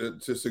to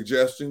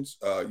suggestions.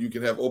 You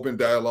can have open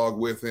dialogue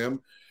with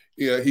him.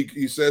 Yeah,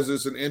 he says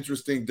it's an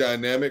interesting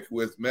dynamic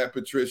with Matt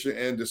Patricia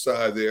and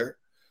Desai there.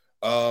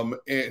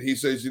 And he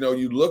says, you know,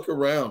 you look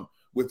around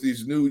with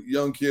these new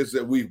young kids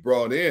that we've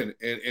brought in,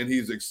 and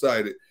he's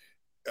excited.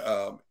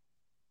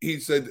 He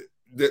said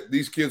that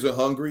these kids are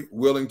hungry,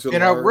 willing to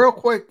learn. Real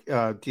quick,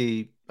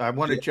 D, I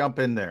want to jump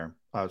in there.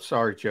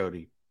 Sorry,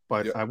 Jody,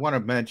 but I want to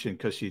mention,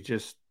 because you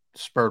just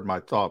spurred my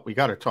thought. We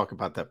got to talk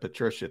about that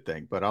Patricia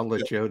thing, but I'll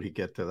let Jody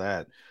get to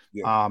that.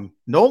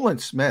 Nolan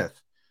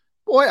Smith.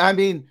 Boy, I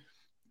mean,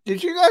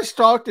 did you guys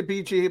talk to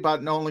BG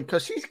about Nolan?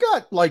 Because he's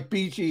got like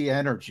BG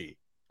energy.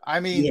 I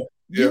mean,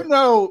 you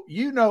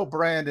know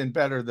Brandon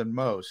better than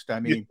most. I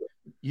mean,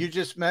 you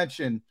just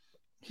mentioned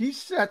he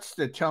sets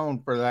the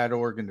tone for that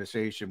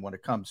organization when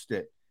it comes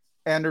to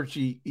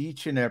energy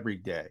each and every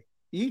day.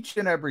 Each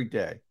and every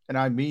day. And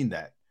I mean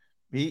that.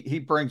 He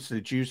brings the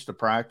juice to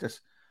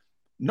practice.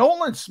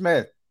 Nolan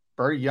Smith,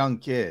 very young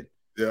kid.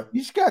 Yeah.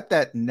 He's got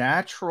that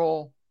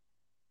natural.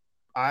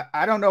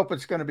 I don't know if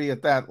it's going to be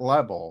at that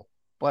level,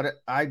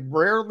 but I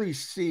rarely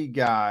see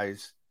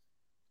guys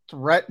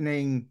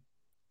threatening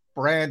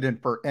Brandon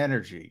for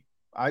energy.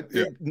 I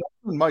think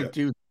Nolan might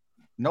do.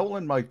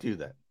 Nolan might do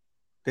that.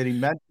 Did he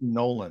mention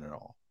Nolan at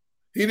all?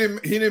 He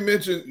didn't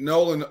mention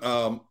Nolan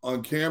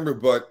on camera,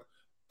 but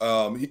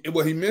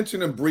he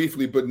mentioned him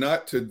briefly, but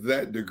not to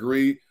that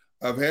degree.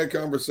 I've had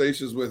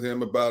conversations with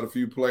him about a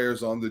few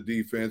players on the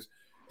defense,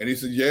 and he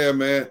said, "Yeah,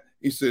 man."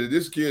 He said,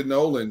 "This kid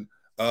Nolan,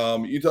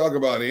 you talk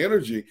about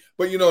energy,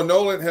 but you know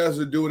Nolan has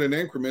to do it in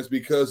increments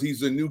because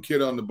he's a new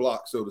kid on the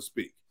block, so to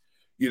speak.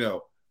 You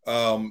know,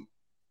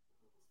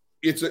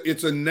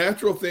 it's a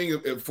natural thing.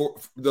 For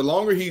the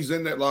longer he's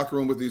in that locker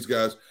room with these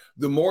guys,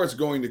 the more it's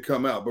going to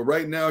come out. But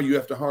right now, you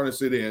have to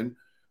harness it in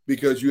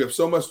because you have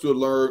so much to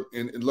learn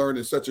and learn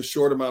in such a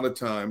short amount of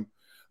time."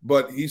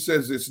 But he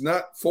says it's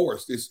not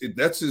forced.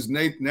 That's his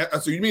nature.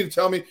 So you mean to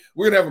tell me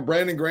we're gonna have a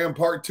Brandon Graham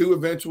part 2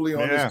 eventually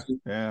on this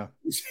team? Yeah.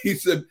 He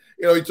said,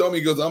 you know, he told me,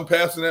 he goes, "I'm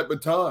passing that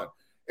baton."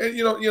 And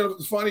you know,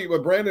 it's funny,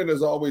 but Brandon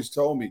has always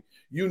told me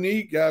you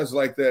need guys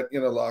like that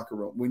in a locker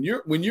room. When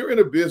you're in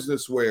a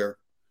business where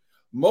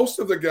most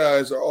of the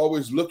guys are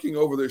always looking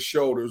over their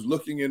shoulders,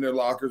 looking in their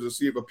lockers to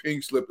see if a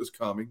pink slip is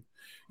coming.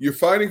 You're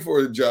fighting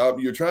for a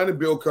job. You're trying to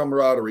build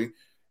camaraderie,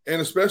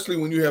 and especially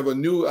when you have a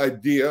new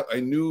idea,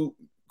 a new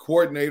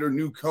coordinator,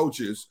 new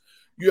coaches,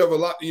 you have a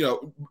lot, you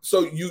know,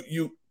 so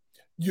you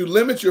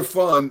limit your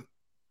fun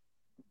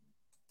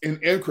in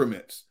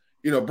increments.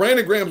 You know,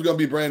 Brandon Graham's going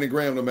to be Brandon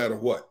Graham no matter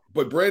what,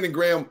 but Brandon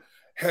Graham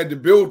had to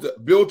build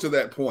to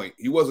that point.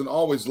 He wasn't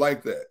always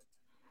like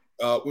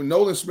that. When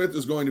Nolan Smith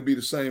is going to be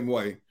the same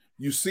way,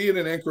 you see it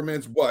in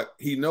increments, but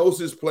he knows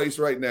his place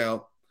right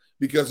now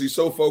because he's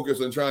so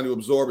focused on trying to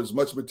absorb as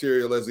much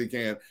material as he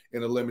can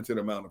in a limited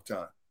amount of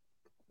time.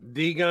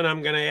 D-Gun,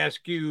 I'm going to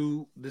ask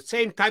you the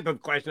same type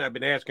of question I've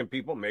been asking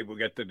people. Maybe we'll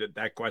get to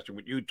that question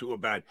with you two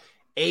about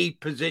a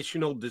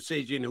positional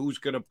decision, who's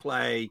going to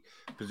play,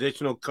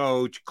 positional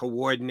coach,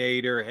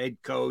 coordinator, head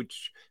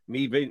coach,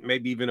 maybe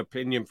even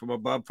opinion from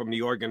above from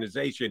the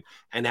organization,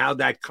 and how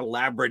that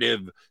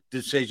collaborative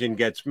decision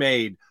gets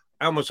made.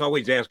 I almost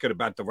always ask it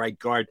about the right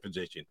guard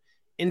position.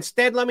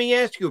 Instead, let me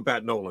ask you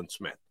about Nolan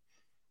Smith.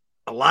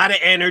 A lot of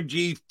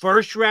energy,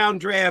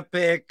 first-round draft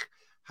pick,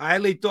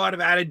 highly thought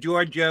of out of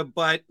Georgia,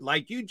 but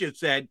like you just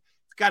said,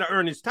 he's got to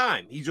earn his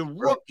time. He's a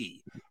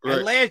rookie. Right.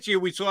 And last year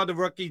we saw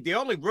the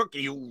only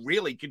rookie who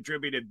really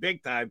contributed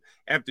big time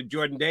after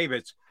Jordan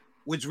Davis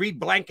was Reed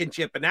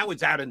Blankenship, and that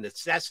was out of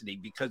necessity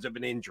because of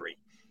an injury.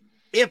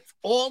 If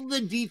all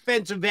the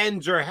defensive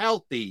ends are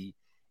healthy,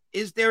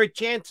 is there a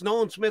chance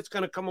Nolan Smith's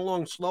going to come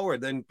along slower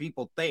than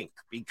people think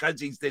because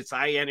he's this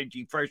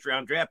high-energy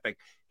first-round draft pick?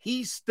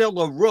 He's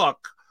still a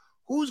rook.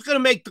 Who's going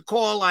to make the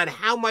call on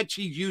how much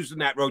he's using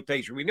that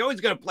rotation? We know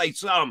he's going to play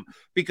some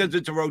because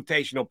it's a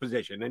rotational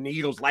position, and the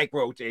Eagles like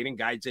rotating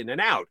guys in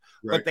and out.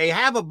 Right. But they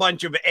have a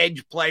bunch of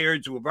edge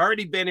players who have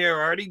already been here,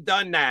 already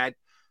done that.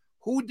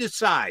 Who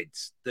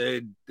decides?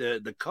 The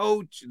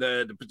coach,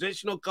 the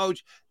positional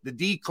coach, the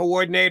D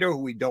coordinator, who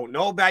we don't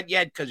know about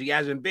yet because he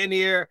hasn't been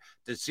here.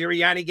 Does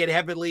Sirianni get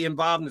heavily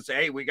involved and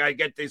say, hey, we got to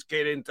get this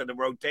kid into the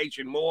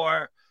rotation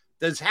more?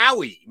 Does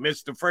Howie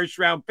miss the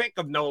first-round pick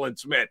of Nolan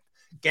Smith?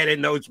 Get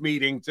in those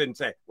meetings and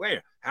say,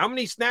 wait, how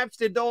many snaps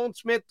did Nolan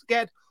Smith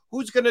get?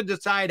 Who's going to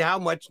decide how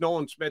much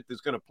Nolan Smith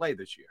is going to play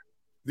this year?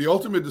 The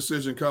ultimate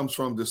decision comes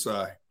from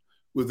Desai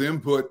with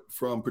input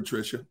from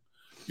Patricia.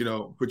 You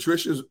know,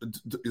 Patricia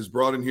is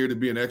brought in here to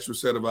be an extra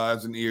set of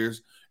eyes and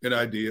ears and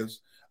ideas.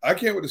 I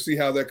can't wait to see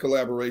how that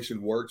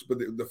collaboration works, but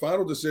the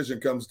final decision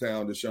comes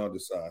down to Sean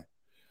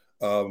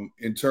Desai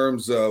in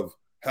terms of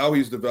how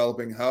he's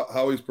developing,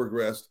 how he's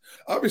progressed.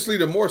 Obviously,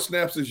 the more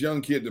snaps this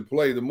young kid to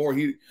play, the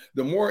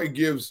more it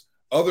gives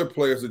other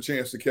players a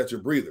chance to catch a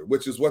breather,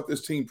 which is what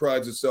this team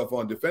prides itself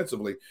on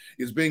defensively,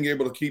 is being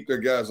able to keep their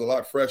guys a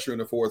lot fresher in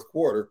the fourth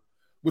quarter,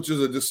 which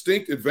is a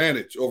distinct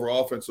advantage over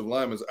offensive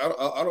linemen.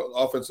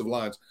 Offensive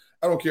lines.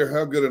 I don't care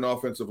how good an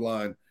offensive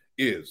line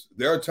is.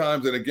 There are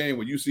times in a game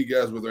when you see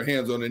guys with their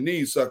hands on their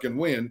knees sucking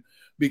wind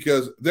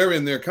because they're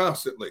in there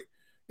constantly.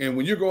 And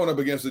when you're going up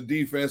against a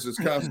defense that's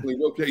constantly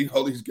rotating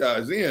all these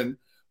guys in,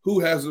 who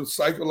has a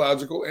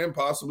psychological and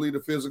possibly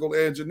the physical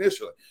edge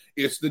initially?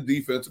 It's the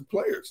defensive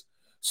players.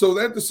 So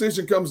that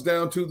decision comes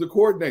down to the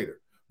coordinator.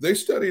 They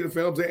study the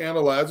films, they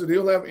analyze it.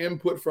 He'll have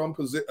input from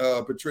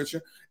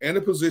Patricia and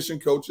the position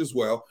coach as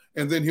well,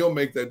 and then he'll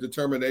make that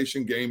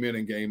determination game in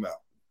and game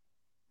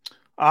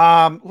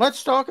out.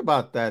 Let's talk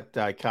about that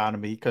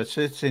dichotomy because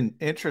it's an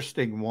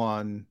interesting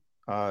one,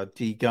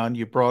 D. Gunn.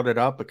 You brought it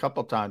up a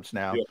couple times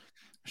now. Yeah.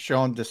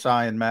 Sean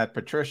Desai and Matt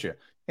Patricia.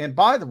 And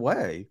by the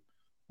way,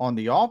 on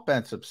the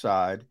offensive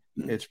side,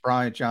 it's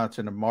Brian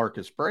Johnson and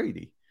Marcus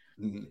Brady.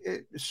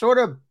 It sort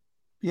of,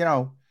 you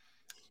know,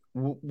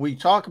 we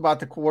talk about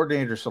the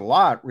coordinators a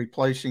lot,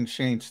 replacing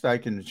Shane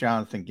Steichen and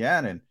Jonathan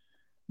Gannon.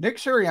 Nick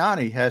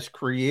Sirianni has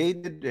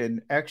created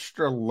an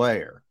extra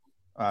layer.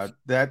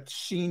 That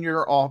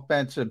senior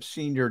offensive,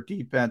 senior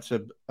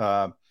defensive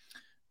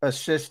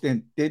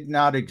assistant did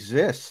not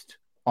exist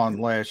on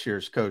last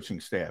year's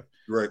coaching staff.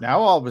 Right. Now,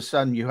 all of a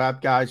sudden, you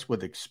have guys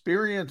with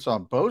experience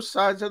on both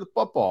sides of the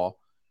football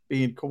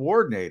being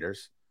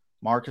coordinators,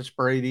 Marcus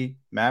Brady,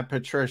 Matt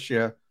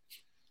Patricia.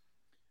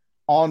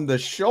 On the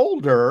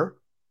shoulder,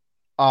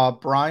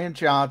 Brian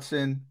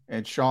Johnson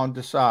and Sean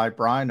Desai.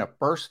 Brian, a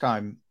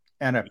first-time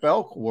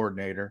NFL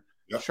coordinator.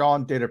 Yep.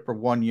 Sean did it for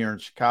 1 year in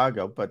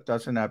Chicago, but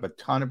doesn't have a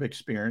ton of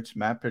experience.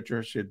 Matt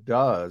Patricia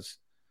does.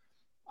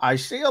 I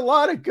see a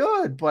lot of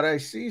good, but I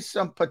see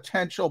some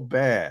potential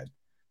bad.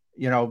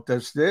 You know,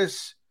 does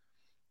this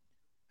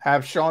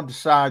have Sean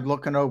Desai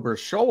looking over his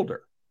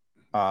shoulder?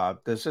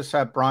 Does this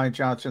have Brian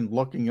Johnson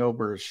looking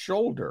over his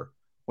shoulder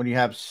when you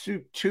have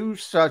two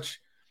such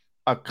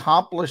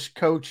accomplished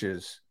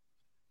coaches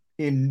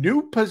in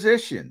new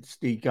positions,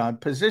 D-Gun,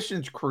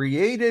 positions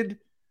created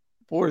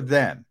for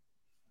them?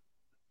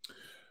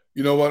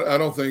 You know what? I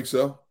don't think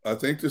so. I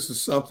think this is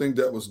something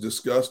that was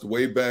discussed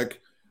way back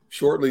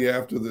shortly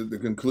after the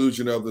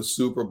conclusion of the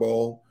Super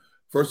Bowl.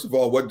 First of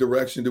all, what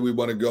direction do we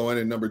want to go in?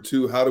 And number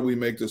two, how do we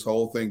make this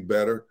whole thing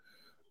better?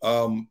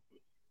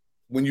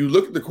 When you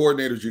look at the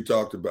coordinators you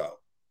talked about,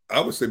 I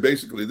would say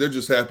basically they're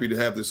just happy to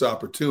have this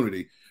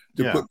opportunity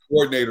to put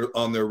coordinator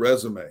on their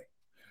resume,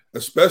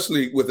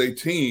 especially with a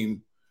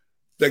team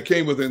that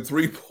came within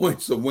 3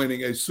 points of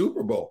winning a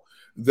Super Bowl.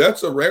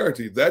 That's a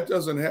rarity. That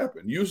doesn't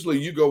happen. Usually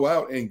you go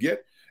out and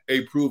get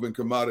a proven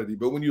commodity.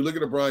 But when you look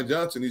at Brian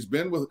Johnson, he's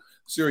been with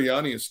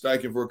Sirianni and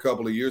Steichen for a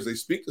couple of years. They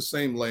speak the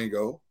same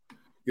lingo.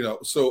 You know,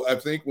 so I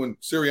think when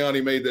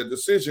Sirianni made that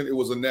decision, it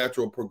was a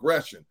natural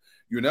progression.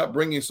 You're not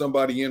bringing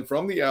somebody in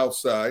from the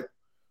outside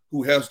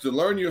who has to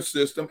learn your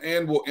system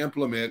and will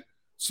implement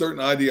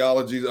certain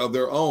ideologies of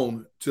their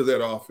own to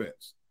that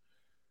offense.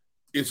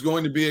 It's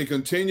going to be a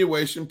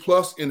continuation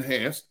plus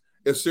enhanced,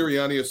 as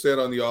Sirianni has said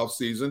on the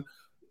offseason.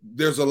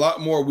 There's a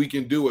lot more we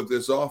can do with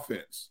this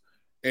offense.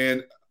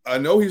 And I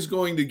know he's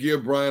going to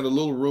give Brian a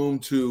little room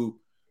to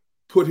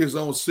put his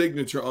own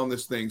signature on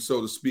this thing,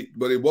 so to speak,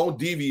 but it won't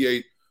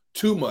deviate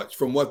too much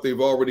from what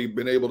they've already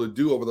been able to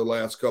do over the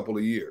last couple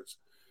of years.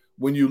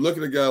 When you look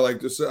at a guy like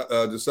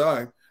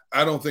Desai,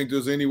 I don't think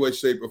there's any way,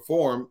 shape, or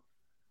form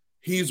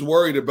he's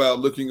worried about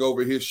looking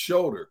over his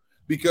shoulder.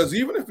 Because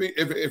even if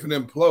it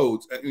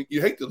implodes,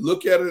 you hate to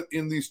look at it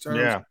in these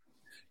terms,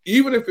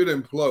 even if it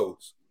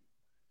implodes,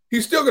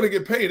 he's still going to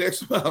get paid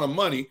X amount of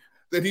money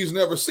that he's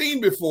never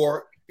seen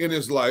before in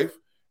his life.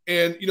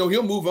 And, you know,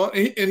 he'll move on.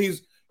 And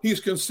he's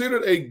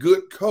considered a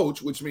good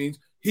coach, which means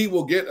he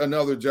will get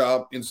another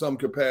job in some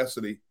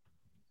capacity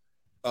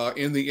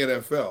in the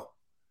NFL.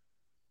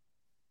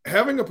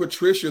 Having a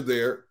Patricia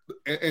there,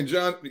 and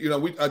John, you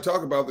know, I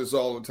talk about this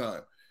all the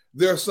time.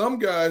 There are some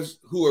guys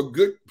who are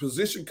good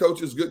position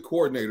coaches, good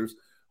coordinators,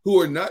 who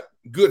are not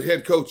good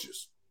head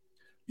coaches.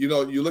 You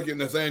know, you look at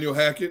Nathaniel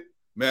Hackett,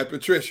 Matt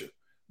Patricia.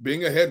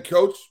 Being a head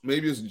coach,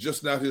 maybe it's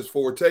just not his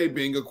forte.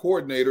 Being a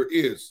coordinator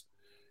is.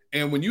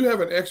 And when you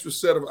have an extra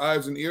set of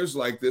eyes and ears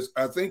like this,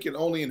 I think it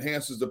only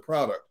enhances the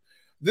product.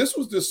 This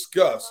was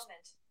discussed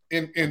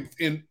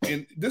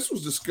this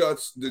was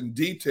discussed in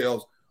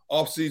details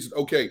off season.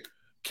 Okay,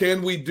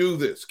 can we do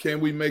this? Can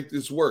we make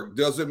this work?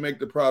 Does it make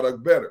the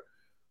product better?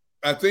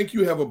 I think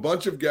you have a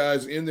bunch of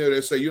guys in there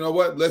that say, you know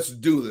what, let's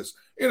do this.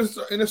 And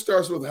it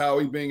starts with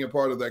Howie being a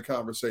part of that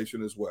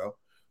conversation as well.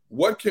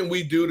 What can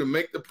we do to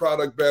make the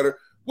product better?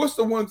 What's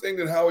the one thing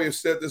that Howie has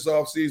said this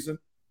offseason?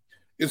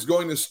 It's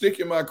going to stick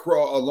in my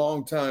craw a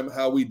long time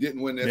how we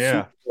didn't win that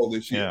Super Bowl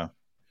this year. Yeah.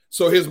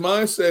 So his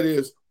mindset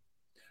is,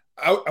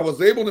 I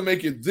was able to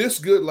make it this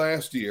good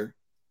last year.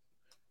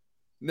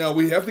 Now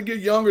we have to get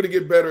younger to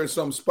get better in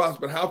some spots,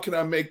 but how can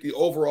I make the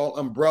overall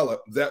umbrella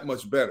that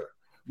much better,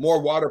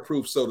 more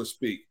waterproof, so to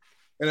speak?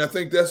 And I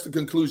think that's the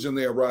conclusion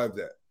they arrived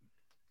at.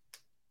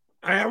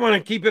 I want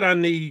to keep it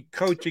on the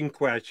coaching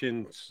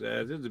questions.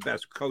 This is the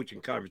best coaching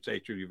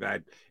conversation we've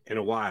had in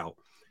a while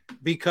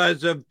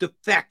because of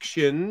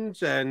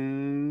defections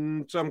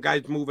and some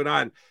guys moving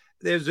on.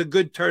 There's a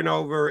good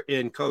turnover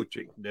in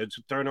coaching. There's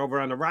a turnover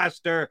on the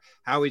roster.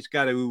 Howie's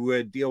got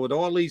to deal with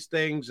all these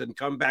things and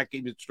come back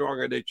even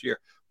stronger this year,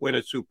 win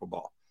a Super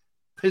Bowl.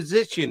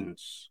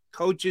 Positions,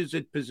 coaches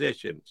at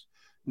positions.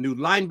 New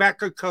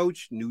linebacker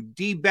coach, new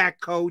D-back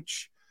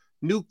coach,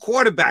 new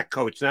quarterback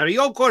coach. Now, the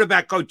old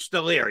quarterback coach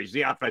still here. He's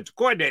the offensive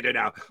coordinator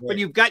now. Right. But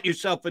you've got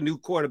yourself a new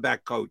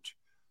quarterback coach.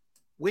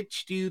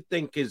 Which do you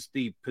think is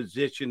the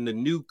position, the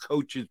new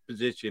coach's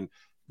position,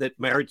 that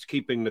merits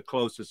keeping the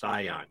closest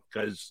eye on?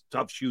 Because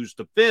tough shoes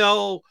to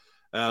fill,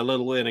 a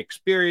little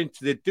inexperienced.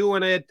 They're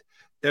doing it.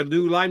 Their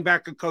new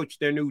linebacker coach,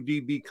 their new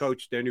DB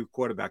coach, their new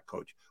quarterback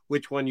coach.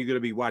 Which one are you going to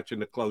be watching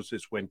the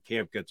closest when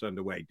camp gets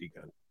underway,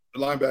 D-Gun?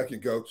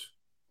 Linebacking coach.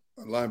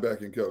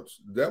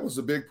 That was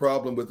a big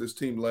problem with this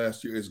team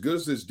last year. As good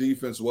as this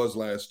defense was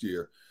last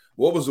year,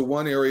 what was the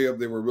one area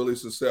they were really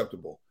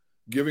susceptible?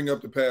 Giving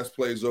up the pass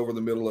plays over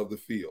the middle of the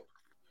field.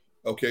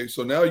 Okay,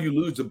 so now you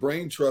lose the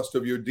brain trust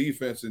of your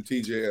defense in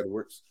TJ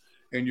Edwards,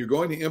 and you're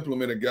going to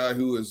implement a guy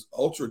who is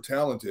ultra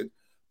talented,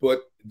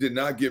 but did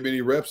not give any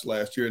reps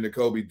last year in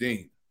Nakobe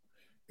Dean.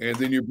 And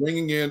then you're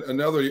bringing in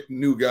another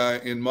new guy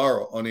in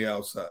Morrow on the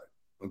outside.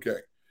 Okay,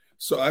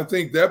 so I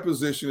think that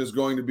position is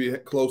going to be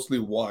closely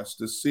watched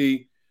to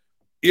see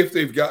if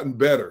they've gotten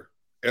better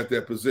at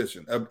that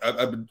position.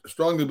 I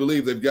strongly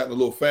believe they've gotten a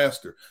little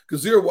faster.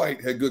 Kazir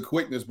White had good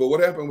quickness, but what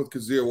happened with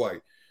Kazir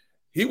White?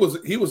 He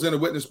was in a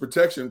witness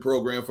protection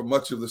program for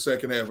much of the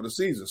second half of the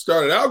season.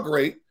 Started out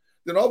great,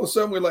 then all of a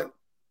sudden we're like,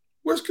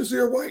 where's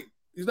Kazir White?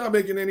 He's not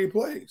making any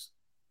plays.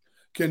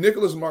 Can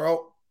Nicholas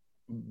Morrow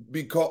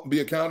be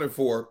accounted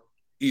for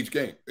each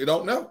game? They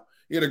don't know.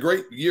 He had a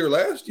great year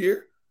last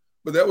year,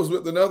 but that was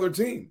with another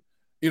team.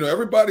 You know,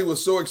 everybody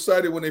was so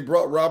excited when they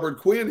brought Robert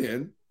Quinn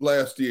in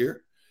last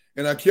year,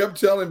 and I kept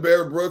telling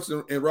Bear Brooks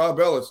and Rob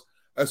Ellis,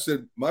 I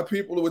said, my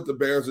people with the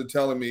Bears are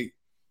telling me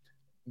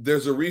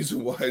there's a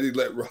reason why they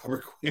let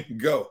Robert Quinn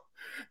go.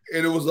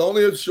 And it was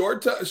only a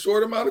short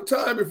amount of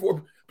time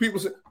before people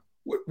said,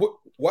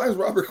 why is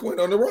Robert Quinn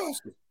on the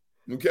roster?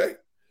 Okay.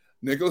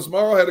 Nicholas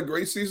Morrow had a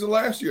great season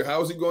last year.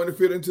 How is he going to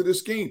fit into this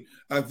scheme?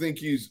 I think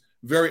he's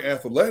very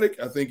athletic.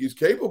 I think he's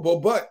capable,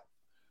 but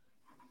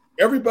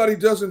everybody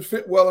doesn't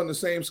fit well in the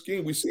same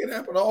scheme. We see it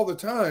happen all the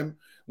time.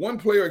 One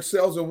player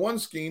excels in one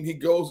scheme. He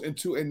goes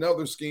into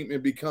another scheme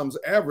and becomes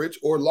average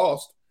or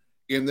lost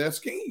in that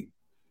scheme.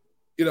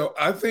 You know,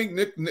 I think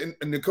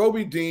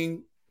Nakobe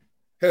Dean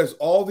has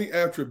all the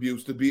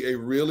attributes to be a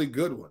really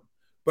good one,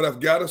 but I've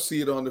got to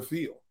see it on the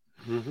field.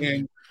 Mm-hmm.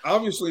 And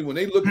obviously, when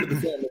they looked at the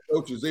family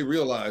coaches, they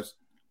realized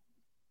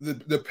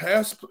the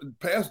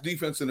pass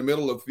defense in the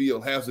middle of the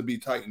field has to be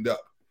tightened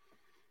up.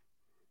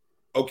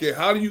 Okay,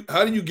 how do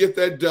you get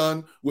that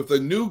done with a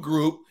new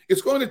group?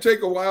 It's going to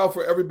take a while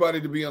for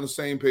everybody to be on the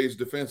same page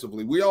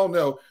defensively. We all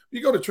know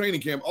you go to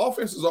training camp,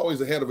 offense is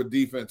always ahead of a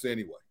defense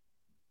anyway.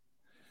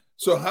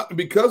 So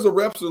because the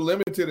reps are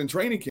limited in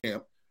training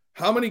camp,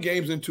 how many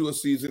games into a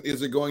season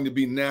is it going to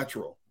be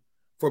natural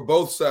for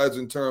both sides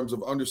in terms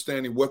of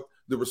understanding what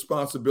the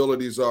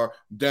responsibilities are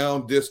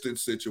down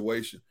distance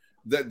situation?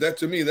 That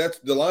to me, that's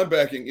the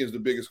linebacking is the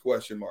biggest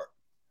question mark.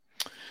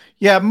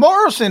 Yeah,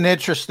 Morrow's an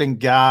interesting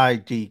guy,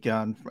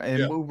 D-Gun,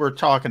 and we were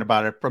talking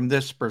about it from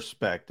this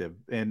perspective.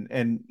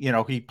 And you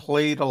know, he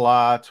played a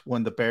lot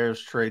when the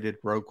Bears traded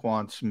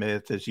Roquan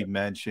Smith, as you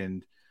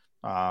mentioned.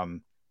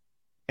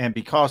 And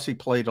because he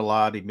played a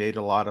lot, he made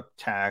a lot of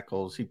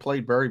tackles. He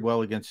played very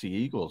well against the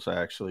Eagles,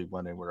 actually,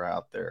 when they were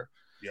out there.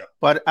 Yeah.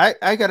 But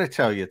I got to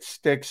tell you, it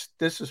sticks.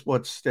 This is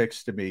what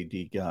sticks to me,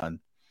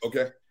 D-Gun.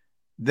 Okay.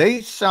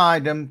 They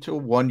signed him to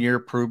a 1-year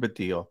prove-it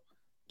deal,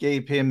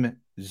 gave him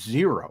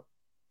zero,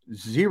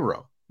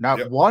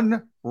 not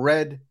one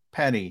red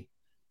penny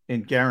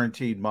in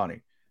guaranteed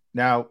money.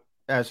 Now,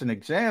 as an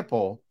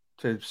example,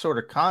 to sort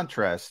of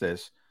contrast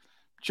this,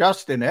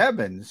 Justin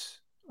Evans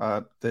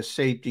the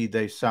safety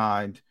they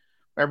signed,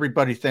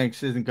 everybody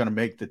thinks isn't going to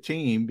make the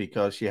team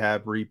because you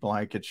have Reed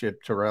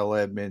Blankenship, Terrell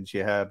Edmonds,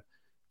 you have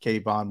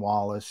Kayvon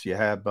Wallace, you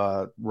have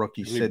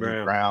rookie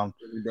Sidney Brown.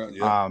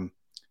 Yeah.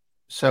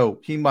 So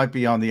he might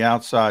be on the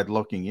outside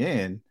looking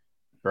in,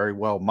 very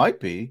well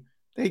might be.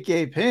 They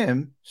gave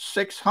him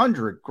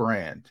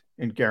 $600,000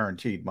 in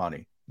guaranteed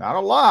money. Not a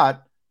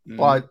lot,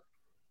 but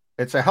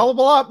it's a hell of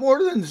a lot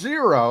more than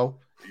zero,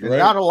 and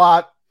not a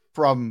lot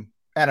from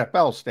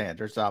NFL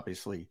standards,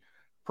 obviously,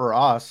 for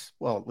us.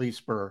 Well, at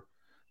least for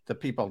the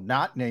people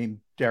not named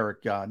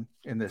Derrick Gunn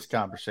in this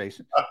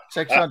conversation.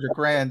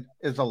 $600,000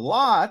 is a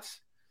lot.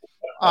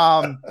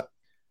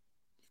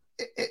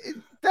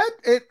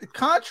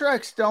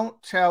 Contracts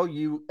don't tell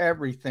you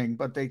everything,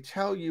 but they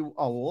tell you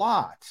a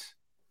lot.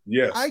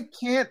 Yes. I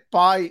can't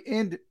buy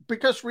in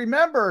because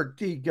remember,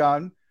 D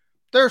Gunn,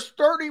 there's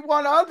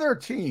 31 other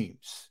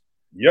teams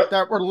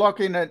that were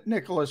looking at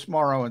Nicholas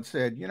Morrow and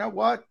said, you know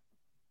what?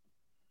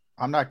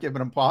 I'm not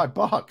giving him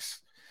 $5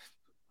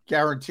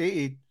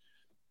 guaranteed.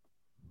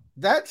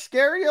 That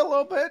scare you a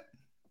little bit?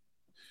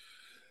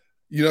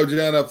 You know,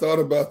 John, I've thought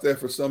about that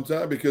for some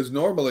time because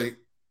normally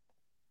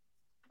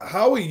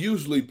Howie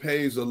usually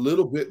pays a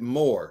little bit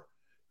more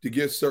to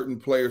get certain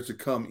players to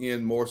come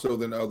in more so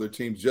than other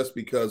teams just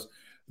because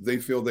they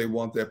feel they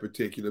want that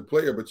particular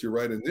player. But you're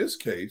right, in this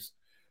case,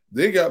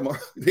 they got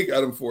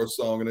him for a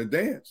song and a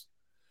dance.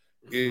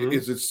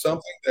 Is it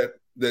something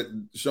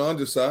that Sean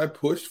Desai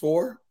pushed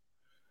for?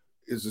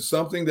 Is it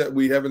something that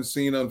we haven't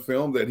seen on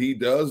film that he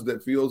does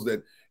that feels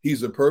that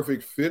he's a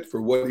perfect fit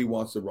for what he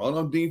wants to run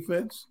on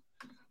defense?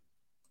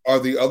 Are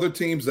the other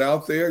teams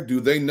out there,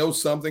 do they know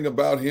something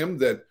about him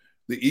that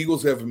the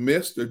Eagles have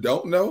missed or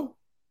don't know?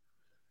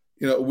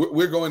 You know,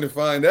 we're going to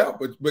find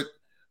out. But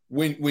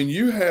when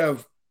you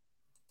have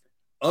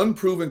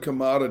unproven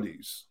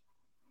commodities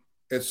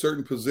at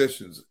certain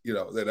positions, you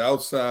know, that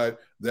outside,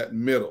 that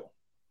middle,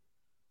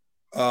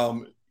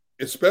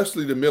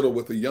 especially the middle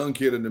with a young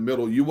kid in the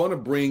middle, you want to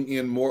bring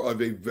in more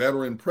of a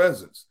veteran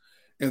presence.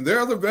 And there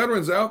are other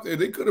veterans out there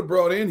they could have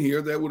brought in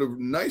here that would have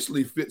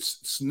nicely fit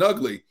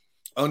snugly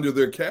under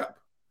their cap.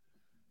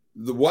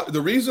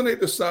 The reason they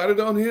decided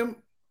on him,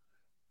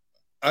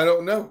 I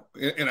don't know.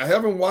 And I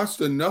haven't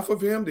watched enough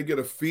of him to get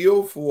a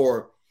feel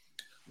for,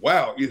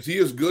 wow, is he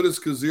as good as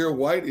Kazir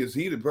White? Is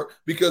he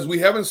because we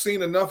haven't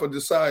seen enough of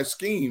Desai's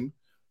scheme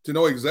to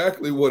know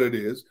exactly what it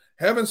is.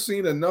 Haven't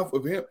seen enough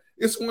of him.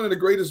 It's one of the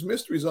greatest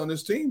mysteries on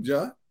this team,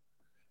 John.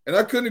 And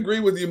I couldn't agree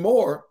with you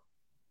more.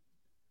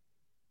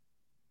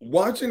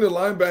 Watching the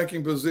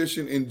linebacking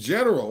position in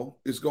general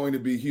is going to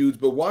be huge,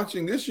 but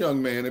watching this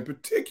young man in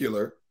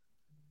particular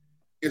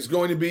is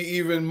going to be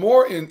even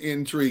more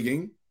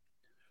intriguing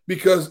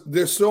because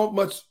there's so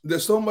much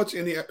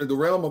in the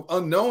realm of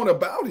unknown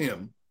about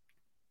him,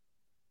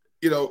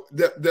 you know,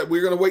 that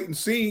we're going to wait and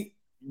see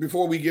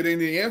before we get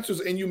any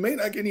answers. And you may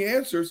not get any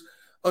answers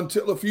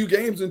until a few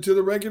games into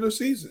the regular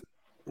season.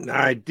 All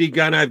right,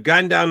 D-Gun, I've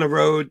gone down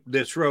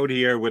this road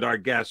here with our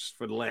guests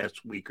for the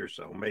last week or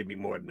so, maybe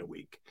more than a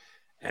week.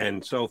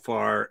 And so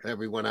far,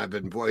 everyone I've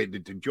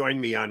invited to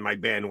join me on my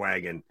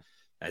bandwagon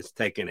has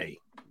taken a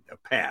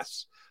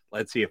pass.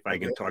 Let's see if I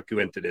can talk you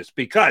into this.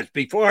 Because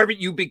before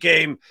you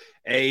became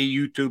a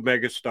YouTube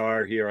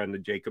megastar here on the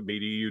Jacob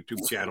Media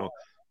YouTube channel,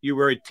 you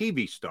were a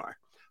TV star.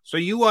 So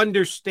you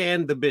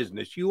understand the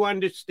business. You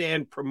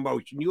understand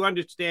promotion. You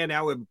understand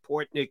how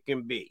important it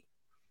can be.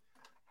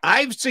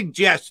 I've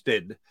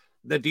suggested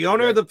that the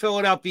owner of the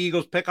Philadelphia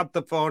Eagles pick up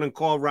the phone and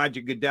call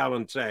Roger Goodell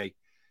and say,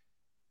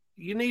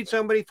 you need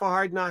somebody for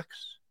Hard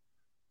Knocks?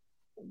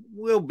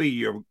 We'll be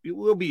your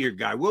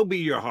guy. We'll be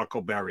your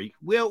Huckleberry.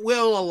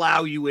 We'll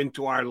allow you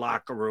into our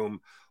locker room.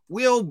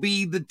 We'll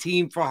be the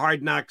team for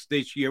Hard Knocks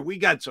this year. We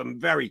got some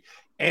very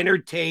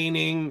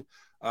entertaining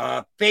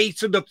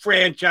face of the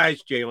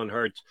franchise, Jalen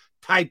Hurts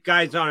type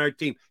guys on our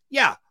team.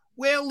 Yeah,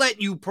 we'll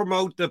let you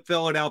promote the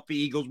Philadelphia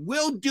Eagles.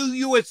 We'll do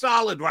you a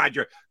solid,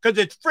 Roger, because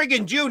it's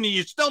friggin' June and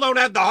you still don't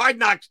have the Hard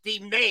Knocks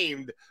team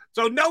named.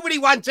 So nobody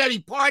wants any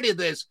part of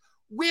this.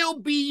 We'll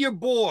be your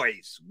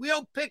boys.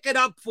 We'll pick it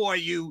up for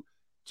you.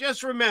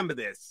 Just remember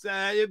this.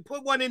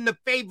 Put one in the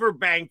favor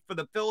bank for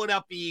the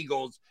Philadelphia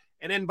Eagles.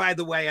 And then, by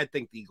the way, I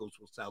think the Eagles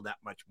will sell that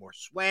much more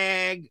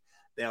swag.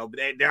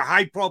 They're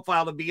high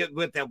profile to begin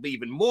with. They'll be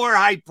even more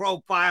high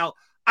profile.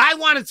 I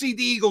want to see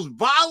the Eagles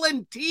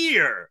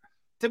volunteer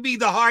to be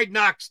the Hard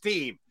Knocks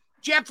team.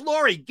 Jeff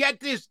Lurie,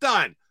 get this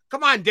done.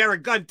 Come on,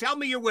 Derrick Gunn. Tell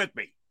me you're with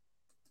me.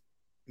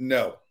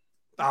 No.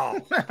 Oh.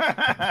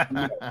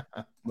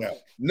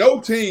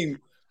 No team.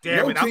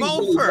 Damn it, I'm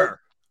over.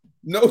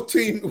 No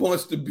team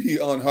wants to be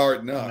on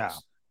Hard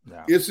Knocks.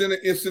 No. It's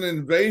an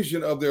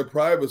invasion of their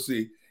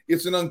privacy.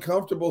 It's an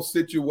uncomfortable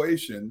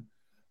situation,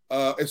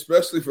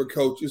 especially for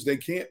coaches. They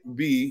can't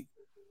be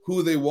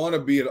who they want to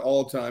be at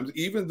all times,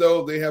 even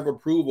though they have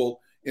approval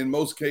in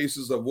most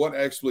cases of what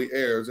actually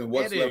airs and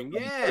what's left.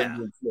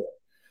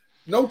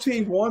 No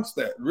team wants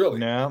that, really.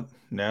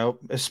 No.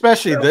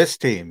 Especially this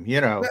team,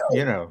 you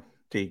know,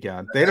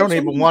 D-Gun. They don't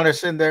even want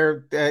us in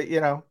there,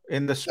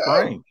 in the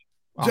spring.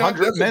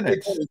 100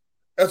 minutes.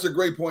 That's a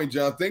great point,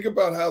 John. Think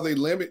about how they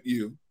limit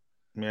you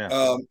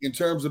in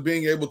terms of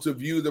being able to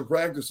view the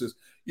practices.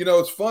 You know,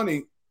 it's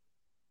funny.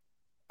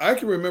 I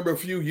can remember a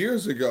few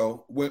years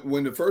ago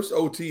when the first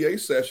OTA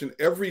session,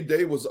 every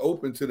day was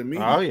open to the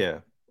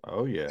media.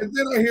 Oh, yeah. And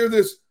then I hear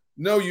this,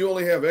 no, you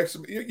only have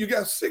you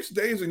got 6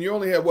 days and you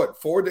only have,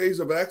 4 days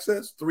of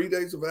access, 3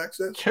 days of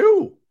access?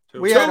 Two.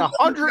 We had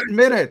 100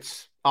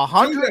 minutes,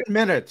 100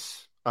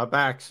 minutes of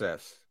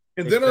access.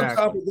 And then on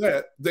top of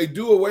that, they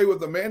do away with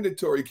the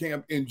mandatory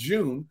camp in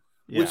June,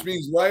 which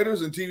means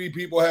writers and TV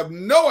people have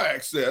no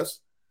access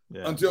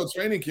until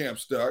training camp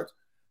starts.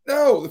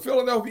 No, the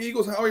Philadelphia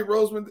Eagles, Howie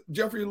Roseman,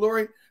 Jeffrey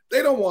Lurie,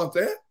 they don't want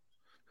that.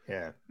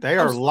 Yeah, they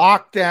are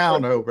locked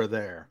down over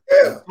there.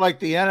 Yeah. Like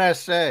the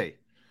NSA.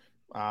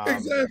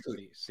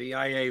 Exactly.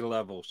 CIA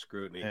level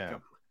scrutiny. Yeah.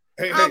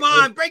 Come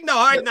on, bring the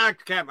hard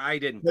knock camera. I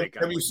didn't think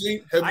Have I you would.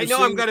 seen? I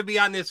know I'm going to be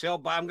on this hill,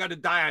 but I'm going to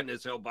die on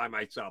this hill by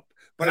myself.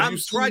 But I'm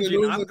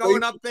trudging. I'm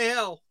going up the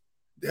hill.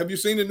 Have you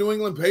seen the New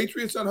England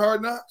Patriots on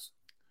Hard Knocks?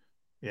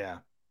 Yeah.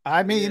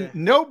 I mean,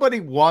 nobody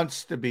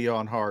wants to be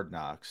on Hard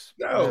Knocks.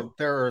 No.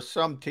 There are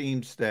some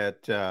teams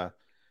that,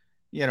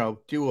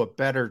 do a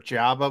better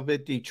job of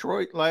it.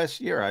 Detroit last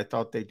year, I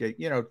thought they did.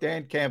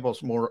 Dan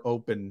Campbell's more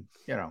open.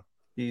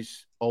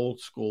 He's old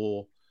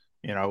school,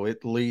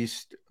 at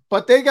least.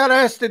 But they got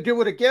asked to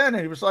do it again,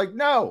 and he was like,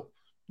 no,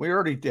 we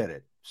already did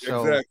it.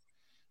 So,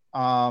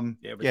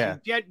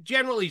 exactly.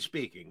 Generally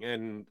speaking,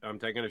 and I'm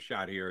taking a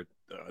shot here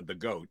at the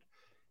GOAT,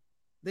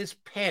 this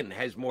pen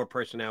has more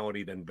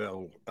personality than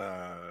Bill,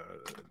 the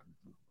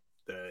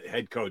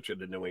head coach of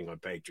the New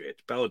England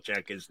Patriots.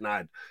 Belichick is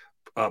not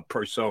a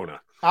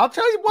persona. I'll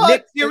tell you what.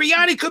 Nick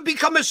Sirianni could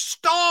become a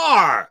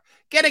star.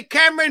 Get a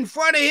camera in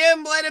front of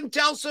him. Let him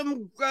tell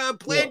some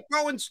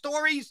plant-growing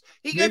stories.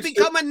 He can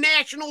become a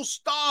national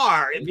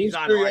star if he's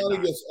on Hard Knocks.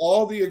 Sirianni gets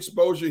all the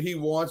exposure he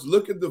wants.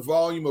 Look at the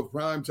volume of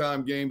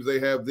primetime games they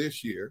have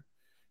this year.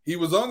 He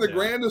was on the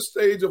grandest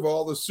stage of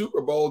all, the Super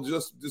Bowl,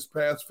 just this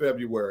past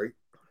February.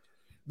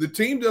 The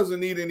team doesn't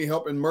need any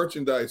help in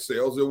merchandise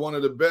sales. They're one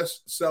of the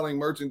best-selling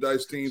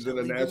merchandise teams in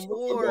the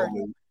National Football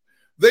League.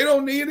 They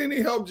don't need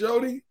any help,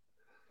 Jody.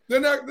 They're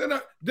not going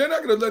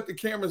to let the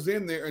cameras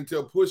in there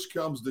until push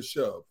comes to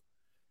shove.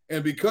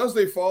 And because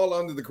they fall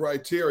under the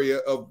criteria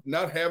of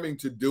not having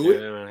to do it.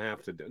 They don't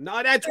have to do it.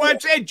 No, that's why I'm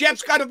saying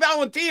Jeff's got to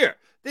volunteer.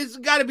 This has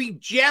got to be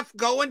Jeff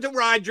going to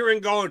Roger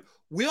and going,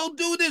 we'll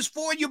do this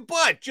for you,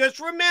 but just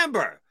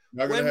remember,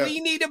 when we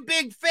need a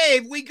big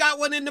fave, we got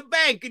one in the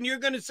bank. And you're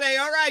going to say,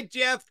 all right,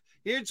 Jeff,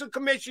 here's a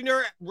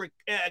commissioner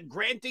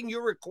granting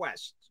your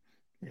request.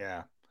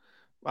 Yeah.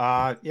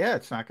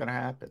 It's not going to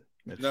happen.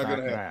 It's not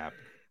going to happen.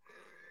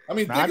 I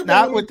mean,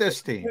 not with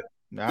this team.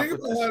 Think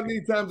about how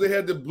many times they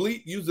had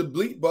to use the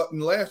bleep button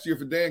last year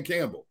for Dan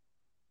Campbell.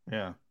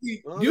 Yeah.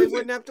 They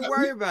wouldn't have to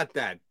worry about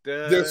that.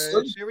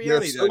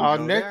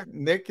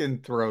 Nick can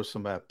throw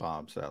some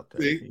F-bombs out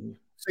there.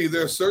 See,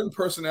 there are certain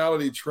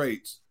personality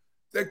traits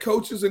that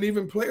coaches and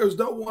even players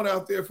don't want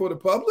out there for the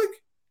public.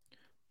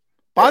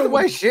 By the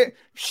way, Shane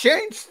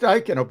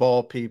Steichen, of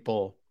all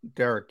people,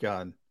 Derrick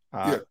Gunn,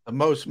 the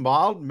most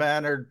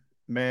mild-mannered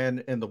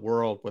man in the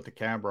world with the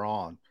camera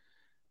on.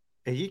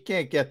 He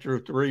can't get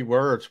through 3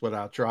 words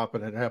without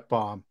dropping an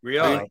F-bomb.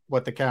 Really?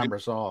 With the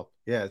cameras off.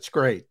 Yeah, it's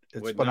great.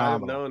 It's phenomenal. Not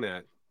have known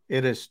that.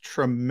 It is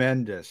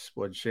tremendous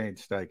when Shane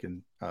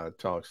Steichen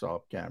talks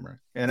off camera.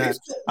 And these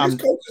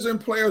coaches and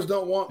players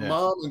don't want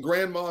mom and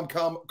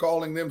grandmom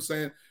calling them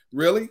saying,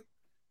 really?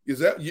 Is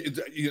that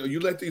you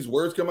let these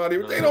words come out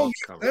here? They don't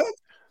get that.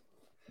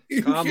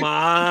 Come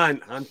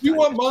on. You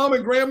want mom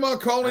and grandma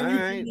calling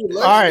you?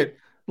 All right.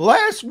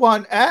 Last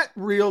one at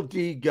Real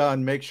D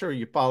Gunn. Make sure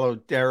you follow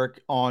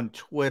Derrick on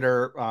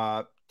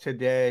Twitter.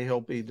 Today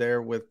he'll be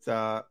there with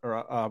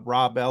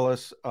Rob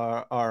Ellis,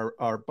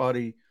 our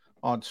buddy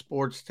on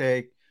Sports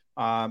Take.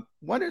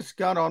 When is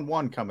Gunn on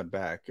One coming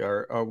back?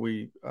 Are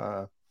we?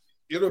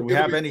 Do we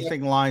have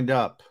anything lined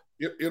up?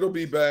 It'll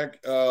be back.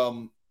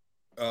 It'll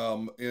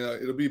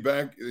be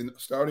back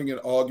starting in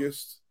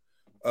August.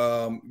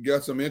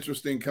 Got some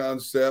interesting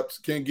concepts.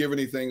 Can't give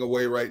anything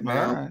away right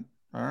now.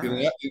 All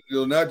right.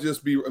 It'll not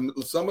just be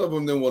some of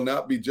them. Then will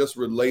not be just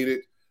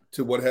related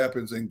to what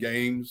happens in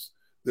games.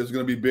 There's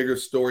going to be bigger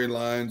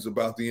storylines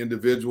about the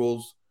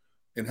individuals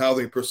and how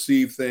they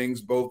perceive things,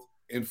 both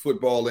in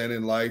football and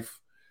in life.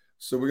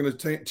 So we're going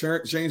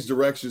to change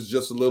directions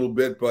just a little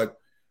bit, but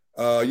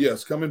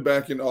yes, coming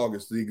back in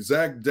August. The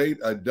exact date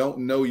I don't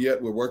know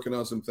yet. We're working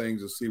on some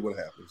things to see what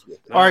happens with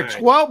it. All right,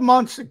 12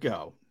 months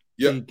ago,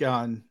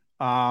 Gunn.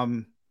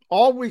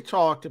 All we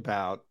talked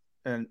about.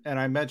 And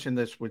I mention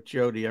this with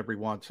Jody every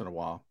once in a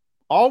while.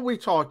 All we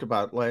talked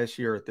about last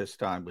year at this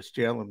time was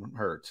Jalen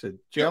Hurts.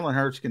 Jalen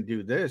Hurts can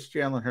do this.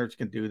 Jalen Hurts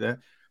can do that.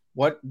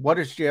 What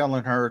is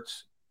Jalen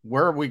Hurts?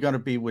 Where are we going to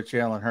be with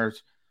Jalen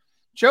Hurts?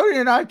 Jody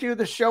and I do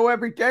the show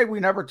every day.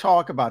 We never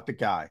talk about the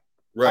guy.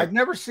 Right. I've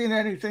never seen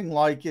anything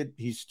like it.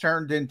 He's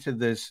turned into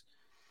this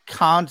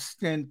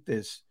constant,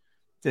 this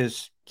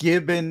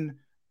given,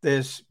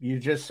 you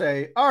just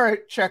say, all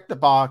right, check the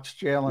box,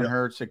 Jalen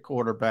Hurts at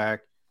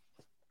quarterback.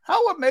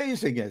 How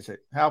amazing is it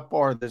how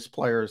far this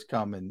player has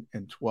come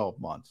in 12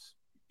 months?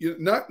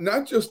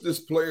 Not just this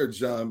player,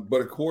 John,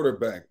 but a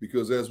quarterback,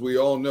 because as we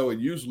all know, it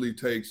usually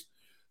takes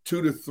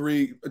 2 to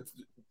 3.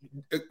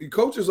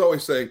 Coaches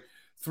always say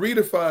 3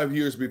 to 5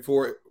 years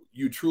before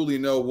you truly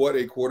know what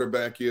a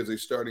quarterback is, a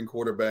starting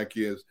quarterback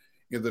is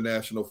in the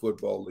National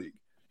Football League.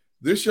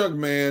 This young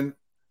man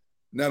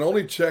not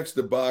only checks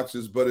the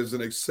boxes, but is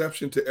an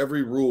exception to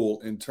every rule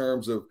in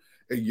terms of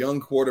a young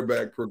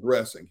quarterback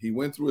progressing. He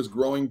went through his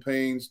growing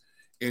pains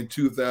in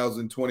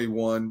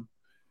 2021.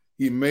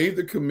 He made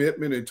the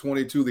commitment in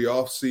 22, the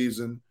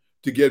offseason,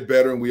 to get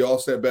better, and we all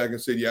sat back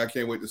and said, yeah, I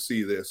can't wait to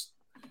see this.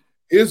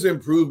 His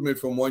improvement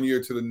from one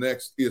year to the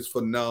next is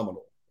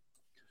phenomenal.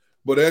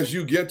 But as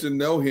you get to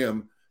know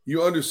him,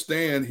 you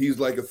understand he's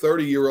like a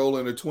 30-year-old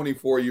in a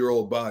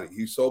 24-year-old body.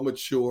 He's so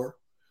mature.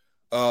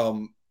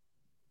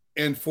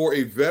 And for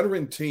a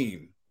veteran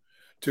team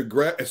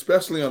to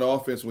especially on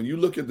offense, when you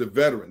look at the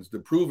veterans, the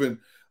proven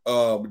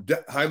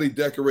highly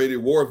decorated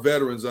war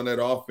veterans on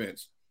that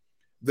offense,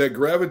 that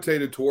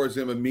gravitated towards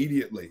him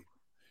immediately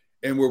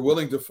and were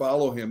willing to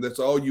follow him. That's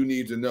all you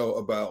need to know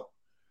about.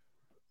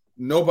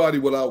 Nobody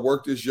will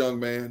outwork this young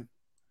man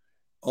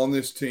on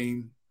this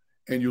team.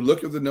 And you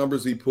look at the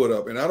numbers he put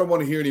up, and I don't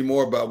want to hear any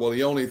more about, well,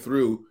 he only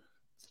threw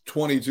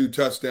 22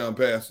 touchdown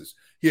passes.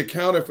 He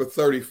accounted for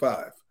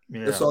 35.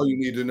 Yeah. That's all you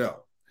need to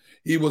know.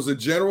 He was a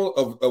general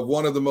of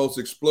one of the most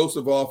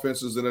explosive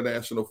offenses in the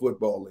National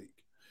Football League.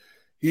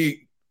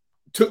 He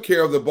took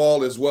care of the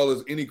ball as well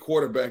as any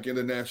quarterback in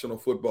the National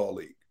Football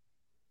League.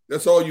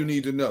 That's all you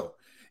need to know.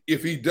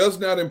 If he does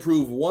not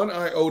improve one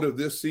iota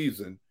this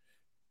season,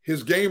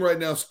 his game right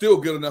now is still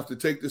good enough to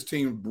take this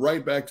team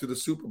right back to the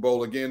Super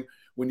Bowl again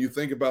when you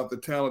think about the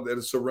talent that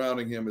is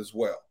surrounding him as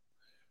well.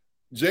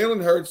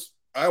 Jalen Hurts,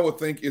 I would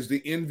think, is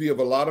the envy of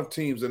a lot of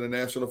teams in the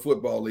National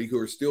Football League who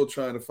are still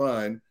trying to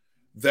find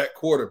that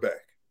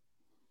quarterback.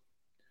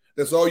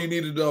 That's all you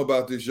need to know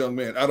about this young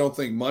man. I don't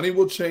think money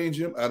will change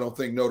him. I don't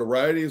think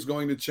notoriety is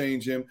going to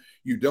change him.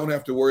 You don't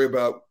have to worry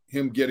about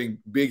him getting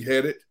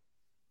big-headed.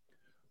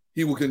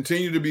 He will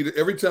continue to be,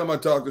 every time I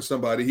talk to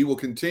somebody, he will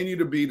continue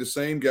to be the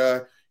same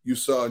guy you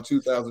saw in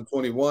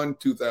 2021,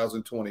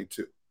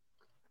 2022.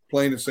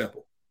 Plain and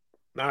simple.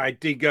 All right,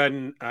 D.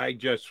 Gunn, I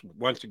just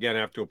once again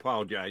have to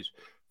apologize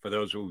for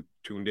those who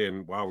tuned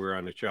in while we were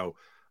on the show.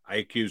 I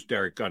accused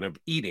Derrick Gunn of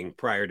eating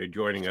prior to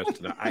joining us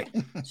tonight.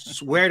 I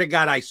swear to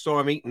God, I saw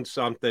him eating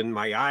something.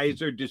 My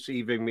eyes are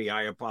deceiving me.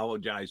 I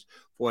apologize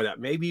for that.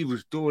 Maybe he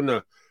was doing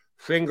a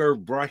finger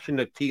brushing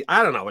the teeth.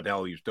 I don't know what the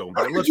hell he was doing,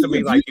 but it looked to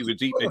me like he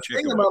was eating a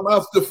chicken. In my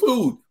mouth, the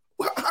food.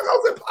 How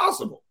is it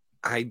possible?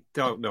 I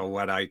don't know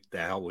what the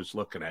hell was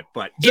looking at,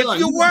 but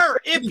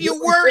if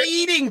you were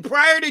eating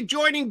prior to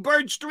joining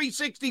Birds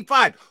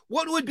 365,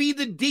 what would be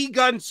the D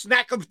Gunn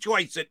snack of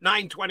choice at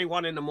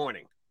 9:21 in the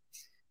morning?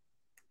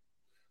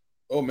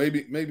 Oh,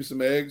 maybe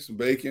some eggs, some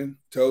bacon,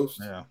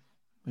 toast. Yeah,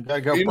 you gotta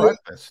go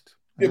breakfast.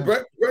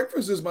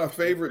 Breakfast is my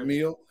favorite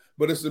meal,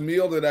 but it's the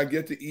meal that I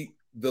get to eat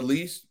the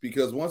least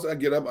because once I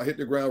get up, I hit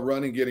the ground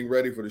running, getting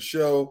ready for the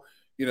show.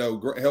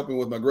 Helping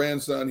with my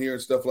grandson here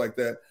and stuff like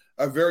that.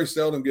 I very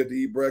seldom get to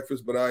eat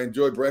breakfast, but I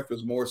enjoy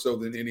breakfast more so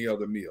than any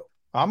other meal.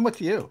 I'm with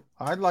you.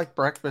 I like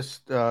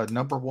breakfast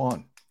number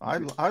one. I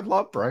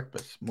love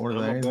breakfast more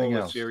than anything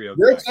else. There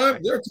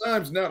are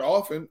times, not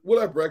often,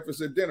 we'll have breakfast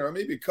at dinner,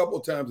 maybe a couple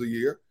of times a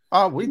year.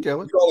 Oh, we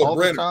do it all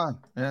the time.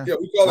 Yeah,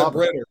 we call it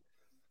Brenner.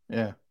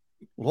 Yeah,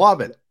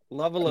 love it.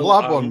 Love a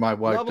little when my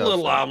wife love does a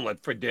little that.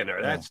 omelet for dinner.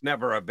 That's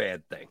never a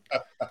bad thing.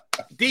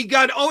 D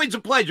Gunn, always a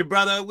pleasure,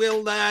 brother.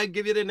 We'll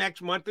give you the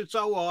next month or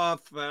so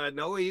off.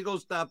 No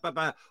Eagles stuff.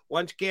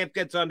 Once camp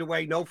gets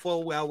underway, no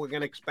full well, we're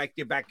going to expect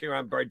you back here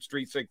on Birds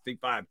 365.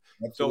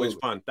 Absolutely. It's always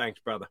fun. Thanks,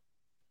 brother.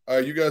 All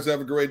right, you guys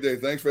have a great day.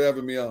 Thanks for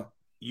having me on.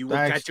 You will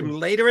catch him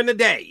later in the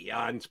day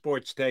on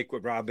Sports Take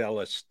with Rob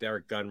Ellis,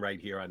 Derrick Gunn,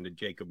 right here on the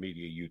Jacob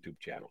Media YouTube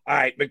channel. All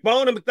right,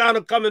 McMullen and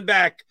McDonald coming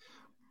back.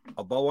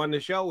 A bow on the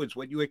show is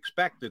what you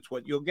expect. It's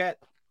what you'll get.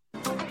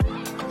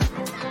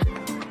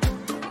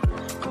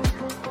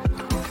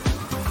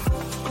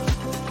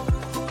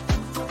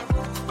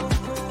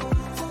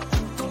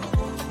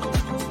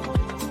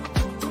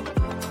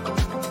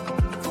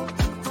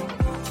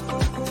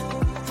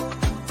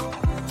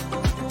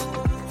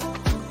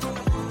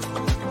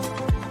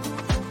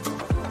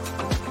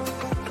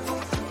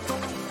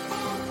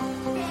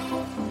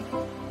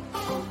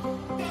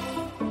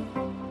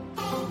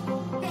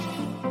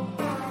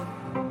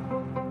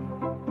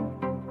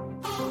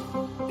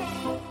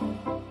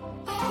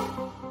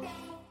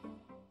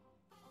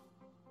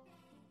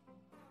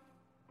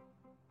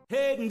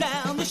 Heading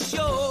down the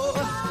shore,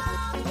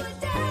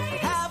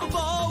 have a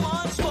ball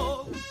once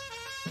more.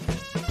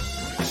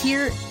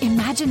 Here,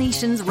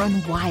 imaginations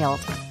run wild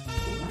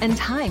and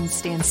time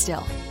stands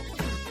still.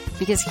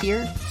 Because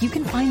here, you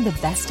can find the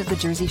best of the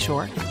Jersey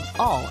Shore,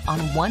 all on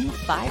one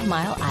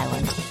 5-mile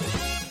island.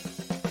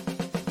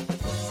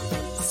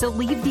 So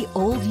leave the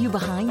old you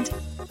behind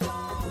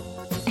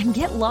and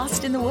get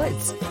lost in the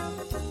woods.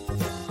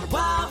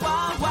 Wild,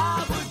 wild,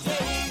 wild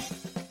days.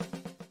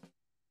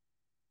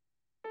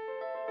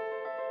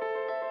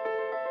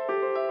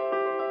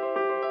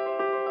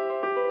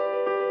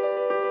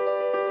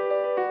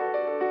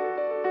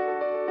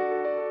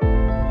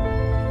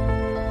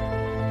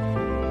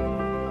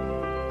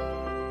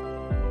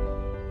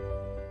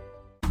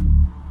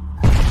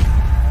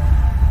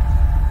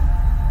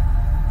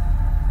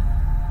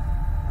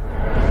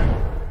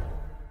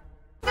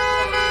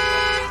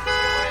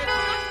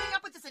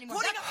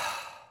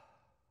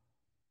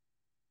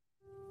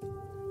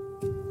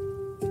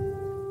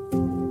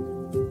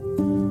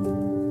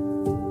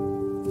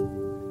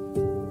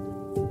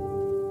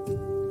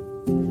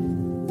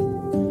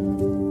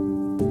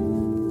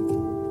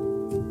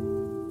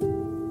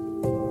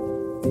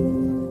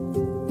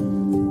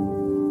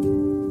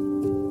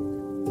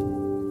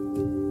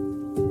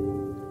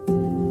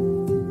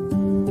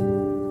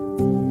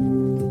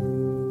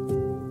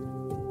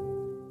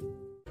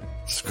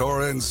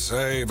 and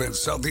save in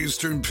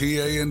southeastern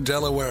PA and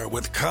Delaware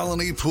with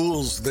Colony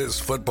Pools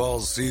this football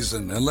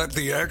season, and let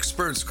the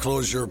experts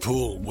close your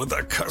pool with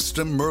a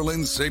custom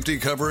Merlin safety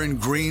cover in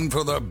green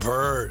for the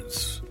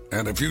birds.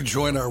 And if you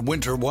join our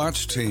Winter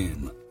Watch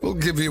team, we'll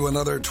give you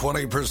another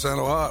 20%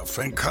 off,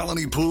 and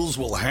Colony Pools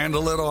will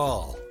handle it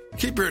all.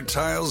 Keep your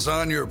tiles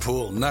on your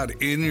pool, not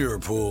in your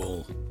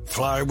pool.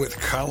 Fly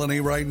with Colony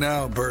right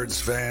now,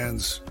 Birds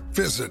fans.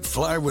 Visit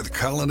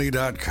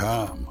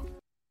flywithcolony.com.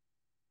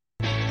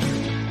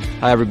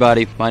 Hi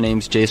everybody, my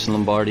name's Jason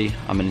Lombardi.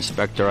 I'm an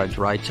inspector at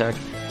Dry Tech.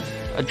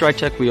 At Dry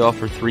Tech we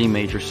offer three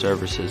major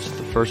services,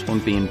 the first one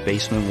being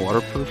basement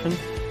waterproofing.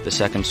 The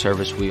second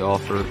service we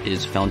offer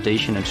is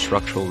foundation and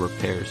structural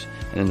repairs.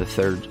 And then the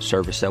third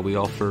service that we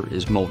offer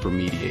is mold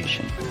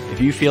remediation.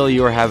 If you feel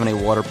you are having a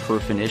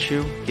waterproofing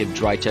issue, give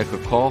Dry Tech a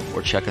call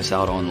or check us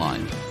out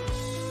online.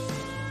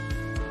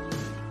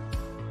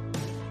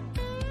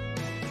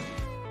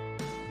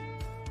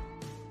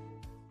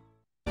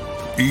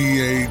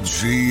 EAGLES,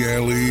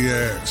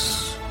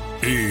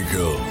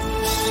 Eagles.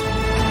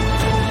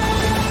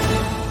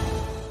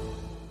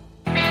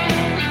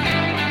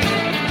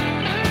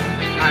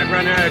 I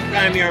run out of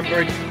time here on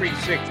Birds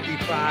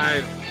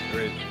 365.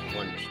 There is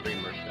one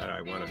streamer that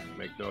I want to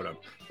make note of.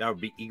 That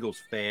would be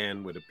Eagles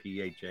Fan with a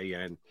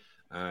PHAN.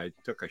 I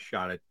took a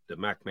shot at the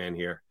Mac Man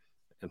here,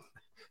 and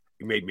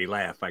he made me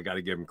laugh. I got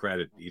to give him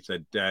credit. He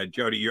said,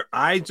 Jody, your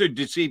eyes are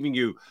deceiving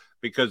you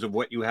because of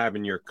what you have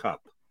in your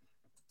cup.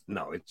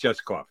 No, it's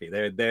just coffee.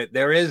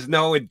 There is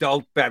no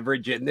adult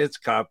beverage in this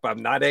cup.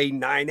 I'm not a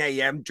 9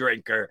 a.m.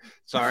 drinker.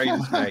 Sorry to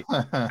say.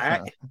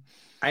 I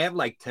have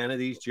like 10 of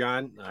these,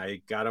 John.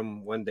 I got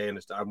them one day, and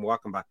I'm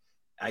walking by.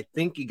 I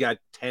think you got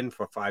 10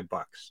 for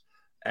 $5.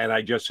 And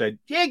I just said,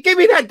 yeah, give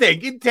me that thing.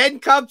 Get 10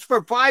 cups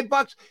for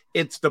 $5.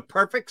 It's the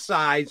perfect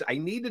size. I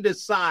needed a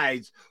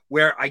size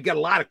where I get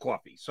a lot of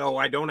coffee, so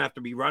I don't have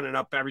to be running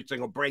up every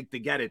single break to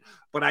get it.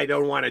 But I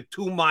don't want it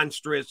too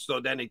monstrous, so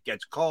then it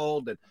gets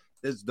cold. And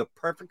this is the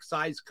perfect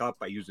size cup.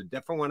 I use a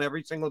different one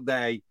every single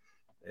day.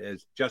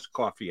 There's just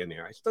coffee in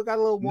there. I still got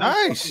a little more.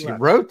 Nice. You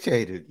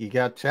rotated. You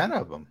got 10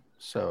 of them.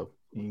 So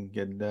you can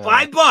get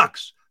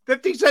 $5,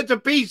 50 cents a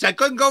piece. I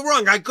couldn't go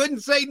wrong. I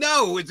couldn't say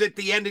no. It's at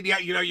the end of the,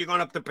 you're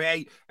going up to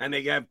pay, and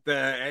they have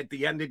at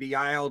the end of the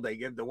aisle, they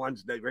give the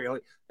ones that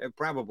really, they're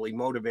probably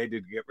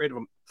motivated to get rid of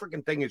them.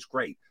 Freaking thing is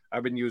great.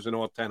 I've been using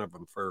all 10 of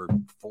them for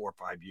 4 or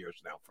 5 years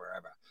now,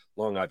 forever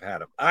long I've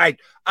had them. All right.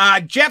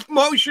 Jeff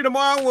Mosher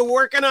tomorrow. We're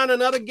working on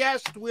another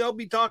guest. We'll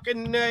be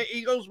talking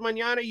Eagles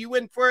manana. You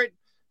in for it?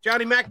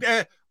 Johnny Mac.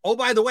 Oh,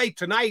 by the way,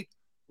 tonight,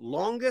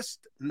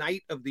 longest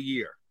night of the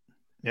year.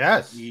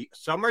 Yes. The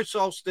summer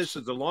solstice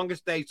is the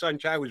longest day.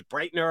 Sunshine was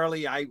bright and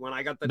early. When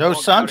I got the no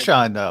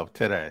sunshine though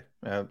today,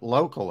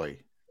 locally.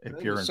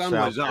 If you're in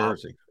South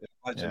Jersey, it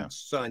wasn't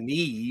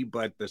sunny,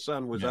 but the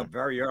sun was up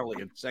very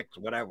early at 6,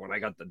 whatever. When I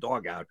got the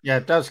dog out, yeah,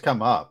 it does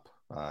come up.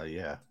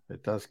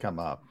 It does come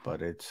up,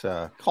 but it's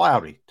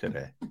cloudy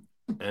today.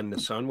 And the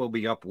sun will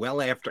be up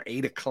well after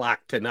 8 o'clock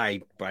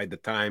tonight. By the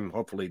time,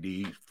 hopefully,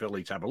 the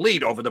Phillies have a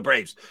lead over the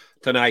Braves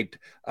tonight.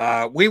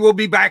 We will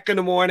be back in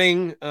the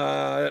morning.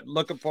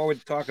 Looking forward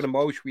to talking to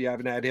Moshe. We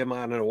haven't had him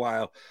on in a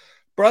while.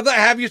 Brother,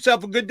 have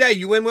yourself a good day.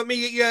 You in with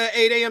me at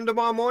 8 a.m.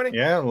 tomorrow morning?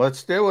 Yeah,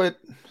 let's do it.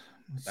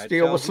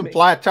 Steal with some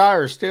flat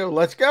tires, too.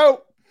 Let's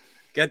go.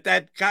 Get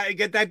that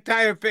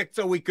tire fixed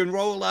so we can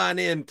roll on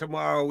in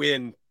tomorrow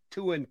in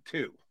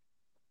 2-2.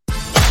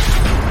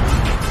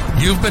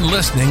 You've been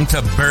listening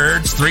to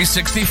Birds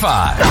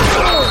 365,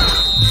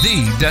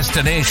 the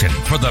destination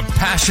for the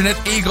passionate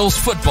Eagles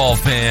football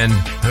fan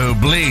who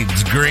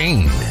bleeds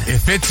green.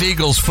 If it's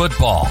Eagles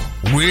football,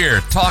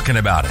 we're talking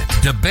about it.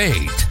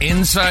 Debate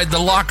inside the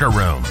locker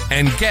room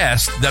and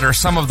guests that are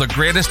some of the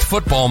greatest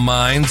football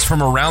minds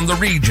from around the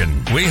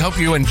region. We hope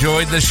you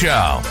enjoyed the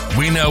show.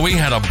 We know we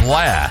had a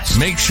blast.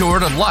 Make sure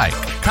to like,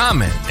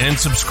 comment, and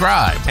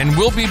subscribe, and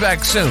we'll be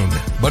back soon.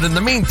 But in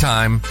the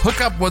meantime,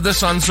 hook up with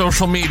us on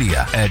social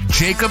media at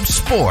Jacob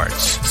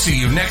Sports. See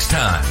you next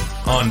time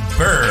on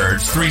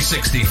Birds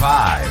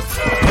 365.